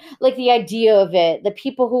religions. Like the idea of it, the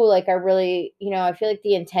people who like are really, you know, I feel like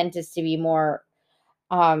the intent is to be more,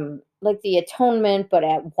 like the atonement, but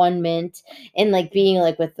at one mint and like being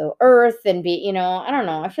like with the earth and be, you know, I don't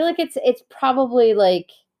know. I feel like it's probably like,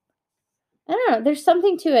 I don't know. There's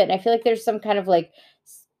something to it. And I feel like there's some kind of like,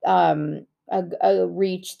 a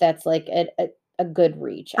reach that's like a good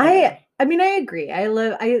reach. I mean, I agree. But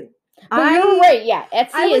you're right. Yeah,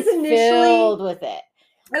 Etsy is filled with it.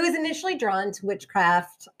 I was initially drawn to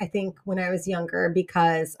witchcraft, I think, when I was younger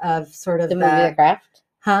because of sort of the movie The Craft.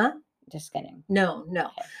 Huh? Just kidding. No. Okay.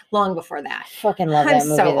 Long before that. I fucking love that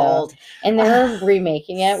movie. I'm so old. And they're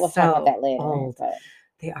remaking it. We'll talk about that later. But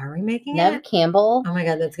they are remaking Neve it? Campbell. Oh my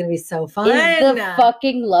God, that's going to be so fun. Is the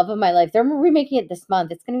fucking love of my life. They're remaking it this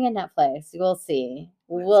month. It's going to be on Netflix. We'll see.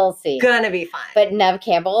 We'll see. Gonna be fun. But Neve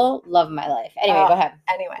Campbell, love of my life. Anyway, go ahead.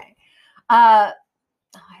 Anyway. I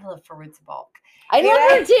love Fairuza Balk. I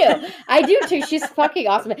love her too. I do too. She's fucking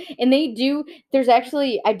awesome. And there's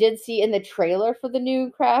actually, I did see in the trailer for the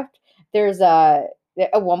new craft, there's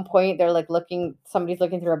at one point they're like somebody's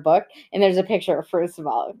looking through a book and there's a picture of Fairuza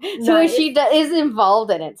Balk. So nice. She is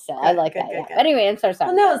involved in it still. I like that. Good. Anyway, I'm sorry.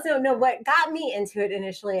 Well, no, what got me into it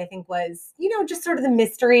initially, I think, was, you know, just sort of the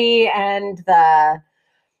mystery and the,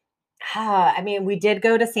 I mean, we did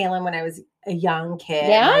go to Salem when I was a young kid.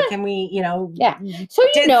 Yeah. Like, and we, you know. Yeah. So,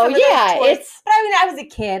 you know, yeah. But I mean, I was a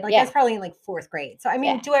kid. Like, I was probably in like 4th grade. So, I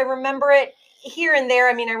mean, do I remember it here and there?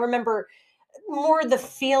 I mean, I remember more the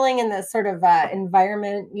feeling and the sort of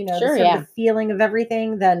environment, you know, the feeling of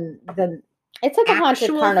everything than it's like a haunted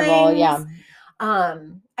carnival. Things. Yeah.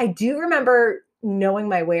 I do remember knowing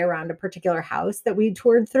my way around a particular house that we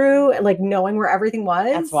toured through, like knowing where everything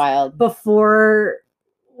was. That's wild. Before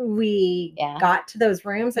we got to those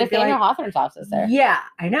rooms. Nathaniel Hawthorne's house is there. Yeah,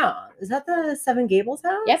 I know. Is that the Seven Gables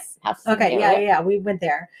house? Yes. House okay. Yeah. We went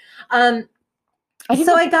there. I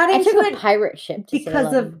got into a pirate ship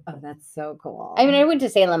because of that's so cool. I mean, I went to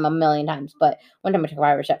Salem a million times, but one time I took a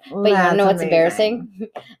pirate ship. But you want to know what's embarrassing?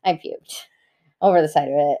 I puked over the side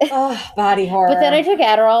of it. Oh, body horror. But then I took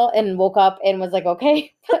Adderall and woke up and was like,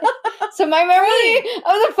 okay. So my memory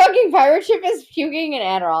of the fucking pirate ship is puking and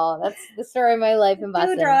Adderall. That's the story of my life in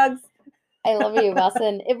Boston. Do drugs. I love you,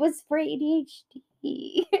 Boston. It was for ADHD.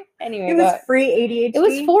 Anyway, it was free ADHD. It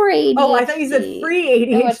was for ADHD. Oh, I thought you said free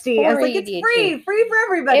ADHD. I was like, it's free for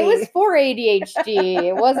everybody. It was for ADHD.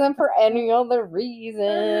 It wasn't for any other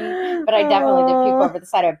reason. But I definitely did puke over the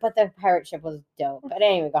side of it. But the pirate ship was dope. But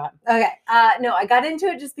anyway, go ahead. Okay. No, I got into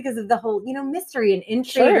it just because of the whole, you know, mystery and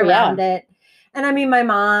intrigue around it. And I mean, my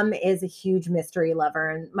mom is a huge mystery lover,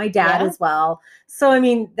 and my dad Yeah. as well. So I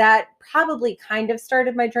mean, that probably kind of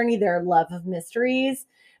started my journey, their love of mysteries.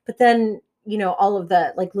 But then, you know, all of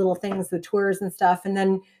the like little things, the tours and stuff, and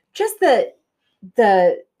then just the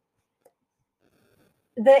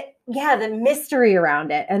the mystery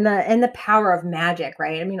around it and the power of magic,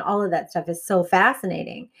 right? I mean, all of that stuff is so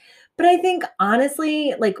fascinating. But I think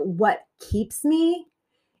honestly, like what keeps me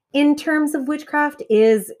in terms of witchcraft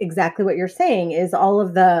is exactly what you're saying, is all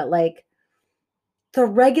of the like the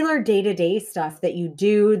regular day-to-day stuff that you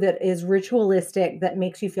do that is ritualistic, that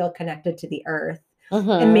makes you feel connected to the earth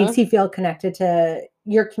and makes you feel connected to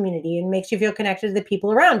your community and makes you feel connected to the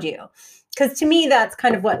people around you. Because to me, that's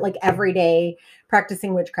kind of what like everyday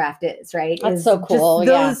practicing witchcraft is, right? That's is so cool,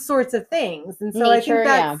 Just yeah. those sorts of things. And so I Nature,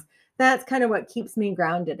 think that's kind of what keeps me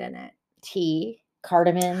grounded in it. Tea,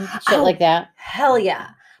 cardamom, shit Oh, like that. Hell yeah.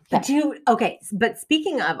 But Okay. but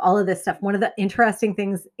speaking of all of this stuff, one of the interesting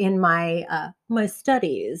things in my my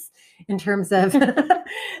studies in terms of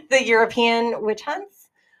the European witch hunts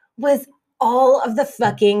was all of the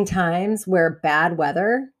fucking times where bad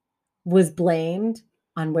weather was blamed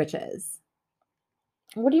on witches.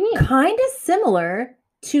 What do you mean? Kind of similar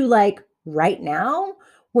to like right now,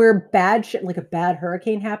 where bad shit, like a bad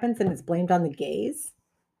hurricane happens and it's blamed on the gays.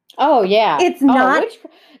 Oh yeah. It's Oh, not.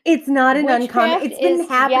 witchcraft. It's not an uncommon. Witchcraft It's been is-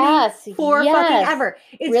 happening yes, for yes. fucking ever.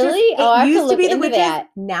 It's Really? just Oh, I it have to used to look be the into witches. that.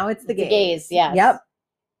 Now it's the The gays. gays, yes. Yep.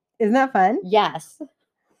 Isn't that fun? Yes.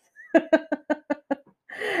 All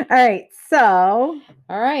right. So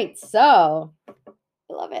All right. So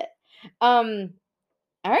I love it.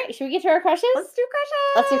 All right. Should we get to our questions? let's do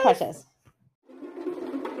questions. Let's do questions.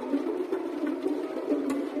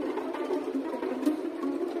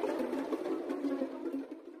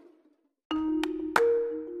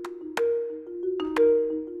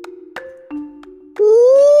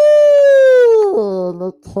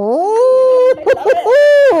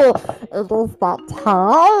 It is that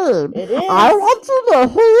time. It is. I want you to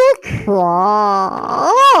hear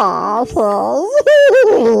crashes.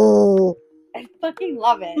 I fucking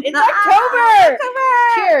love it. It's October.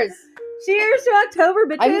 Cheers. Cheers to October,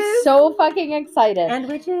 bitches. I'm so fucking excited. and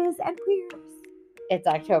witches and queers. It's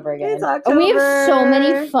October again. It's And we have so October.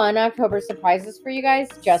 many fun October surprises for you guys,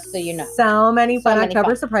 just so you know. So many fun many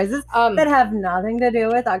October fun. surprises Um, that have nothing to do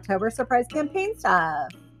with October surprise campaign stuff.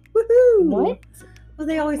 Woohoo! what? Well,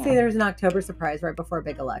 they always say there's an October surprise right before a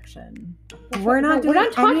big election. We're not doing We're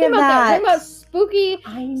not talking any of about that. We're that. talking about spooky,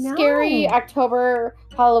 I know. scary October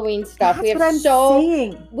Halloween stuff. That's we have what I'm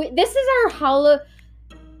saying. This is our Halloween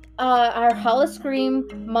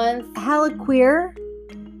month. Hella queer.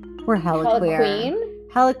 We're hella queer. Halloween.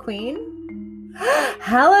 Hella queen.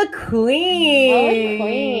 Hella queen.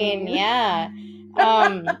 Queen. Yeah. I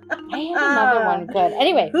have another one. Good.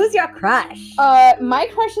 Anyway. Who's your crush? My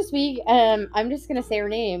crush this week, I'm just gonna say her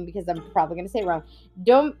name because I'm probably gonna say it wrong.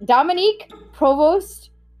 Dominique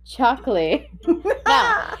Provost Chocolate.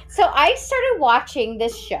 Now, so I started watching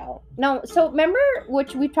this show. No, so remember,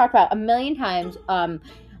 which we've talked about a million times,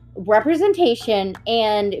 representation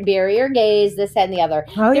and barrier gaze, this, that, and the other.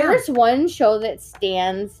 Oh, yeah. There's one show that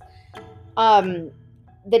stands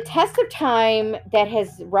the test of time that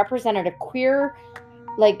has represented a queer,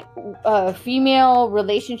 like, female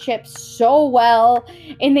relationship so well,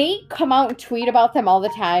 and they come out and tweet about them all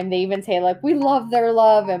the time. They even say, like, we love their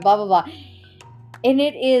love and blah blah blah, and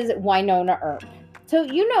it is Wynonna Earp. So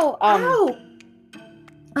you know, Oh,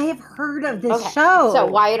 I have heard of this okay. show. So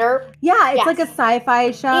Wyatt Earp. Yeah, it's Yes. like a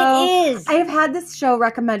sci-fi show. It is. I have had this show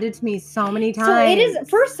recommended to me so many times. So it is.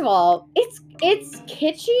 First of all, it's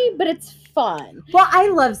kitschy, but it's fun. Well, I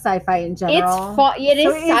love sci-fi in general. It's fun. It is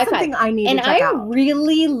so it is sci-fi, something I need and to check I out.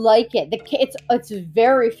 really like it. It's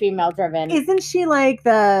very female driven. Isn't she like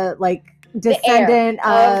the The heir descendant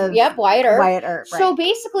of yep, Wyatt Earp. Wyatt Earp? Right. So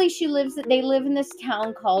basically, they live in this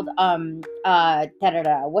town called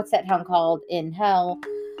what's that town called in hell?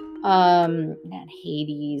 Not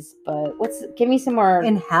Hades, but give me some more.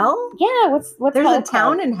 in hell? Yeah, what's There's hell a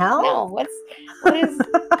town called? in hell? No, what is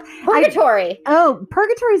purgatory?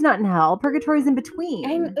 Purgatory's not in hell. Purgatory's in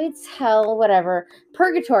between. It's hell, whatever.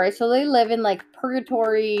 Purgatory. So they live in like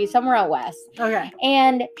purgatory somewhere out west. Okay.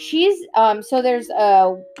 And she's so there's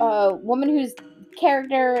a woman whose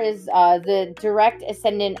character is the direct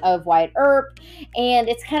ascendant of Wyatt Earp, and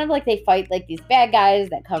it's kind of like they fight like these bad guys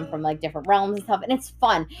that come from like different realms and stuff, and it's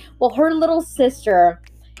fun. Well, her little sister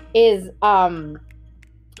is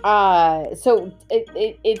so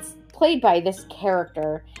it's played by this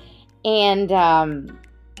character, and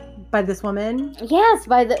By this woman? yes,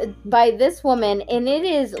 by this woman, and it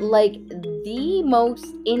is like the most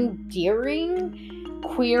endearing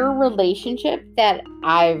queer relationship that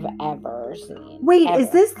I've ever seen. Wait, ever. is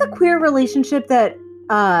this the queer relationship that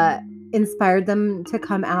inspired them to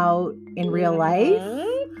come out in real life?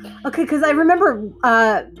 Mhm. Okay, because I remember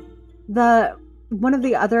the one of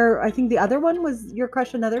the other, I think the other one was Your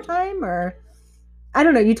Crush Another Time, or I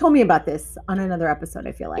don't know. You told me about this on another episode,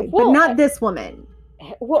 I feel like, but Well, not this woman.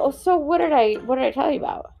 Well, so what did I tell you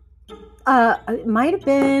about? It might have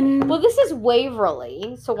been. Well, this is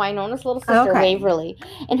Waverly. So Winona's little sister, Okay. Waverly,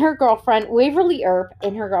 and her girlfriend, Waverly Earp,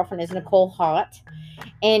 and her girlfriend is Nicole Haught.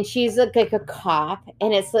 And she's like a cop,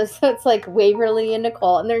 and it's like Waverly and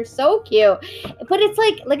Nicole, and they're so cute. But it's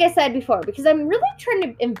like I said before, because I'm really trying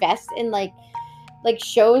to invest in like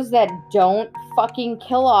shows that don't fucking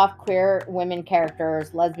kill off queer women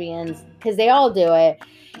characters, lesbians, because they all do it.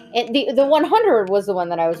 And the 100 was the one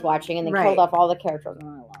that I was watching, and they Right. killed off all the characters.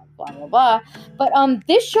 Blah blah blah. But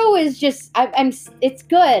this show is just it's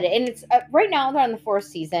good, and it's right now they're on the 4th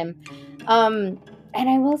season. And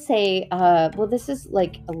I will say, well, this is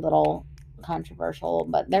like a little controversial,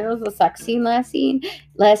 but there was a sex scene last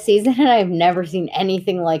season, and I've never seen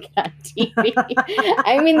anything like it on TV.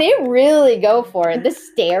 I mean, they really go for it. The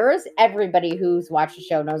stairs, everybody who's watched the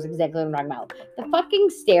show knows exactly what I'm talking about. The fucking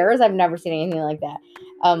stairs, I've never seen anything like that.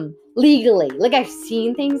 Legally, like I've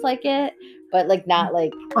seen things like it, but like not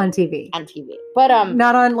like on TV. But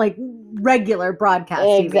Not on like regular broadcast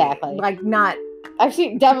TV. Exactly. Like not. I've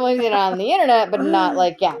definitely seen it on the internet, but not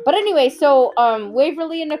like, yeah. But anyway, so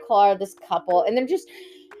Waverly and Nicole are this couple, and they're just,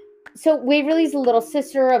 so Waverly's the little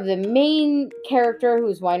sister of the main character,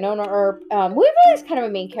 who's Winona Earp. Waverly's kind of a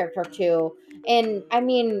main character too. And I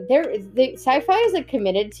mean, the Sci-Fi is like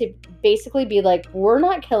committed to basically be like, we're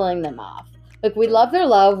not killing them off. Like, we love their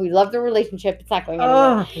love, we love their relationship. It's not going anywhere.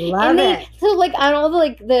 Oh, love it. So like on all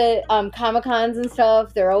the Comic-Cons and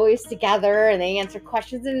stuff, they're always together and they answer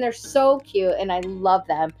questions, and they're so cute, and I love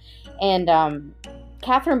them. And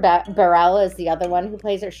Catherine Barella is the other one who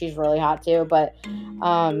plays her. She's really hot too, but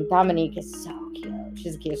Dominique is so cute.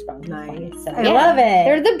 She's the cutest girl. Nice. So, I love it.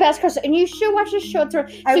 They're the best girls, and you should watch this show through.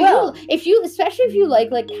 I will. Especially if you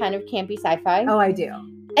like kind of campy sci-fi. Oh, I do.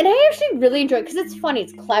 And I actually really enjoy it because it's funny.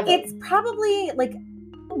 It's clever. It's probably like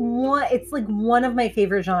one of my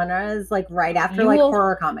favorite genres, like right after You like will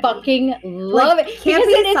horror comedy. fucking love Like, it because campy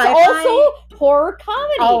it's sci-fi, also horror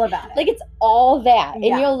comedy. all about it. Like it's all that, and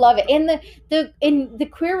Yeah. you'll love it. And the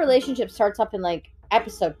queer relationship starts up in like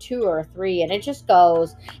episode 2 or 3, and it just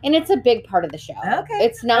goes, and it's a big part of the show. Okay.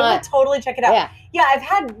 It's I will not. totally check it out. Yeah, Yeah, I've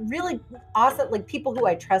had really awesome, like people who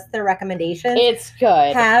I trust their recommendations it's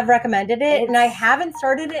good. have recommended it, and I It's- haven't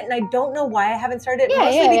started it, and I don't know why I haven't started it. Yeah,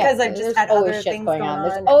 Mostly yeah, because yeah. I've just There's had always other shit things going on.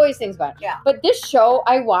 There's on. always things going on. Yeah. But this show,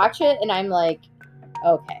 I watch it, and I'm like,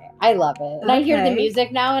 okay, I love it. And I hear the Okay.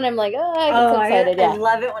 music now, and I'm like, oh, I get Oh, so excited. I Yeah.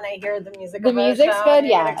 love it when I hear the music. The of a music's show good, and I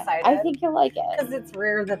yeah. get excited. I think you'll like it. because it's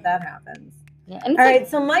rare that happens. Yeah. And it's All like right,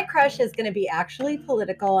 so my crush is going to be actually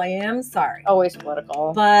political. I am sorry, always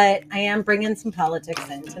political. but I am bringing some politics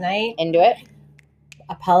in tonight. Into it.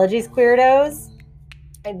 Apologies, queerdos.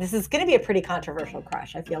 And this is going to be a pretty controversial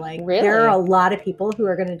crush, I feel like. Really? There are a lot of people who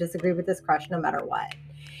are going to disagree with this crush no matter what.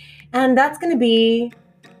 And that's going to be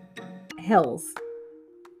Hillary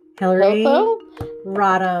Hilco?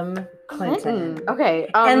 Rodham Clinton. Okay.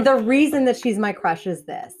 And the reason that she's my crush is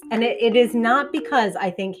this. And it is not because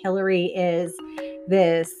I think Hillary is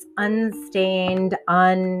this unstained,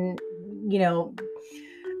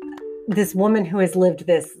 this woman who has lived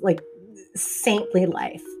this like saintly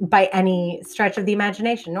life by any stretch of the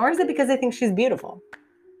imagination, nor is it because I think she's beautiful.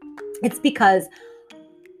 It's because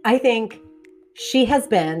I think she has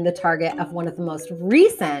been the target of one of the most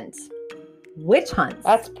recent witch hunts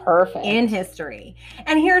that's perfect. in history.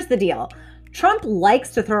 And here's the deal. Trump likes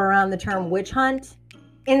to throw around the term witch hunt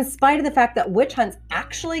in spite of the fact that witch hunts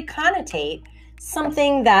actually connotate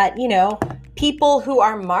something that, people who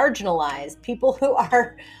are marginalized, people who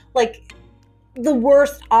are like the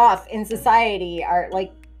worst off in society are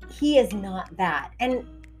like, he is not that. And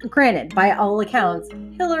granted, by all accounts,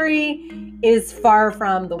 Hillary is far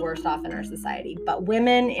from the worst off in our society, but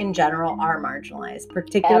women in general are marginalized,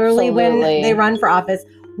 particularly when Absolutely. they run for office.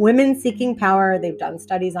 Women seeking power, they've done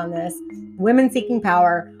studies on this, women seeking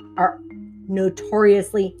power are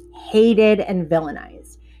notoriously hated and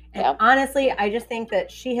villainized. And Yep. honestly, I just think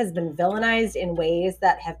that she has been villainized in ways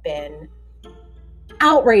that have been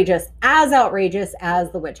outrageous as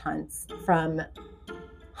the witch hunts from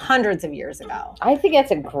hundreds of years ago. I think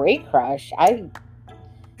that's a great crush.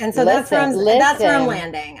 And so that's where I'm Listen.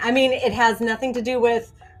 landing. I mean, it has nothing to do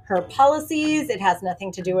with her policies. It has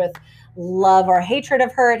nothing to do with love or hatred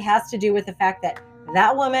of her. It has to do with the fact that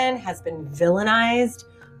that woman has been villainized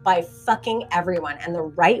by fucking everyone. And the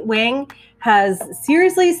right wing has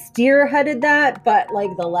seriously spearheaded that, but like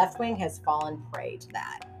the left wing has fallen prey to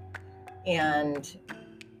that. And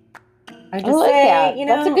I just like say, that. you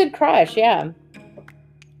know, That's a good crush. Yeah.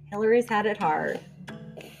 Hillary's had it hard.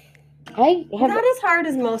 I have Not as hard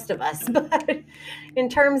as most of us, but in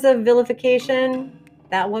terms of vilification,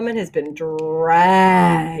 that woman has been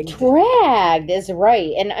dragged. is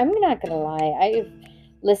right. And I'm not going to lie.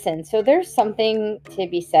 Listen, so there's something to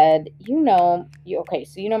be said. So you know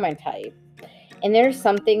my type. And there's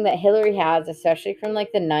something that Hillary has, especially from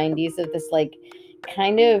like the 90s, of this like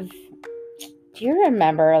kind of, do you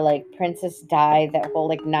remember like Princess Di, that whole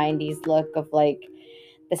like 90s look of like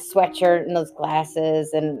the sweatshirt and those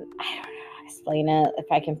glasses? And I don't know how to explain it if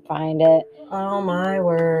I can find it. Oh my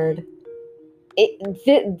word.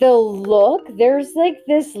 The look, there's like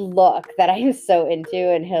this look that I'm so into,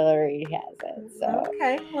 and Hillary has it. So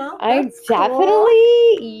Okay, well, I that's definitely,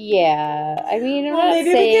 cool. yeah. I mean, I'm Well, not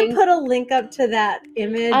maybe saying, we can put a link up to that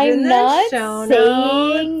image in I'm the not show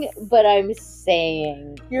saying, notes. but I'm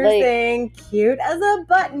saying. You're like, saying cute as a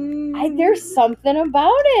button. there's something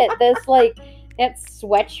about it. This like that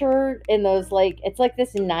sweatshirt and those like, it's like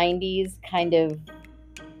this 90s kind of,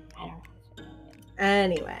 I don't know.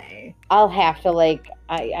 Anyway, I'll have to like,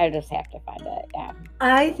 I just have to find it. Yeah.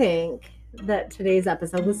 I think that today's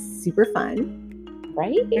episode was super fun.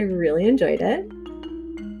 Right? I really enjoyed it.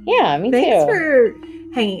 Yeah, me Thanks too. for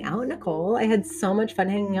hanging out, Nicole. I had so much fun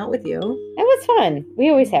hanging out with you. It was fun. We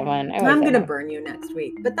always have fun. I'm going to burn you next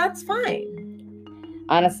week, but that's fine.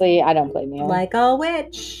 Honestly, I don't blame you. Like a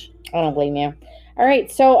witch. I don't blame you. All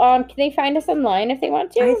right, so can they find us online if they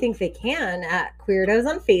want to? I think they can at Queerdos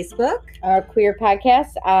on Facebook. Our Queer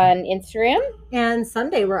Podcast on Instagram. And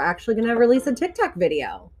Sunday, we're actually going to release a TikTok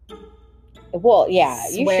video. Well, yeah,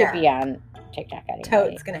 you Swear. should be on TikTok anyway.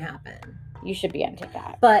 Totes going to happen. You should be on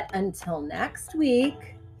TikTok. But until next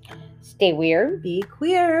week, stay weird. Be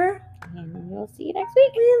queer. And we'll see you next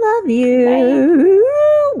week. We love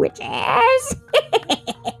you. Witches.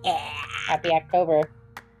 Happy October.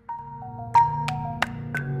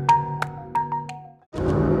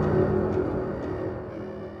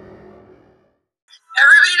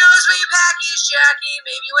 Everybody knows where your packy is, Jackie.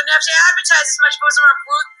 Maybe you wouldn't have to advertise as much if it was on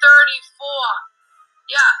Route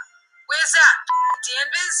 34. Yeah. Where's that?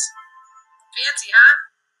 Danvers? Fancy, huh?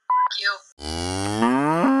 F*** you.